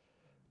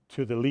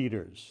to the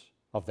leaders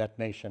of that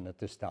nation at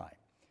this time.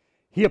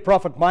 Here,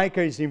 prophet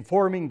Micah is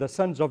informing the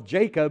sons of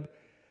Jacob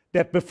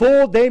that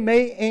before they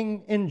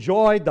may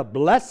enjoy the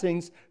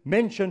blessings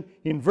mentioned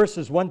in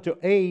verses 1 to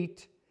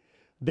 8,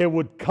 there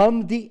would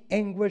come the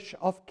anguish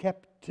of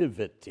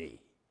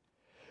captivity.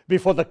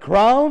 Before the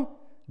crown,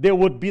 there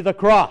would be the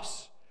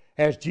cross,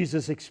 as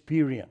Jesus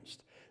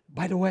experienced.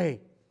 By the way,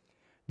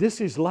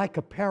 this is like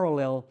a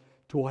parallel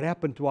to what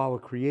happened to our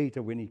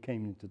Creator when He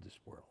came into this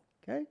world.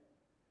 Okay?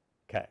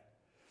 Okay.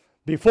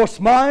 Before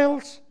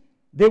smiles,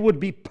 there would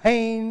be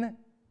pain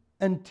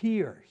and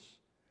tears.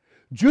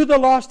 Judah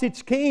lost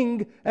its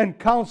king and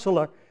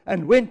counselor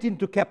and went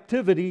into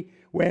captivity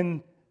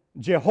when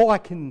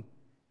Jehoiakim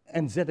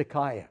and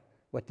Zedekiah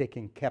were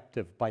taken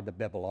captive by the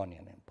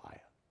Babylonian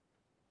Empire.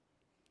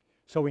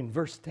 So in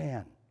verse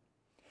 10,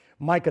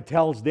 Micah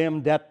tells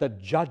them that the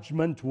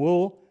judgment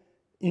will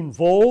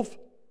involve,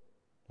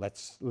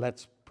 let's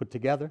put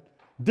together,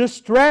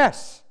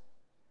 distress.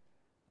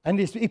 And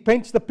he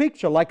paints the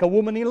picture like a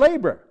woman in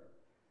labor.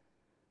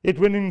 It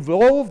would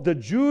involve the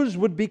Jews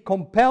would be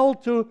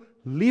compelled to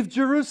leave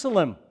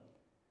Jerusalem,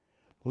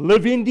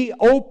 live in the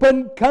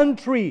open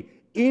country,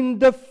 in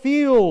the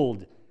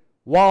field,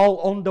 while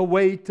on the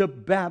way to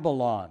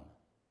Babylon.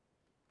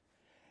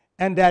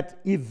 And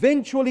that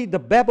eventually the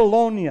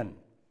Babylonian,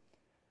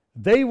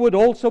 they would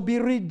also be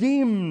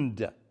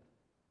redeemed.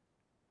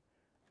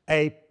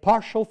 A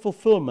partial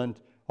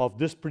fulfillment of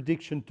this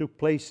prediction took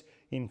place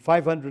in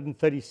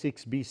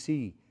 536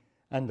 BC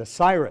under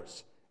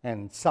Cyrus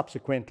and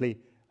subsequently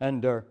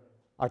under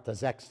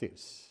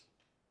Artaxerxes.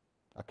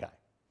 Okay.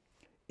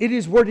 It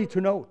is worthy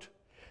to note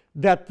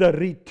that the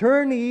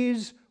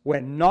returnees were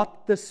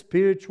not the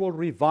spiritual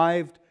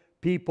revived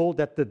people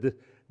that the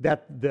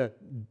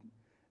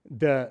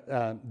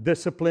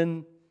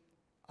discipline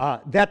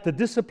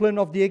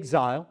of the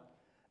exile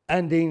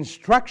and the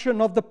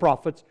instruction of the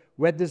prophets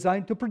were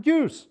designed to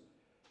produce.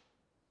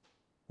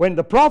 When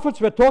the prophets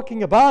were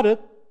talking about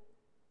it,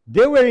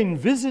 they were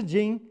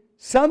envisaging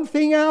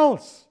something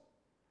else.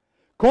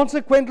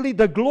 Consequently,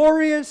 the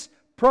glorious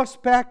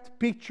prospect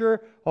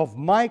picture of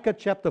Micah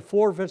chapter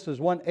 4 verses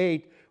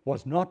 1-8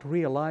 was not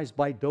realized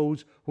by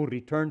those who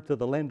returned to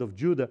the land of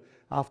Judah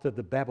after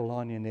the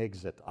Babylonian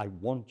exit. I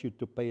want you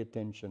to pay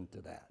attention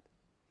to that.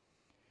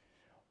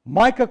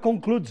 Micah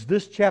concludes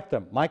this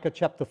chapter, Micah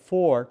chapter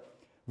 4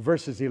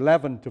 verses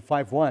 11 to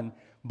 5:1,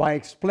 by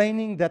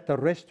explaining that the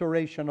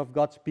restoration of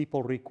God's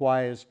people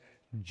requires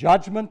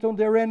judgment on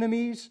their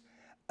enemies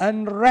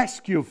and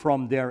rescue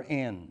from their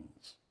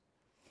ends.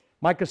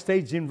 Micah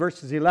states in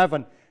verses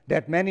 11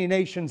 that many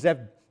nations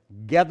have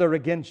gathered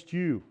against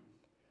you.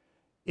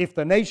 If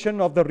the nation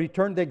of the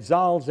returned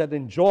exiles had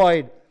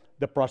enjoyed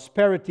the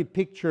prosperity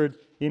pictured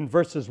in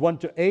verses 1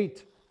 to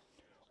 8,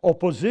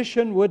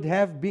 opposition would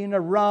have been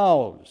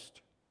aroused.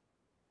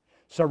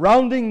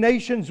 Surrounding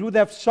nations would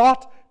have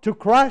sought to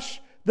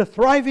crush the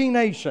thriving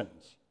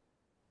nations.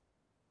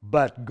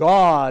 But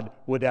God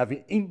would have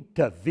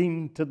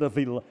intervened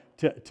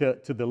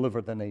to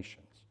deliver the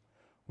nations.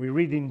 We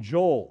read in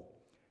Joel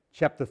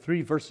chapter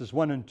 3, verses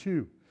 1 and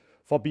 2,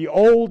 "For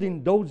behold,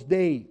 in those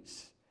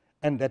days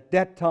and at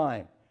that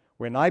time,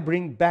 when I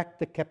bring back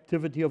the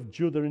captivity of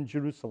Judah and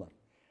Jerusalem,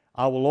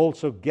 I will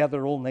also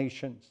gather all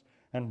nations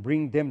and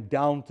bring them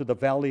down to the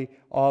valley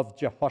of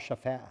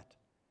Jehoshaphat.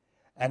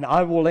 And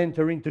I will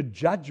enter into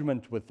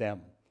judgment with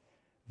them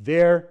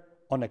there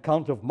on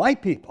account of my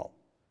people,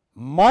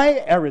 my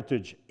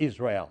heritage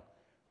Israel,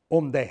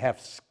 whom they have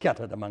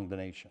scattered among the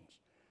nations."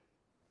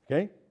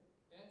 Okay?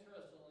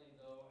 Interestingly,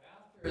 though,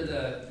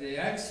 after the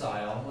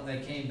exile, when they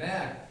came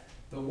back,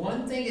 the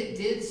one thing it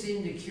did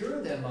seem to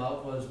cure them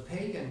of was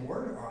pagan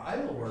worship or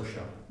idol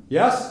worship.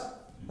 Yes,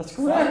 that's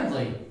correct.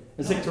 Finally.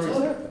 It's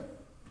there.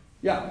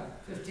 Yeah.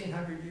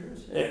 1,500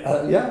 years?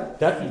 Yeah,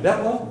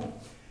 that long.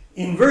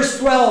 In verse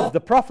 12, the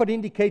prophet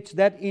indicates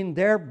that in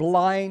their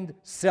blind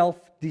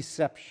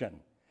self-deception,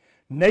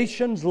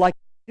 nations like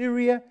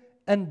Syria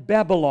and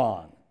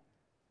Babylon,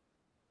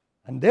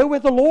 and they were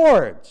the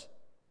lords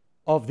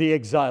of the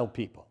exiled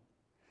people,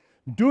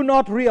 do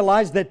not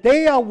realize that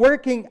they are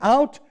working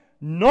out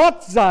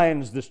not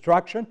Zion's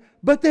destruction,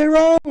 but their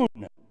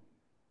own.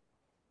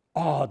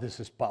 Oh, this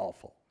is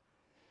powerful.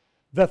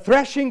 The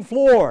threshing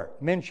floor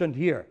mentioned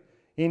here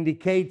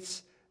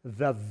indicates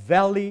the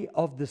valley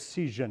of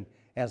decision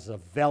as a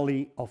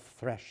valley of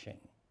threshing.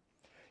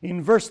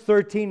 In verse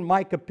 13,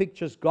 Micah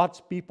pictures God's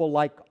people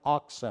like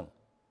oxen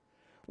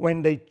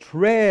when they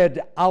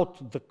tread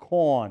out the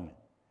corn.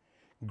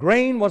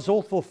 Grain was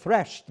also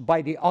threshed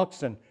by the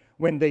oxen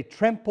when they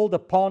trampled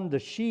upon the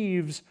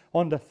sheaves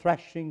on the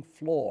threshing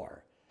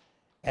floor.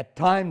 At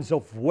times a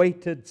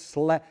weighted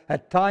sled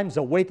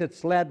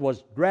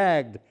was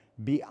dragged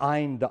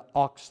behind the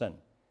oxen.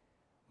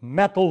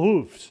 Metal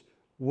hoofs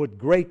would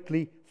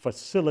greatly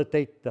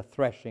facilitate the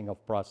threshing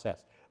of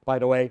process. By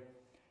the way,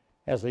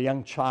 as a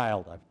young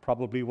child, I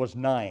probably was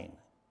 9,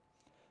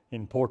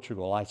 in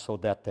Portugal, I saw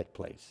that take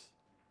place.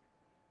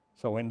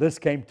 So when this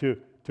came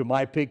to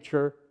my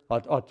picture,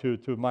 or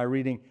to my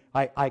reading,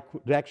 I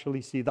could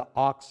actually see the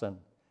oxen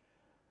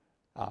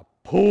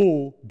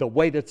pull the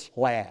weighted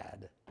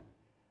sled,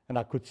 and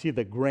I could see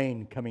the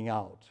grain coming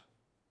out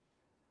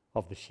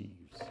of the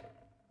sheaves.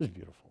 It's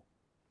beautiful.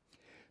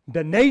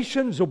 The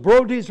nations who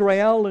brought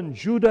Israel and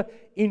Judah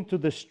into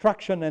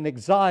destruction and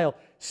exile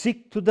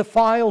seek to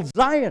defile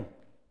Zion,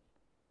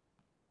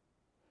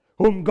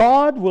 whom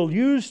God will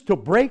use to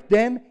break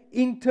them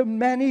into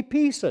many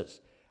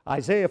pieces.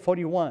 Isaiah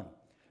 41,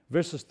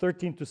 verses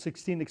 13 to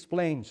 16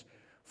 explains,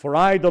 "For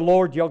I, the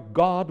Lord your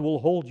God, will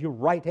hold your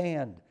right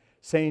hand,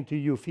 saying to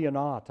you, fear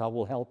not, I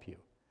will help you.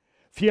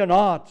 Fear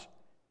not,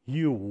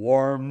 you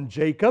worm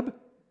Jacob."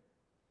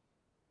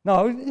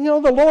 Now,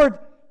 the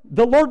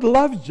Lord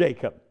loves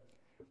Jacob,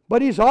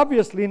 but he's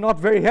obviously not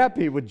very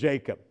happy with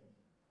Jacob.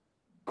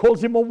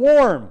 Calls him a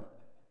worm.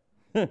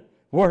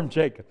 Worm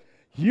Jacob.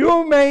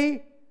 You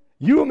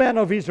man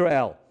of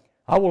Israel,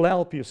 I will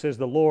help you, says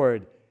the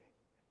Lord,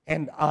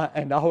 and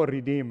our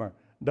Redeemer,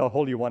 the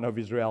Holy One of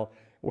Israel.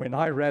 When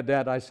I read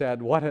that, I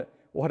said,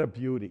 what a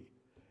beauty.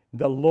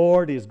 The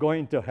Lord is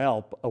going to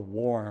help a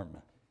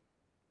worm.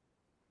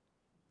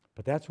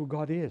 But that's who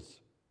God is.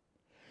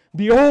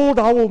 "Behold,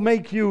 I will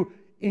make you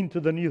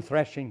into the new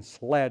threshing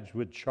sledge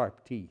with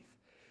sharp teeth.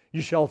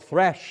 You shall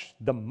thresh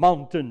the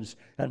mountains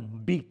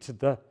and beat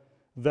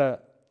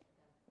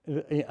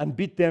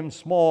them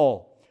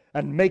small,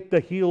 and make the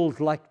hills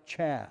like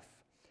chaff.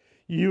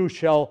 You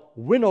shall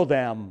winnow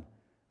them.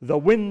 The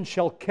wind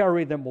shall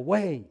carry them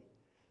away,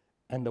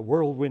 and the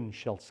whirlwind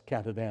shall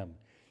scatter them.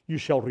 You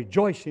shall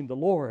rejoice in the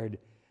Lord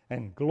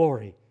and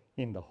glory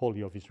in the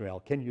Holy of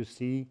Israel." Can you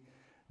see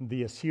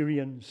the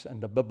Assyrians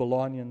and the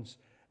Babylonians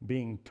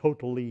being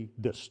totally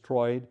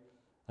destroyed?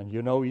 And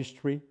you know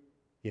history,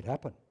 it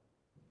happened.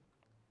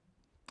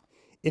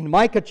 In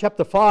Micah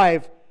chapter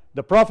 5,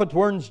 the prophet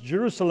warns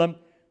Jerusalem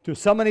to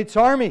summon its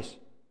armies.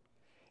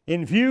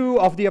 In view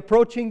of the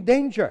approaching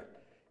danger,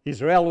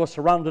 Israel was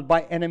surrounded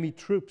by enemy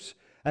troops,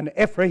 and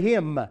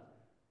Ephraim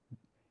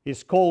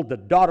is called the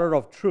daughter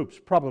of troops,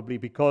 probably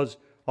because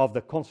of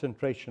the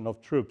concentration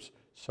of troops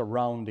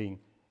surrounding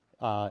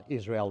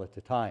Israel at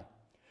the time.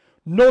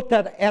 Note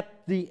that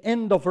at the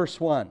end of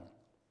verse 1,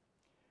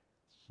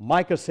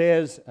 Micah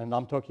says, and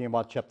I'm talking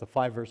about chapter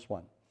 5, verse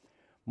 1,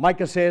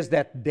 Micah says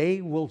that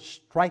they will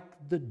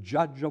strike the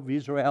judge of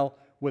Israel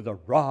with a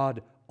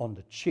rod on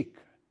the cheek.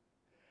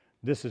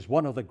 This is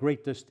one of the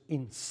greatest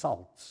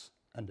insults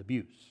and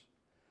abuse.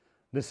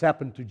 This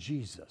happened to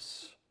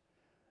Jesus.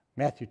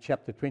 Matthew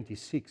chapter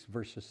 26,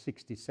 verses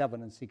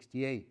 67 and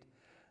 68.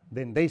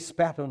 Then they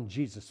spat on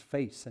Jesus'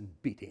 face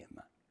and beat him.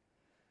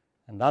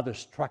 And others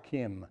struck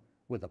him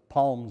with the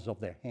palms of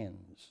their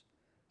hands,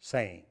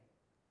 saying,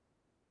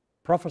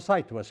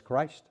 "Prophesy to us,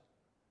 Christ.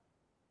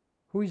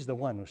 Who is the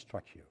one who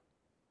struck you?"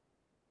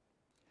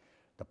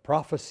 The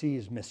prophecy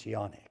is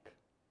messianic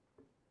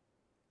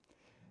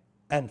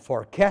and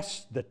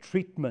forecasts the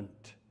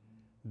treatment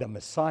the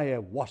Messiah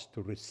was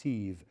to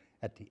receive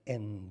at the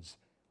ends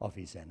of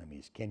his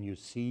enemies. Can you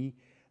see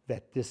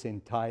that this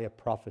entire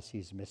prophecy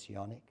is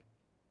messianic?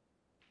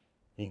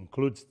 It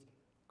includes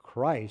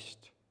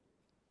Christ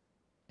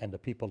and the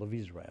people of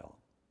Israel.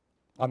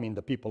 I mean,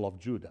 the people of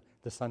Judah,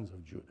 the sons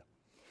of Judah.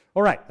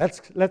 All right,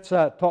 let's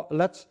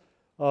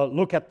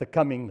look at the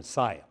coming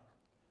Messiah.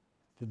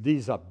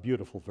 These are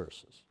beautiful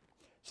verses.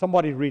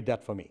 Somebody read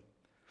that for me.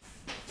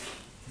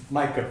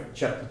 Micah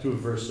chapter 2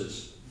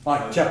 verses,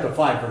 chapter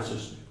 5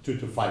 verses 2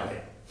 to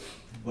 5a.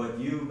 But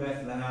you,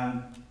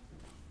 Bethlehem,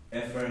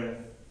 Ephrathah,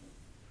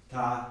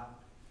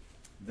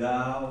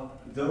 though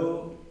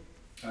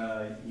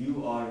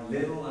you are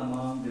little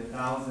among the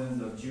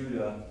thousands of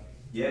Judah,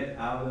 yet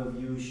out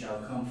of you shall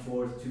come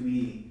forth to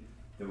me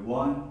the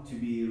one to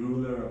be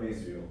ruler of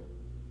Israel,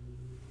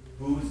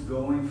 whose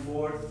going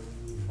forth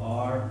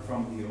are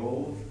from the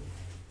old,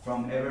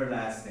 from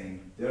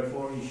everlasting.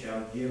 Therefore he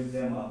shall give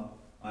them up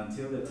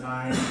until the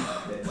time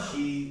that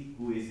she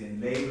who is in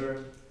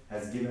labor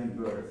has given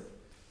birth.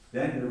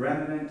 Then the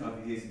remnant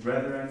of his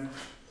brethren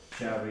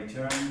shall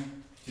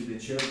return to the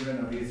children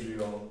of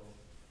Israel,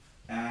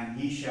 and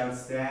he shall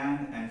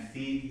stand and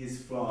feed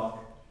his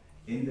flock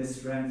in the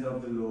strength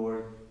of the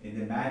Lord, in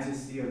the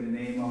majesty of the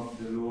name of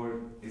the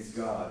Lord his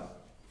God.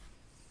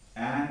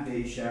 And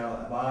they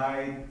shall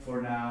abide,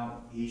 for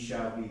now he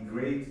shall be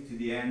great to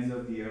the ends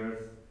of the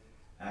earth,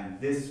 and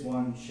this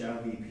one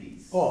shall be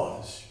peace. Oh,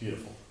 this is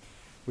beautiful.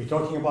 We're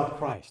talking about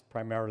Christ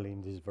primarily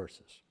in these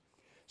verses.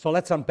 So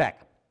let's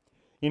unpack.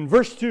 In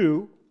verse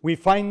 2, we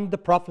find the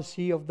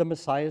prophecy of the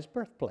Messiah's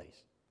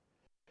birthplace.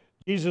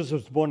 Jesus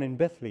was born in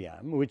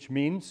Bethlehem, which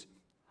means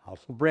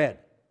house of bread.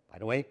 By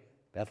the way,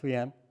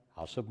 Bethlehem,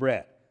 house of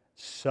bread.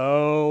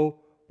 So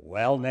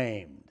well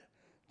named.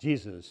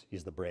 Jesus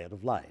is the bread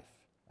of life.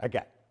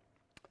 Again,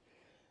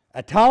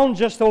 a town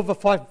just over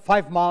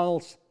 5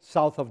 miles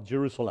south of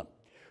Jerusalem.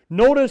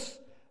 Notice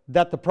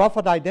that the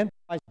prophet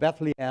identifies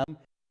Bethlehem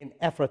in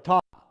Ephrathah.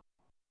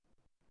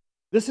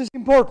 This is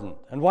important.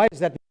 And why is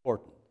that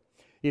important?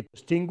 It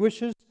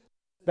distinguishes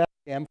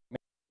Bethlehem from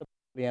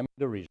Bethlehem in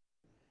the region.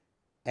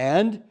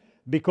 And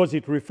because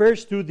it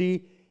refers to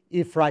the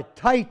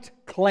Ephrathite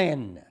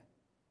clan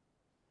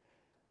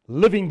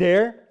living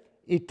there,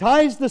 it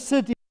ties the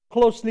city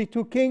closely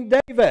to King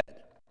David,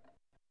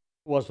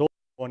 who was also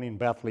born in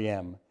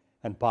Bethlehem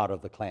and part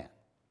of the clan.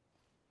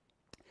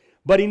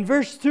 But in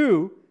verse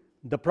 2,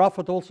 the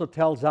prophet also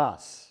tells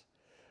us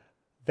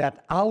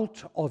that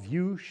out of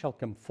you shall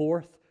come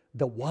forth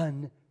the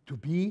one to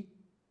be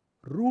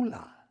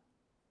ruler.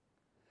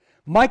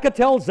 Micah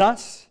tells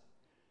us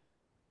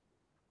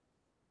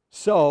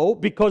so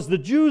because the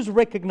Jews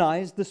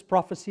recognized this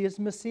prophecy as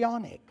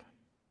messianic.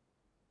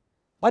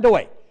 By the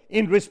way,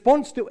 in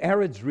response to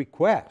Herod's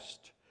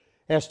request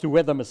as to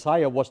whether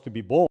Messiah was to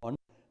be born,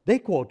 they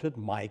quoted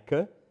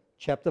Micah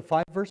chapter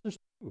 5 verses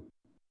 2.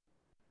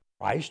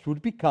 Christ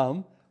would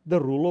become the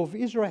ruler of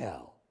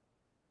Israel.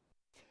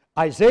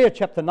 Isaiah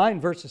chapter 9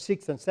 verses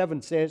 6 and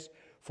 7 says,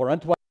 "For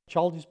unto us a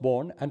child is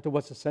born, unto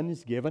us a son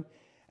is given,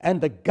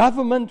 and the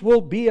government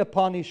will be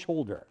upon his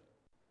shoulder.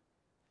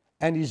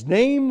 And his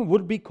name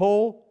would be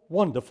called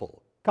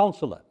Wonderful,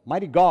 Counselor,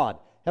 Mighty God,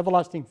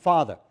 Everlasting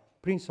Father,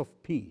 Prince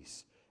of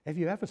Peace." Have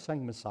you ever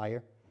sung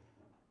Messiah?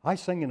 I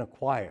sang in a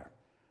choir.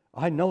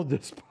 I know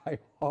this by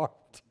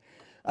heart.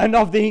 And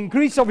of the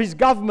increase of his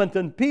government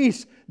and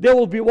peace, there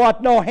will be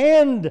what? No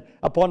hand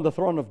upon the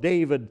throne of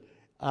David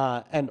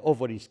and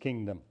over his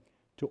kingdom,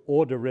 to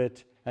order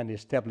it and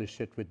establish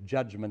it with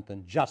judgment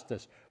and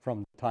justice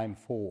from time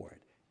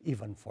forward,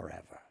 even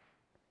forever.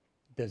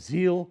 The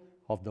zeal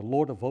of the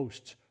Lord of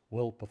hosts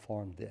will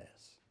perform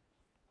this.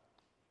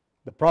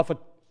 The prophet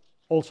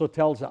also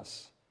tells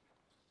us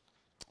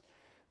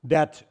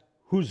that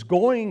whose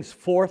goings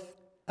forth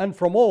and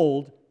from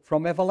old,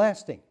 from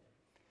everlasting.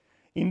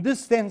 In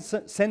this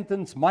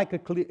sentence, Micah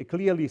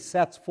clearly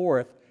sets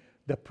forth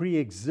the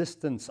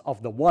pre-existence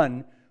of the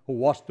one who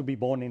was to be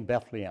born in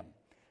Bethlehem.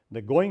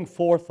 The going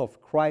forth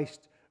of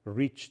Christ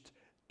reached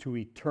to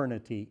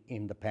eternity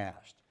in the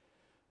past.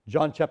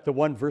 John chapter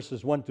 1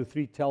 verses 1 to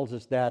 3 tells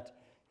us that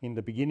in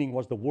the beginning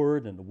was the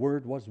Word, and the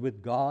Word was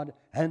with God,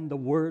 and the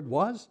Word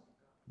was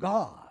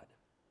God.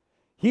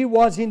 He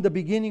was in the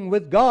beginning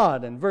with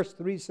God. And verse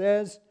 3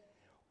 says,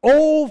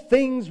 all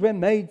things were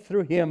made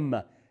through him,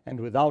 and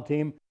without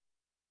him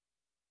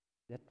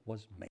that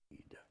was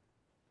made.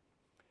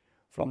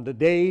 From the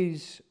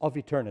days of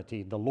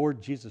eternity, the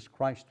Lord Jesus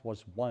Christ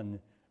was one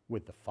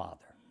with the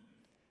Father.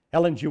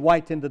 Ellen G.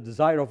 White in The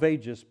Desire of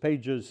Ages,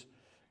 pages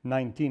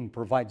 19,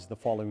 provides the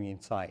following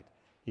insight.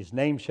 His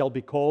name shall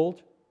be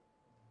called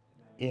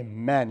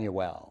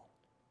Emmanuel,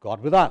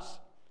 God with us.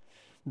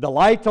 The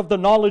light of the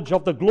knowledge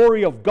of the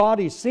glory of God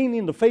is seen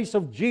in the face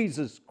of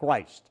Jesus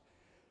Christ.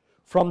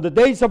 From the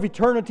days of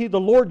eternity, the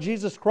Lord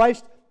Jesus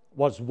Christ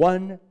was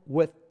one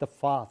with the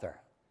Father.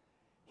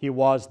 He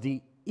was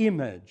the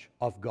image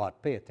of God.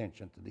 Pay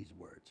attention to these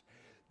words.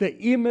 the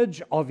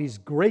image of His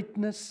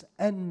greatness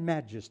and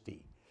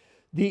majesty,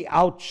 the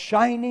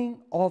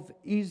outshining of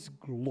His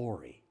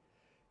glory.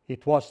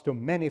 It was to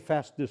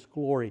manifest this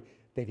glory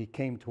that He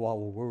came to our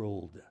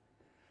world.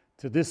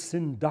 To this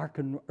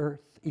sin-darkened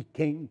earth, He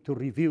came to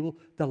reveal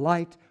the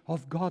light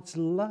of God's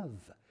love,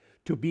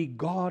 to be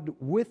God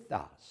with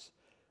us.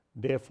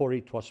 Therefore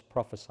it was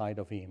prophesied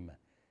of Him,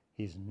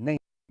 His name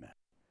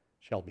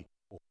shall be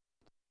called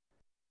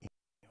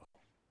Emmanuel.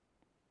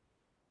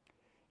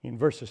 In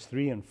verses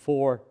 3 and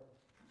 4,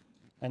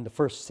 and the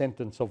first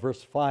sentence of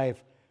verse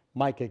 5,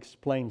 Micah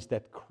explains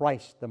that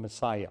Christ the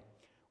Messiah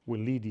will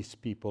lead His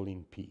people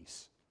in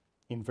peace.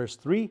 In verse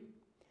 3,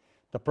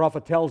 the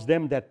prophet tells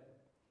them that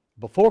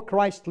before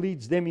Christ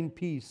leads them in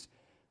peace,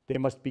 they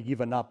must be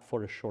given up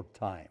for a short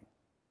time.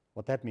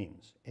 What that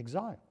means?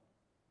 Exile.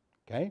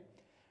 Okay?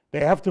 They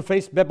have to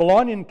face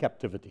Babylonian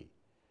captivity.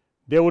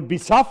 There would be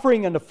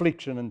suffering and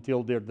affliction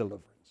until their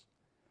deliverance.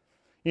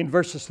 In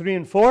verses 3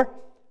 and 4,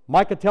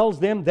 Micah tells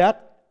them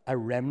that a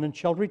remnant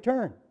shall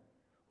return,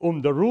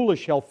 whom the ruler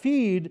shall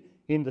feed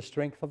in the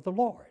strength of the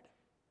Lord.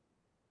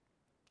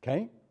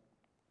 Okay?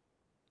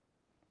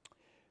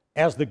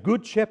 As the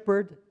good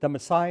shepherd, the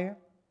Messiah,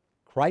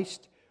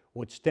 Christ,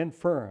 would stand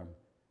firm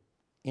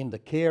in the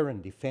care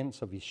and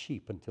defense of His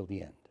sheep until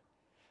the end.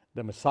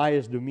 The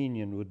Messiah's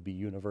dominion would be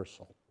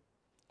universal.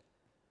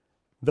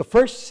 The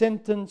first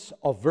sentence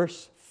of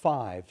verse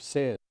 5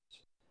 says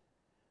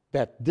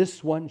that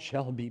this one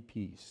shall be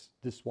peace.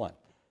 This one.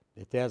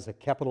 It has a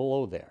capital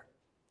O there.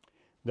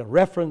 The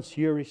reference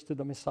here is to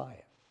the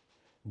Messiah.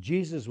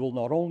 Jesus will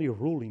not only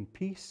rule in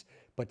peace,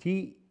 but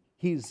He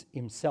is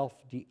Himself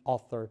the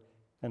author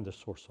and the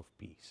source of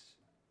peace.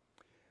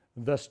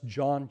 Thus,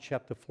 John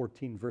chapter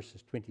 14,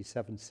 verses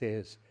 27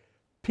 says,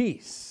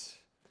 "Peace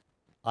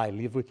I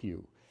leave with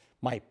you.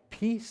 My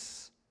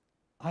peace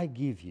I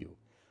give you.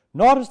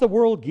 Not as the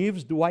world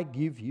gives do I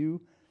give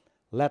you.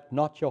 Let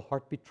not your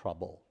heart be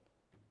troubled,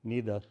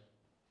 neither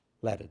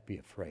let it be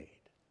afraid."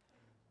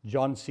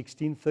 John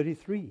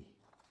 16:33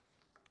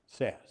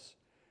 says,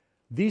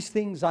 "These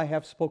things I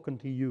have spoken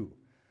to you,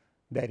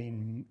 that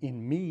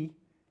in me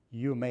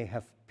you may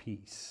have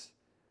peace.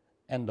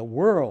 And the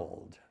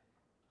world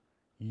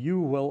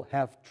you will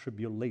have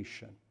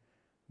tribulation,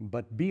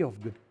 but be of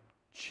good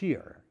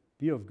cheer,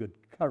 be of good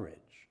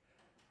courage.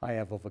 I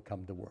have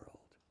overcome the world."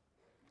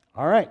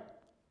 All right.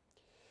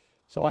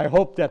 So I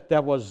hope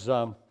that was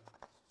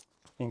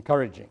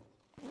encouraging.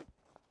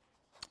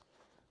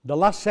 The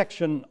last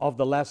section of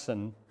the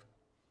lesson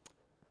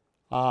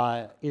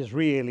is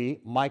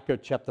really Micah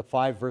chapter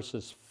 5,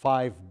 verses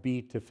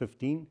 5b to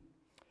 15.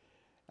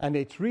 And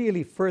it's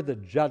really further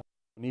judgment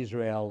on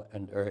Israel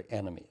and her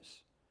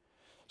enemies.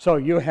 So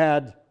you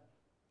had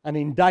an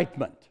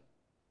indictment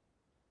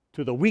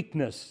to the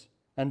weakness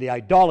and the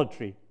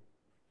idolatry.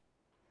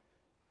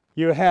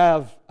 You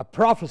have a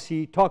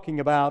prophecy talking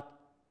about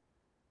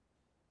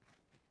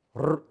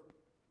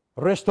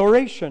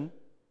restoration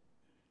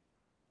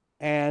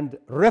and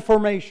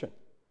reformation.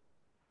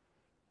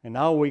 And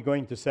now we're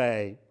going to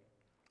say,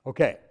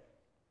 okay,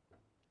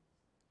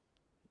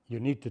 you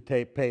need to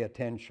pay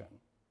attention.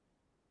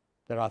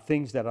 There are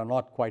things that are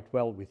not quite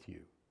well with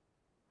you.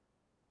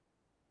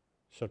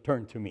 So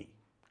turn to me.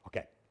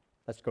 Okay,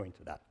 let's go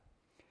into that.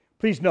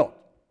 Please note,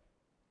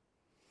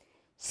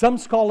 some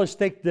scholars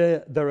take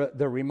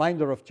the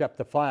reminder of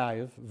chapter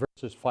 5,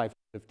 verses 5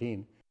 to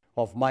 15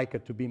 of Micah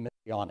to be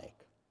messianic.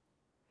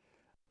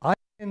 I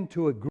tend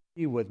to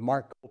agree with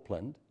Mark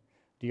Copeland,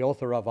 the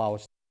author of our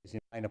studies in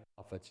Minor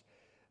Prophets,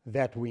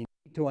 that we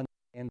need to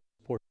understand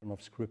this portion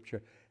of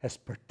Scripture as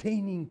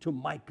pertaining to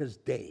Micah's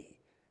day,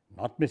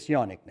 not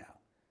messianic now.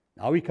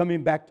 Now we're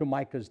coming back to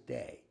Micah's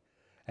day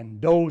and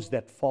those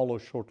that follow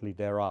shortly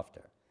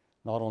thereafter.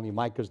 Not only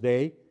Micah's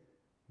day,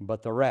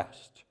 but the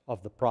rest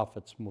of the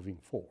prophets moving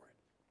forward.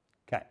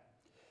 Okay.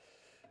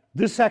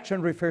 This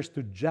section refers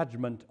to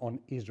judgment on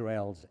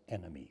Israel's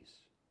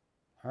enemies.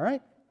 All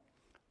right?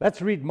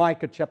 Let's read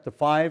Micah chapter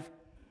 5,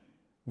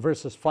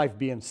 verses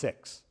 5b and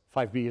 6.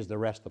 5b is the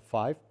rest of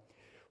 5.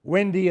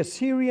 "When the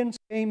Assyrians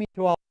came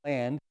into our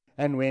land,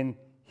 and when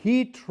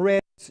he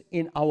treads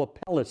in our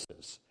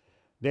palaces,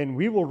 then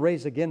we will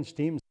raise against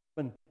him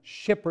 7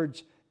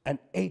 shepherds and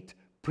 8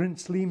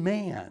 princely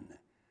men."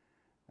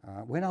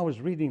 When I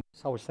was reading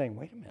this, I was saying,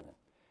 wait a minute.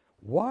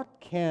 What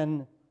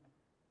can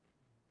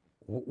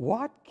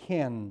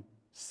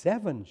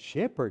 7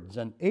 shepherds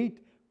and 8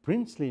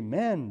 princely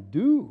men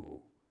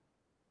do?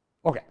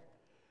 Okay.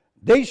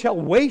 "They shall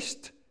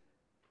waste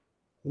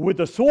with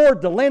the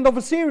sword the land of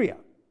Assyria."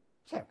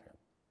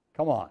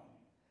 Come on.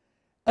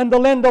 "And the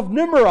land of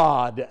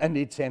Nimrod and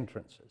its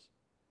entrances.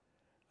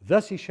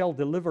 Thus he shall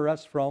deliver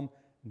us from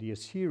the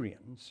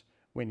Assyrians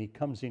when he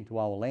comes into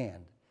our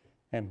land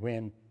and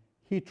when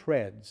he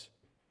treads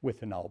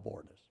within our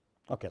borders."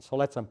 Okay, so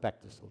let's unpack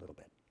this a little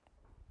bit.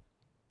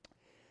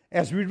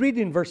 As we read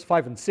in verse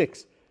 5 and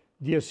 6,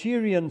 the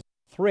Assyrian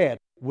threat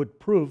would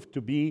prove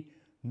to be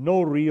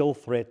no real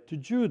threat to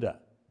Judah.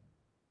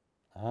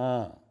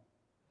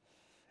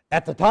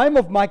 At the time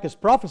of Micah's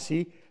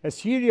prophecy,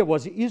 Assyria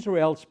was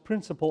Israel's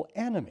principal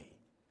enemy,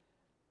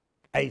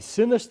 a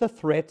sinister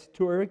threat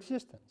to her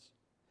existence.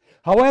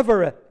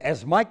 However,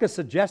 as Micah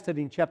suggested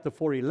in chapter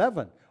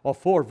 4:11, or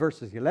 4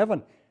 verses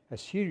 11,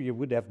 Assyria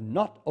would have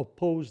not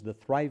opposed the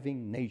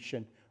thriving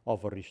nation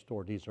of a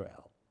restored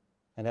Israel.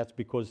 And that's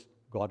because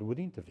God would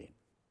intervene.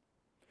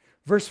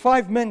 Verse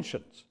 5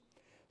 mentions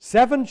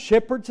 7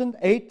 shepherds and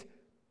 8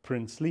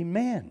 princely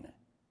men.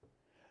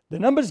 The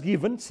numbers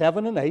given,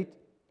 7 and 8,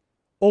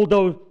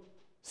 although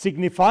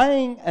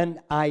signifying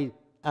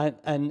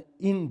an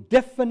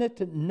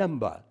indefinite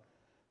number,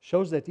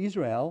 shows that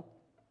Israel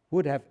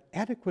would have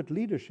adequate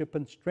leadership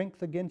and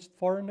strength against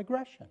foreign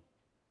aggression.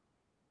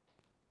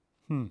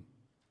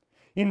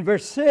 In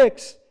verse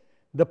 6,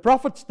 the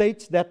prophet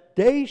states that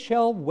they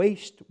shall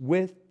waste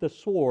with the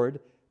sword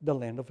the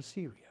land of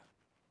Assyria.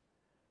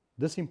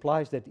 This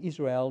implies that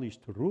Israel is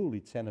to rule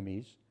its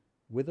enemies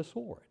with a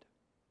sword.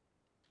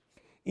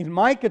 In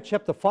Micah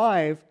chapter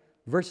 5,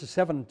 verses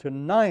 7 to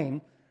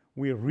 9,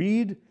 we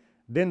read,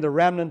 "Then the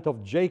remnant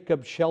of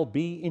Jacob shall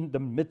be in the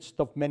midst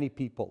of many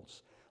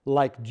peoples,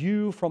 like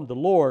dew from the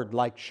Lord,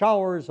 like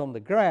showers on the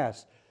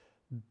grass,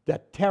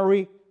 that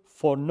tarry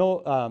for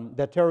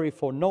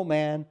no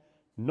man,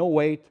 no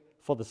wait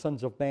for the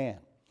sons of man.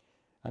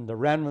 And the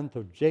remnant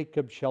of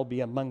Jacob shall be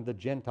among the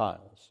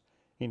Gentiles,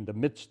 in the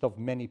midst of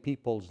many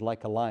peoples,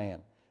 like a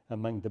lion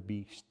among the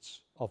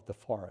beasts of the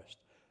forest,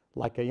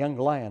 like a young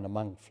lion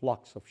among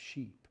flocks of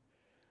sheep,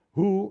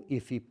 who,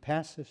 if he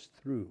passes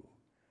through,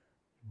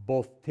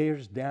 both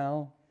tears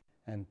down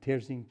and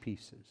tears in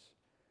pieces,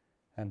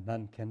 and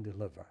none can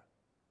deliver."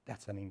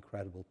 That's an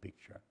incredible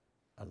picture.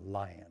 A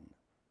lion.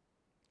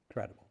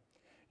 Incredible.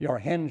 "Your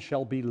hand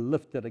shall be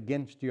lifted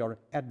against your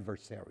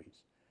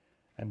adversaries,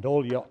 and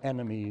all your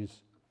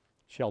enemies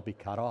shall be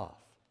cut off."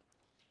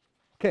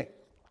 Okay,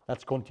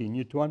 let's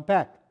continue to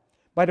unpack.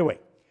 By the way,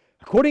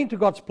 according to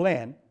God's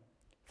plan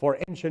for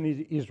ancient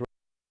Israel,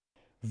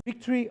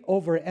 victory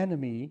over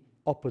enemy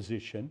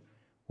opposition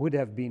would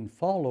have been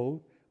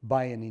followed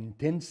by an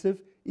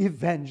intensive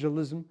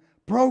evangelism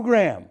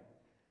program.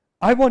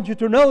 I want you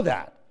to know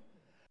that.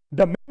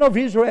 The men of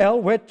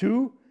Israel were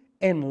to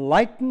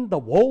enlighten the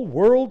whole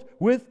world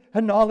with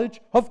a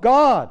knowledge of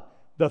God.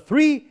 The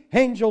 3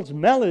 angels'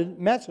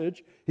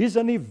 message is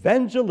an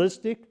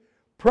evangelistic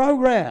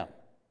program.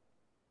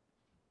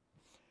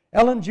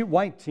 Ellen G.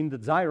 White, in The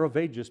Desire of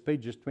Ages,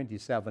 pages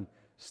 27,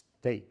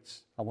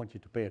 states, I want you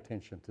to pay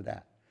attention to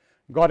that,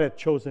 God had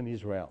chosen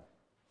Israel.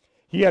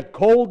 He had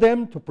called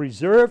them to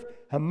preserve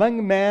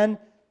among men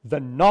the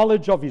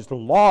knowledge of His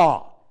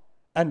law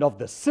and of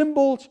the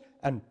symbols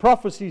and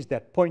prophecies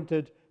that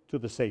pointed to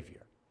the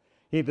Savior.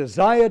 He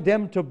desired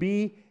them to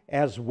be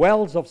as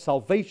wells of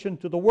salvation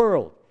to the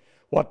world.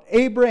 What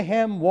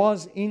Abraham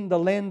was in the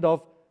land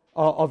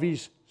of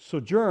his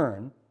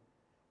sojourn,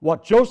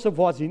 what Joseph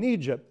was in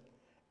Egypt,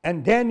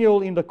 and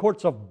Daniel in the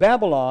courts of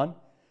Babylon,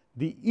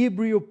 the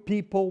Hebrew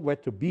people were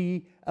to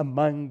be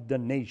among the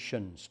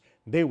nations.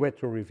 They were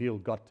to reveal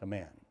God to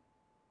man.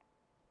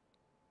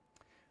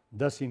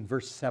 Thus in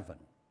verse 7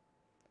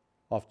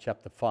 of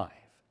chapter 5,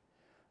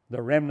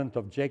 the remnant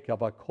of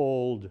Jacob are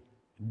called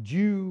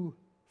dew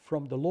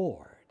from the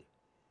Lord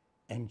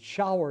and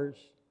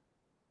showers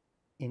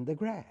in the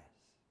grass.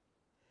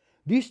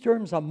 These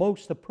terms are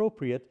most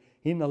appropriate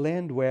in a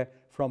land where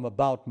from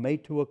about May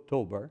to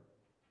October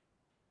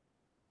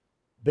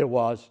there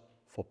was,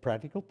 for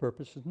practical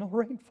purposes, no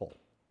rainfall.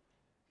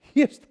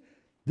 Yes,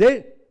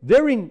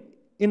 they're in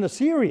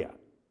Assyria.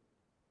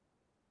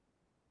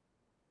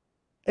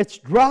 It's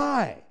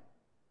dry.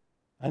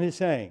 And he's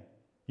saying,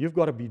 you've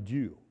got to be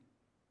dew.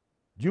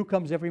 Dew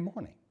comes every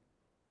morning.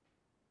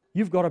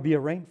 You've got to be a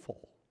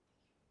rainfall.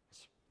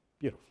 It's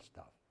beautiful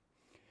stuff.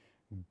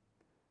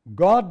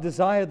 God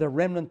desired the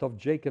remnant of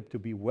Jacob to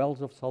be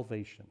wells of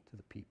salvation to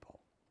the people.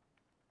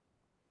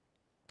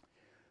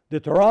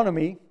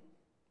 Deuteronomy,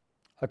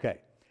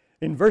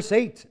 in verse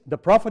 8, the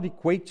prophet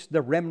equates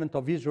the remnant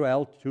of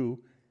Israel to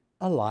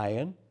a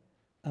lion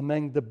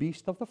among the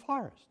beasts of the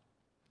forest.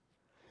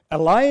 A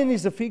lion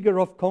is a figure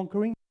of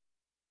conquering.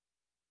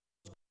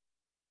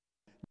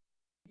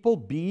 People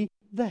be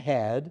the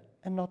head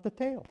and not the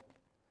tail.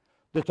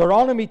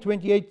 Deuteronomy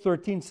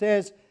 28:13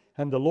 says,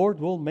 "And the Lord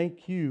will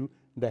make you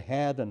the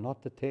head and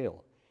not the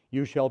tail.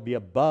 You shall be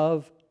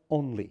above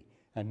only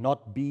and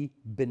not be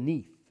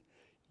beneath.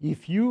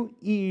 If you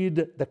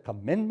heed the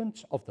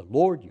commandments of the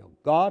Lord your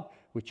God,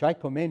 which I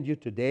command you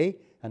today,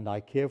 and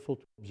are careful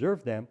to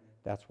observe them,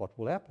 that's what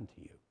will happen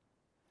to you."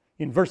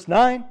 In verse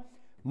 9,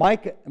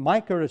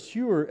 Micah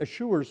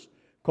assures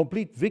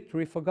complete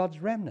victory for God's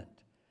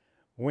remnant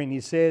when he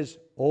says,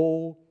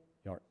 "All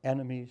your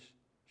enemies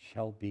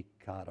shall be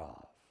cut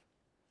off."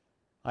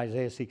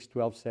 Isaiah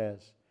 6:12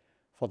 says,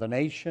 "For the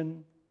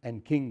nation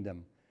and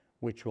kingdom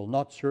which will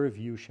not serve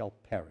you shall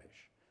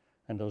perish,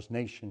 and those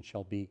nations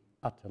shall be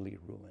utterly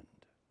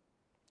ruined."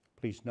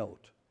 Please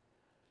note,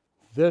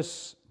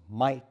 this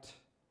might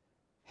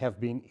have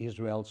been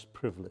Israel's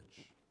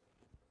privilege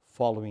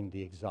following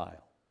the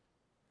exile.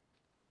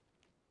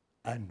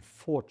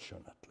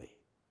 Unfortunately,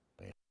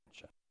 pay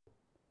attention,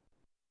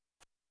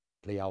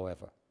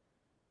 However,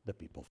 the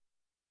people.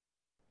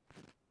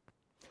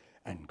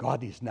 And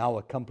God is now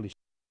accomplished.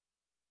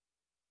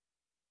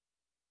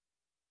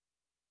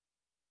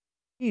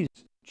 His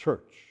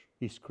church,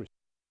 His Christian.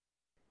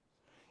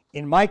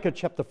 In Micah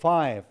chapter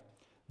 5,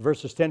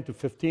 verses 10 to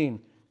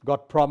 15,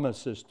 God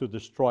promises to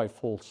destroy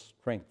false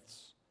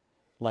strengths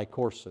like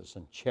horses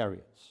and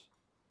chariots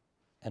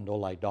and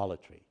all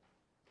idolatry.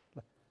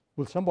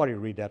 Will somebody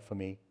read that for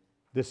me?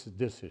 This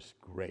is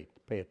great.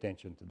 Pay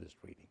attention to this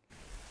reading.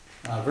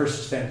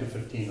 Verses 10 to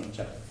 15 of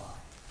chapter 5.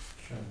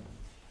 Sure.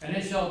 And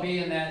it shall be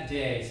in that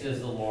day, says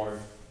the Lord,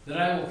 that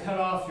I will cut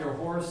off your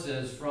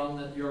horses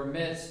from your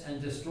midst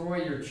and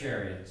destroy your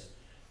chariots.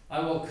 I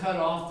will cut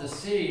off the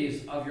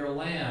cities of your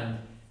land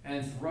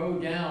and throw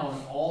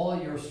down all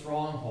your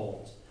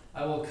strongholds.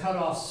 I will cut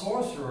off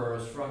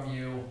sorcerers from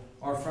you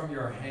or from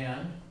your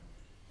hand,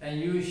 and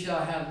you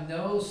shall have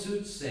no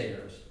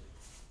soothsayers.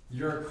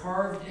 Your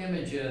carved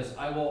images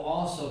I will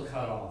also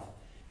cut off,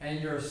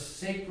 and your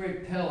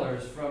sacred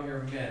pillars from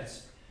your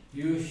midst.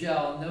 You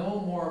shall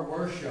no more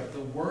worship the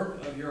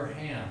work of your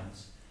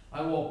hands.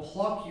 I will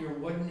pluck your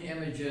wooden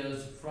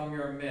images from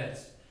your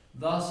midst.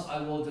 Thus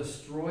I will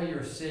destroy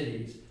your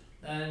cities,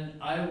 and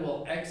I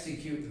will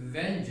execute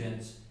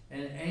vengeance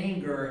and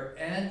anger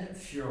and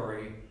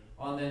fury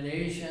on the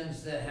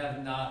nations that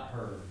have not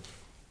heard.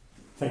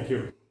 Thank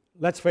you.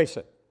 Let's face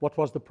it. What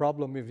was the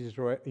problem with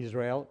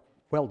Israel?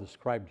 Well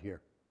described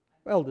here.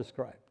 Well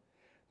described.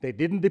 They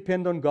didn't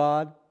depend on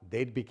God.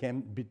 They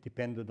became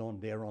dependent on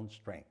their own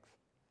strength.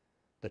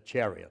 The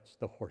chariots,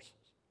 the horses.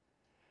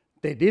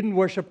 They didn't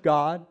worship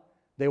God.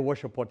 They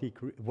worshiped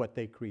what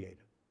they created.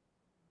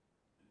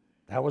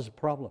 That was the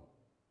problem.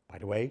 By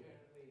the way,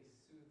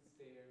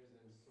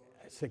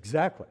 that's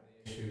exactly.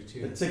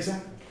 That's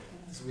exactly.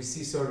 So we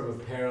see sort of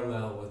a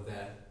parallel with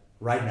that.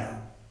 Right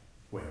now,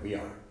 where we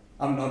are.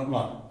 I'm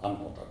not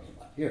talking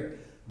about here,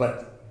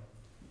 but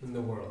in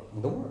the world.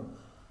 In the world.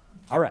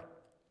 All right.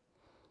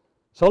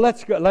 So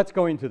let's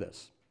go into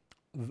this.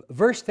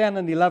 Verse 10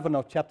 and 11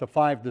 of chapter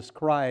 5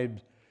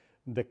 describes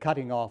the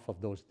cutting off of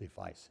those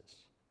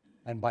devices.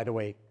 And by the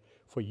way,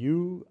 for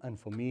you and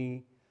for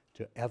me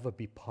to ever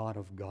be part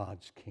of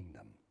God's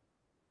kingdom,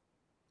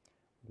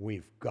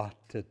 we've got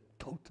to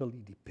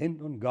totally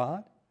depend on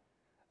God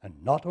and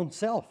not on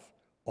self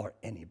or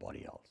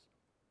anybody else.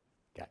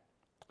 Okay.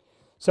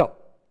 So,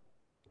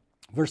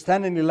 verse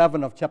 10 and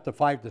 11 of chapter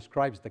 5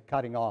 describes the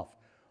cutting off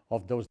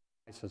of those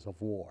devices of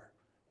war,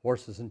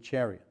 horses and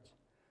chariots,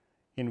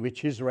 in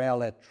which Israel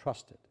had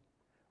trusted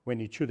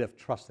when it should have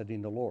trusted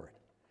in the Lord.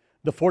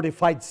 The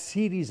fortified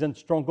cities and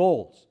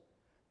strongholds.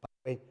 By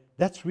the way,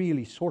 that's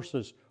really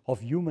sources of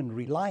human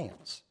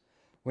reliance.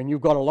 When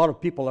you've got a lot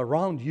of people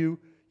around you,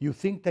 you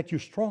think that you're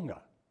stronger.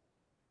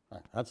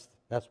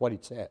 That's what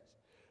it says.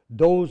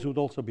 Those would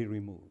also be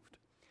removed.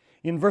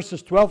 In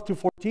verses 12 to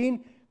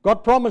 14,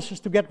 God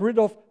promises to get rid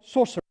of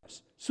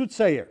sorcerers,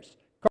 soothsayers,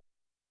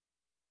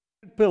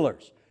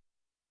 pillars,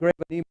 graven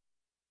image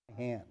in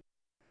my hand.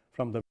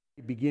 From the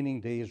very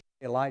beginning, the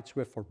Israelites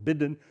were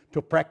forbidden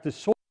to practice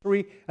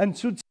sorcery and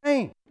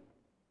soothsaying.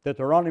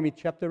 Deuteronomy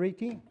chapter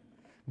 18.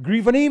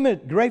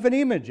 Graven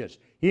images,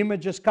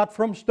 images cut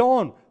from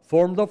stone,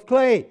 formed of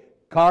clay,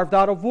 carved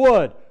out of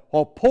wood,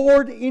 or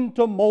poured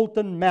into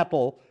molten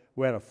metal,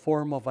 were a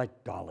form of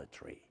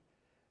idolatry,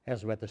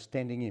 as were the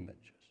standing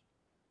images,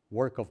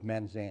 work of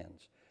man's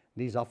hands.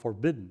 These are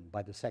forbidden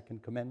by the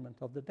second commandment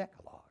of the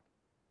Decalogue.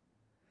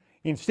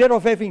 Instead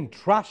of having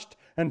trust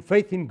and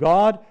faith in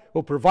God,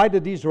 who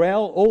provided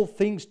Israel all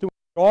things to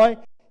enjoy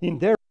in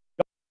their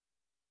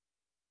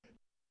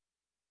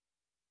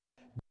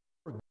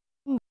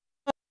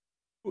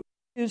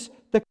is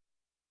the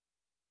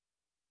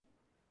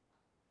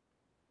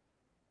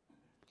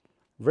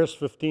Verse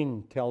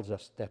 15 tells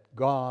us that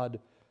God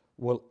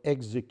will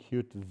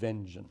execute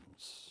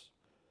vengeance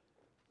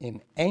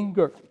in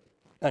anger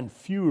and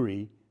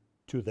fury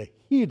to the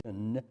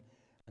heathen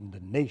and the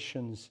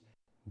nations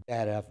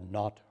that have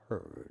not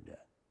heard.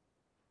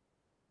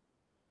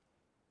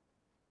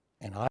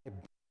 And I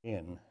bring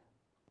in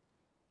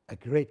a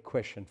great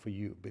question for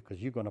you,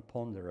 because you're going to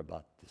ponder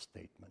about this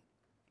statement.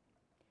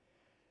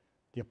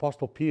 The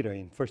Apostle Peter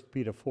in 1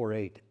 Peter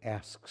 4:8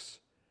 asks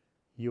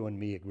you and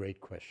me a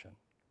great question.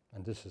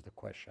 And this is the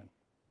question.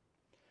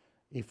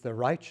 If the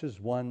righteous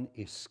one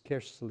is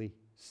scarcely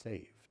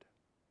saved,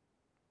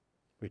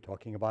 we're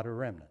talking about a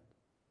remnant,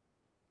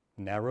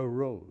 narrow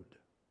road,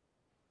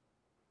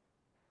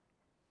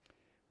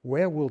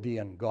 where will the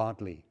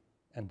ungodly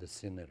and the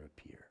sinner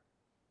appear?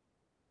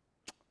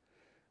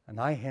 And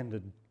I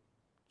ended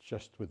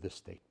just with this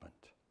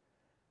statement.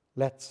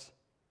 Let's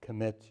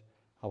commit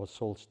our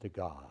souls to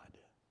God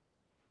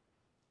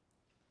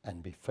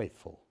and be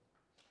faithful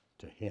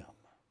to Him.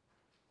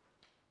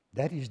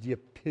 That is the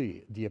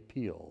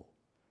appeal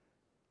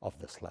of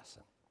this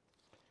lesson.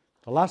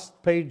 The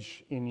last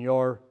page in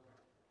your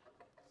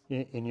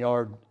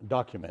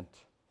document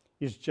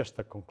is just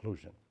a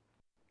conclusion.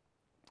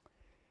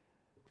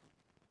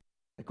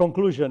 A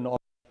conclusion of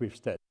what we've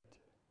studied,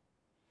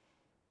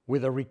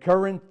 with a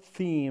recurrent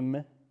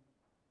theme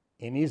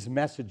in his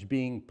message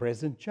being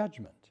present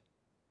judgment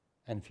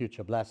and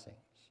future blessings.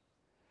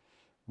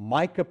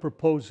 Micah's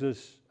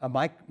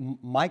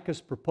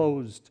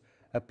proposed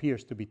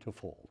appears to be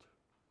twofold.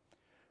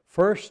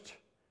 First,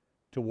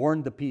 to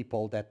warn the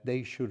people that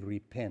they should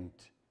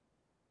repent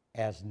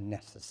as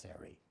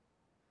necessary,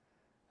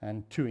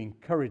 and to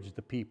encourage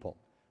the people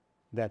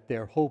that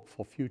their hope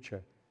for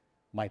future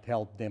might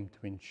help them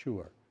to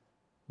ensure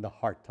the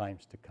hard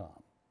times to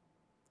come.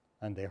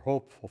 And their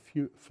hope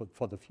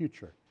for the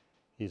future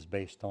is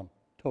based on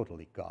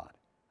totally God,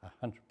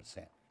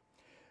 100%.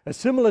 A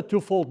similar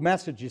twofold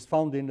message is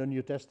found in the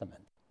New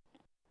Testament.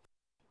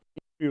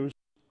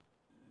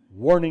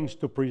 Warnings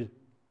to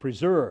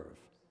preserve,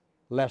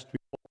 lest we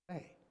fall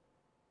away.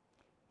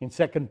 In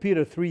 2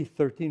 Peter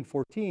 3:13,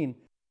 14,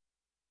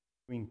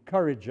 we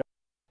encourage us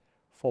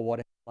for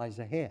what lies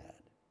ahead.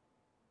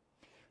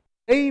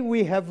 Today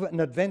we have an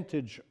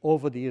advantage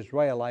over the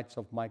Israelites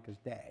of Micah's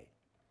day.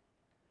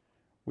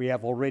 We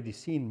have already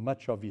seen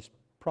much of his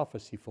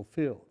prophecy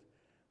fulfilled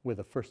with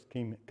the first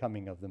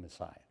coming of the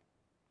Messiah.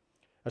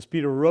 As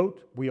Peter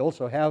wrote, we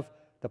also have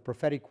the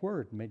prophetic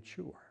word made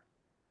sure.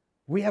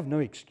 We have no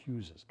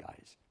excuses,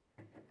 guys.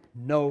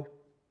 No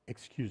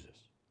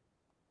excuses.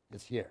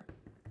 It's here.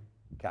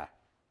 Okay.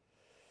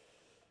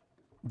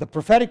 The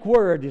prophetic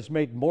word is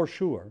made more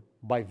sure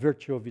by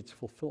virtue of its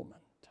fulfillment.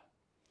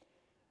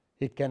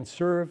 It can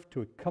serve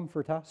to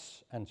comfort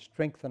us and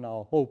strengthen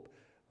our hope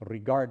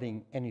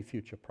regarding any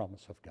future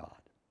promise of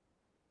God.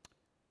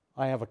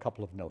 I have a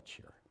couple of notes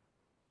here.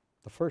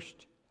 The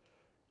first,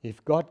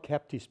 if God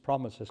kept his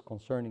promises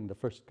concerning the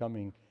first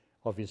coming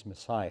of his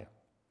Messiah,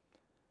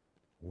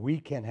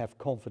 we can have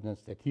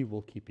confidence that he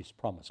will keep his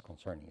promise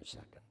concerning his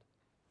second.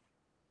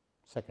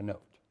 Second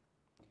note.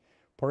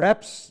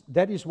 Perhaps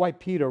that is why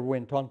Peter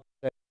went on to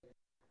say the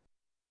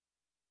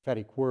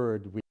prophetic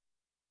word with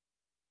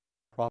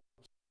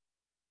prophets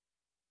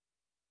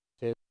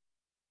says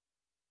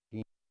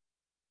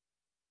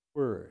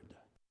word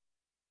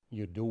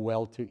you do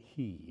well to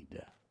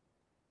heed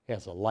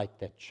as a light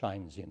that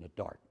shines in a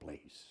dark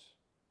place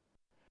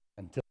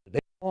until the day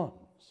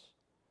dawns,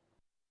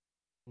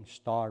 a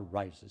star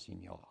rises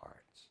in your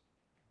hearts.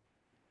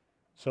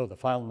 So the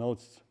final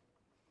notes,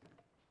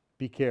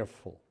 be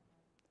careful.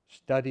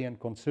 Study and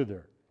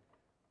consider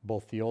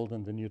both the Old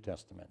and the New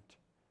Testament.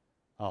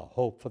 Our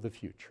hope for the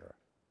future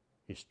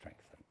is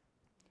strengthened.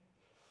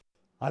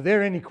 Are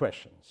there any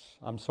questions?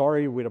 I'm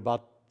sorry, we're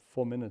about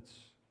 4 minutes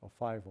or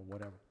 5 or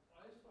whatever.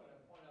 I just want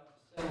to point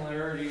out the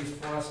similarities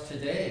for us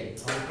today.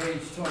 On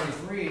page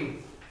 23,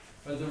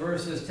 for the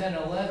verses 10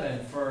 and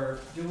 11, for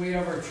do we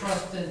ever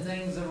trust in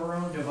things of our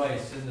own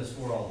device in this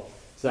world?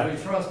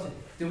 Exactly.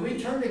 Do we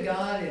turn to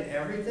God in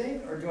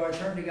everything, or do I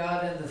turn to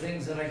God in the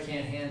things that I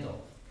can't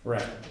handle?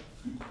 Right.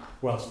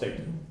 Well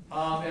stated.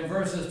 In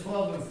verses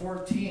 12 and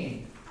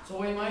 14.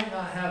 So we might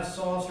not have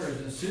sorcerers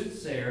and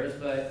soothsayers,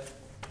 but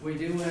we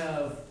do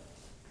have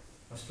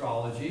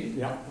astrology.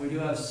 Yeah. We do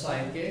have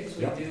psychics.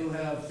 We Yeah. do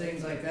have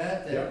things like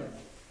that that Yeah.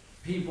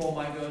 people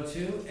might go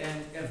to.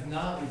 And if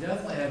not, we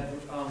definitely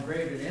have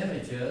graven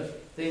images,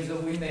 things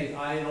that we make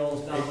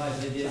idols, not like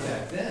they did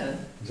back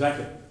then.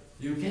 Exactly.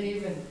 You can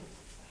even,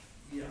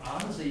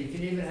 honestly, you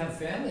can even have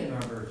family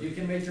members. You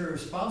can make your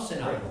spouse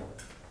an idol.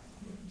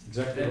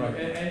 Exactly And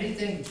right.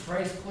 anything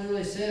Christ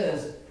clearly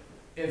says,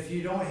 if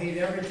you don't hate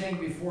everything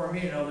before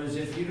me, in other words,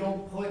 if you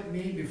don't put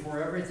me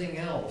before everything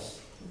else,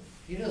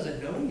 he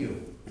doesn't know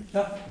you.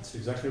 Yeah, that's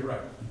exactly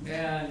right.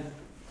 And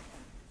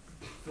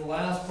the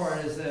last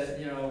part is that,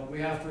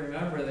 we have to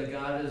remember that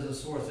God is the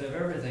source of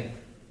everything.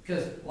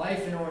 Because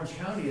life in Orange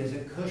County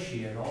isn't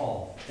cushy at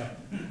all.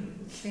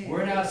 Yeah.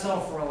 We're not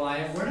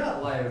self-reliant. We're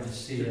not liable to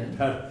sin.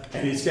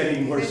 And it's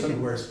getting worse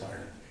and worse, Byron.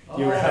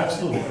 You're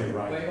absolutely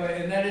right.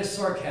 Wait, and that is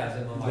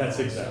sarcasm on my part.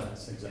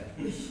 That's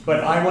exactly.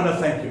 But I want to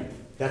thank you.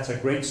 That's a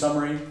great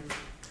summary.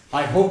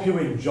 I hope you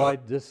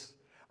enjoyed this.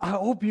 I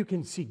hope you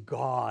can see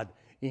God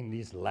in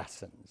these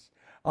lessons.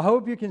 I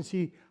hope you can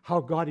see how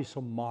God is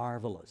so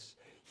marvelous.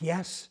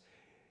 Yes,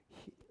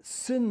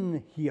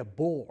 sin he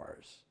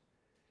abhors,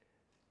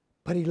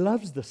 but he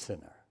loves the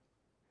sinner.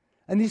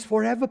 And he's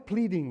forever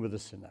pleading with the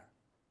sinner.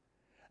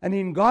 And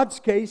in God's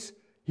case,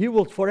 he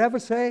will forever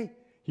say,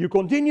 you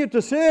continue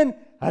to sin,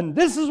 and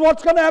this is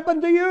what's going to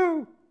happen to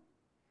you.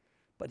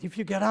 But if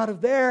you get out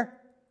of there,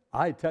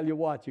 I tell you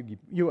what,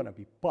 you're going to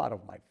be part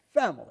of my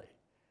family.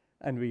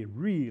 And we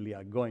really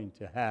are going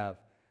to have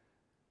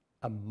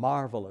a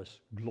marvelous,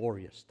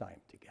 glorious time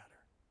together.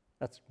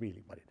 That's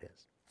really what it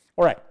is.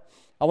 All right.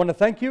 I want to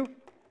thank you.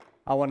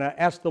 I want to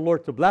ask the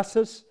Lord to bless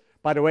us.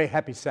 By the way,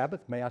 happy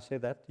Sabbath. May I say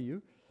that to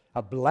you?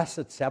 A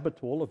blessed Sabbath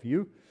to all of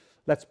you.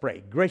 Let's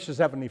pray. Gracious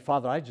Heavenly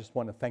Father, I just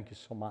want to thank you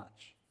so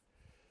much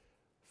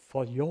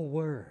for your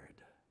word.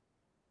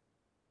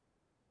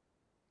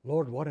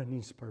 Lord, what an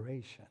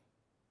inspiration.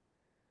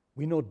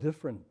 We know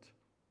different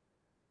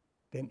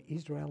than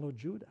Israel or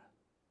Judah.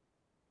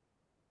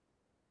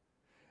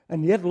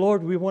 And yet,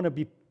 Lord, we want to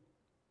be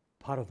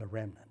part of the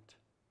remnant.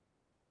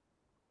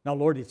 Now,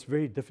 Lord, it's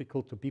very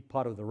difficult to be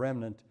part of the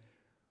remnant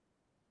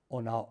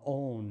on our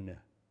own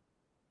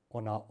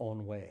on our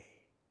own way.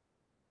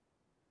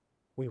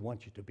 We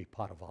want you to be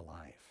part of our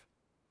life.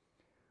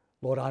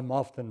 Lord, I'm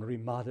often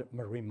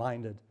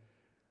reminded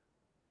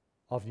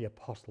of the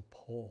Apostle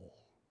Paul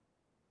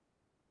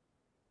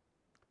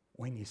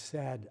when he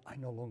said, I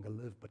no longer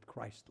live, but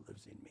Christ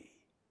lives in me.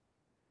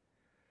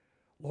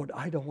 Lord,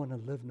 I don't want to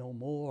live no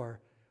more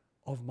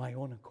of my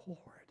own accord.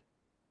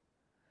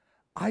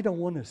 I don't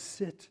want to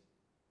sit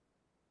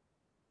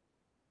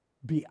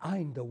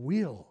behind the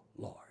wheel,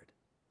 Lord,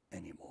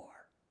 anymore.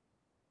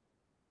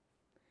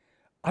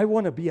 I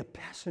want to be a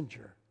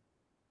passenger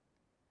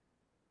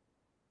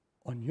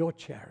on your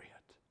chariot.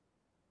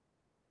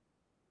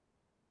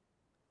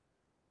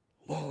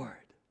 Lord,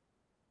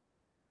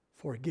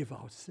 forgive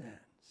our sins.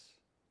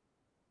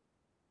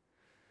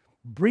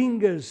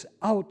 Bring us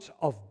out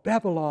of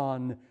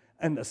Babylon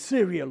and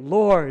Assyria,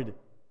 Lord,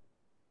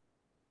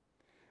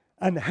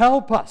 and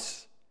help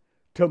us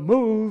to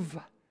move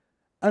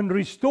and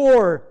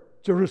restore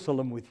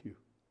Jerusalem with you.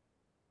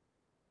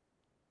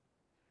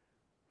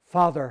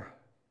 Father,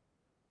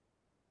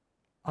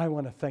 I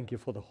want to thank you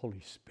for the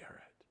Holy Spirit.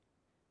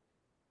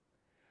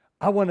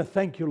 I want to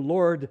thank you,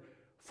 Lord,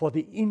 for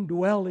the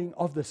indwelling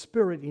of the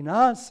Spirit in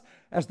us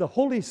as the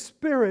Holy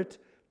Spirit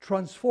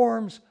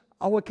transforms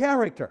our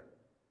character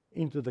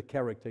into the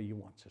character you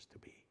want us to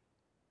be.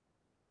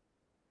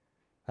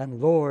 And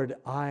Lord,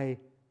 I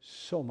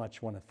so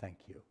much want to thank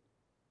you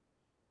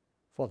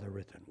for the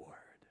written word.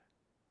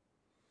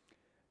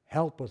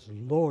 Help us,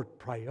 Lord,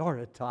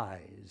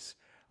 prioritize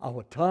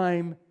our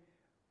time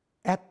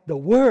at the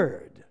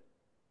word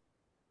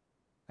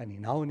and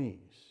in our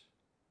knees,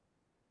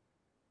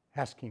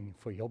 asking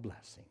for your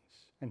blessings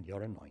and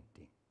your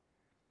anointing.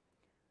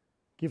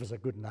 Give us a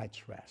good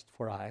night's rest,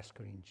 for I ask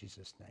you in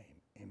Jesus'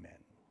 name.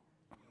 Amen.